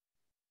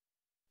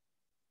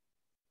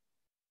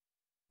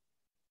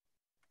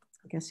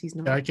 I guess he's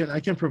not. Yeah, I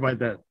can provide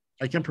that.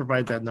 I can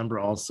provide that number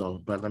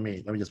also, but let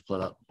me just pull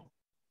it up.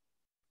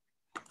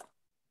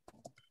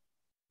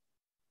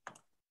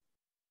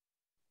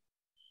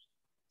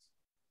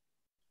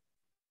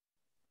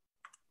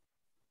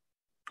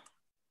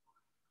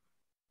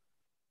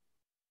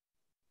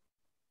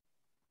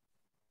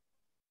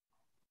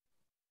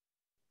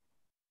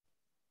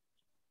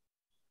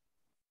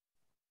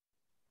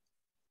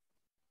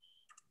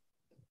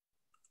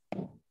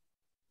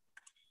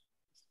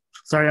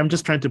 Sorry, I'm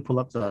just trying to pull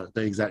up the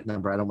exact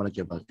number. I don't want to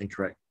give an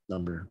incorrect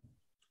number.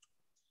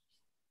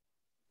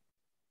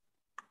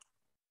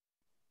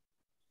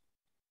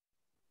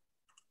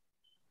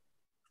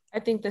 I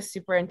think the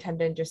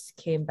superintendent just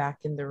came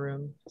back in the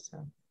room,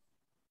 so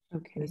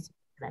okay, he's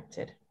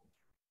connected.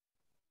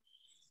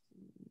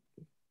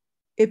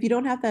 If you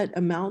don't have that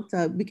amount,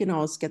 we can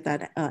always get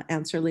that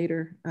answer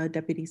later,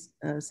 Deputy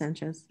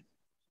Sanchez.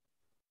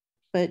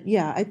 But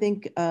I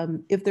think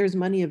if there's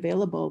money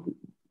available,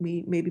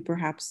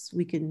 perhaps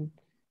we can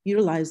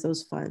utilize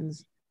those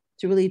funds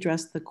to really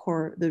address the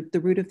core, the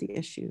root of the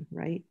issue,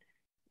 right?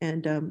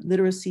 And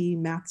literacy,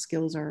 math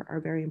skills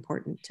are very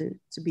important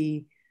to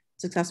be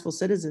successful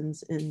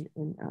citizens in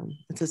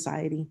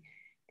society.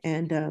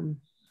 And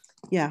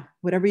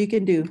whatever you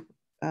can do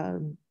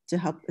to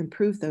help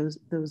improve those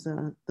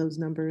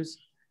numbers.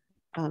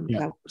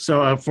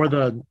 So for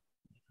the,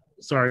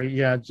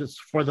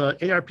 just for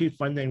the ARP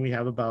funding, we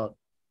have about,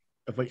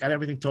 if we add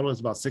everything total, is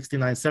about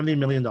 $70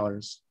 million.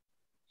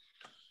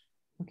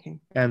 Okay.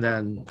 And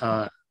then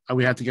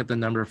we have to get the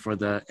number for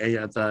the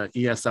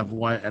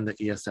ESF1 and the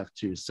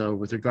ESF2. So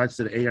with regards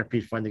to the ARP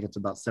funding, it's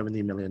about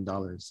 $70 million.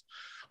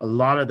 A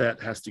lot of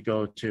that has to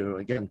go to,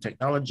 again,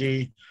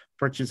 technology,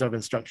 purchase of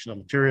instructional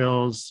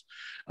materials,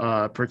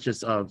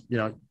 purchase of,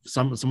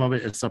 some of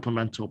it is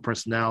supplemental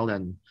personnel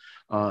and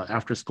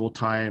after school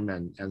time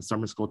and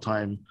summer school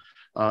time,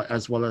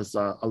 as well as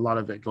a lot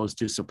of it goes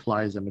to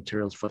supplies and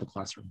materials for the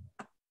classroom.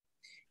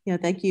 Yeah,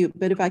 thank you.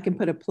 But if I can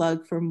put a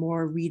plug for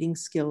more reading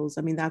skills,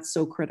 I mean, that's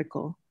so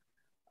critical.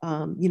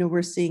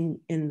 We're seeing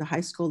in the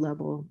high school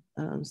level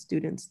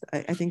students,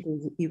 I think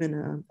there's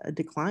even a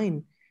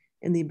decline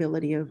in the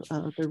ability of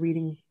the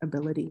reading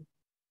ability.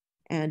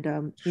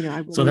 And,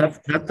 so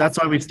that's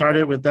why we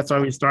started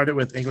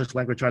with English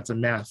language arts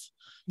and math,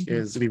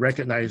 is we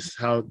recognize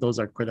how those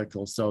are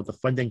critical. So the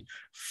funding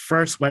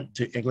first went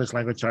to English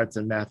language arts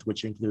and math,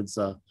 which includes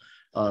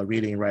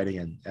reading,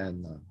 writing,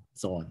 and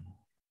so on.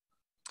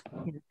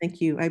 Yeah,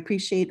 thank you. I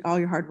appreciate all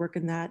your hard work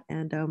in that.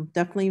 And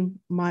definitely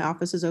my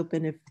office is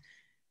open if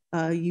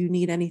you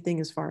need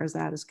anything as far as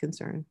that is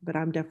concerned. But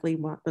I'm definitely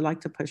would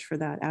like to push for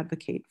that,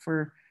 advocate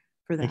for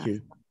that. Thank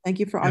you. Thank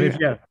you for all your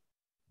yeah.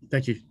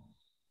 Thank you.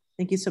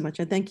 Thank you so much.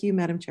 And thank you,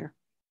 Madam Chair.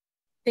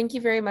 Thank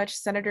you very much,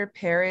 Senator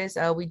Perez.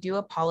 We do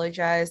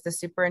apologize. The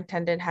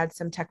superintendent had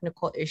some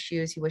technical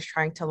issues. He was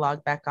trying to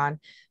log back on,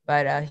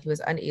 but he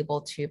was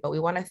unable to. But we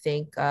want to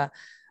thank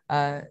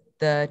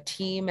the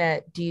team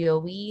at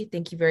DOE,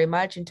 thank you very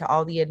much, and to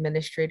all the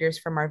administrators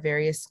from our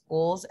various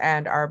schools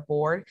and our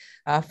board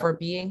for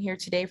being here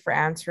today, for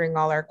answering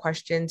all our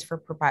questions,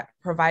 for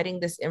providing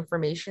this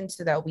information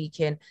so that we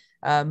can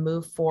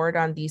move forward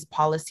on these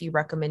policy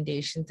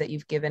recommendations that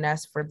you've given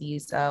us for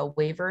these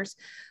waivers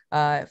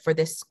for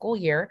this school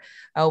year.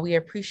 We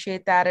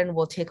appreciate that, and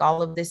we'll take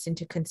all of this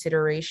into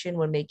consideration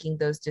when making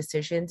those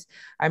decisions.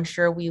 I'm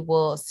sure we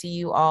will see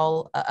you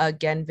all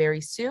again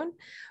very soon.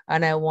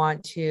 And I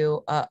want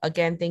to,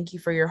 again, thank you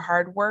for your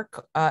hard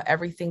work,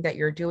 everything that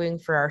you're doing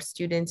for our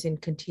students in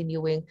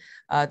continuing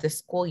the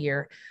school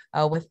year.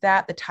 With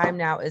that, the time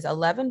now is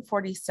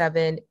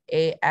 11:47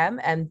 a.m.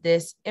 and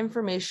this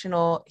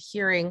informational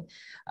hearing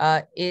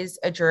is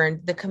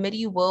adjourned. The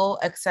committee will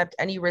accept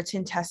any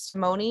written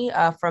testimony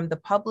from the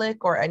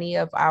public or any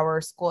of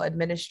our school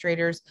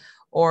administrators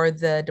or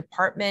the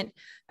department,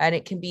 and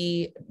it can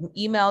be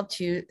emailed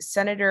to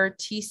Senator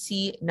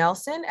T.C.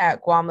 Nelson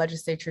at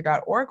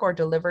guamlegislature.org or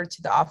delivered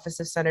to the office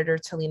of Senator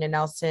Telena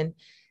Nelson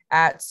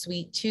at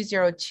Suite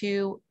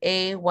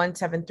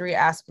 202A173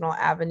 Aspinall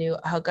Avenue,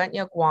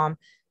 Hagåtña, Guam,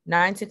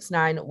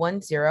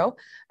 96910.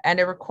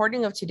 And a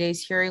recording of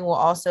today's hearing will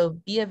also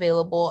be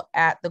available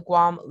at the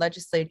Guam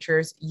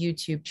Legislature's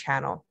YouTube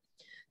channel.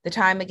 The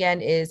time again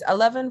is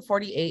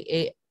 11:48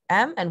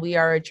 a.m. and we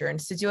are adjourned.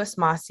 Sidiwas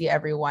Masi,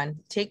 everyone.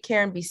 Take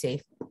care and be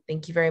safe.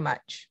 Thank you very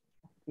much.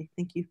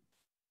 Thank you.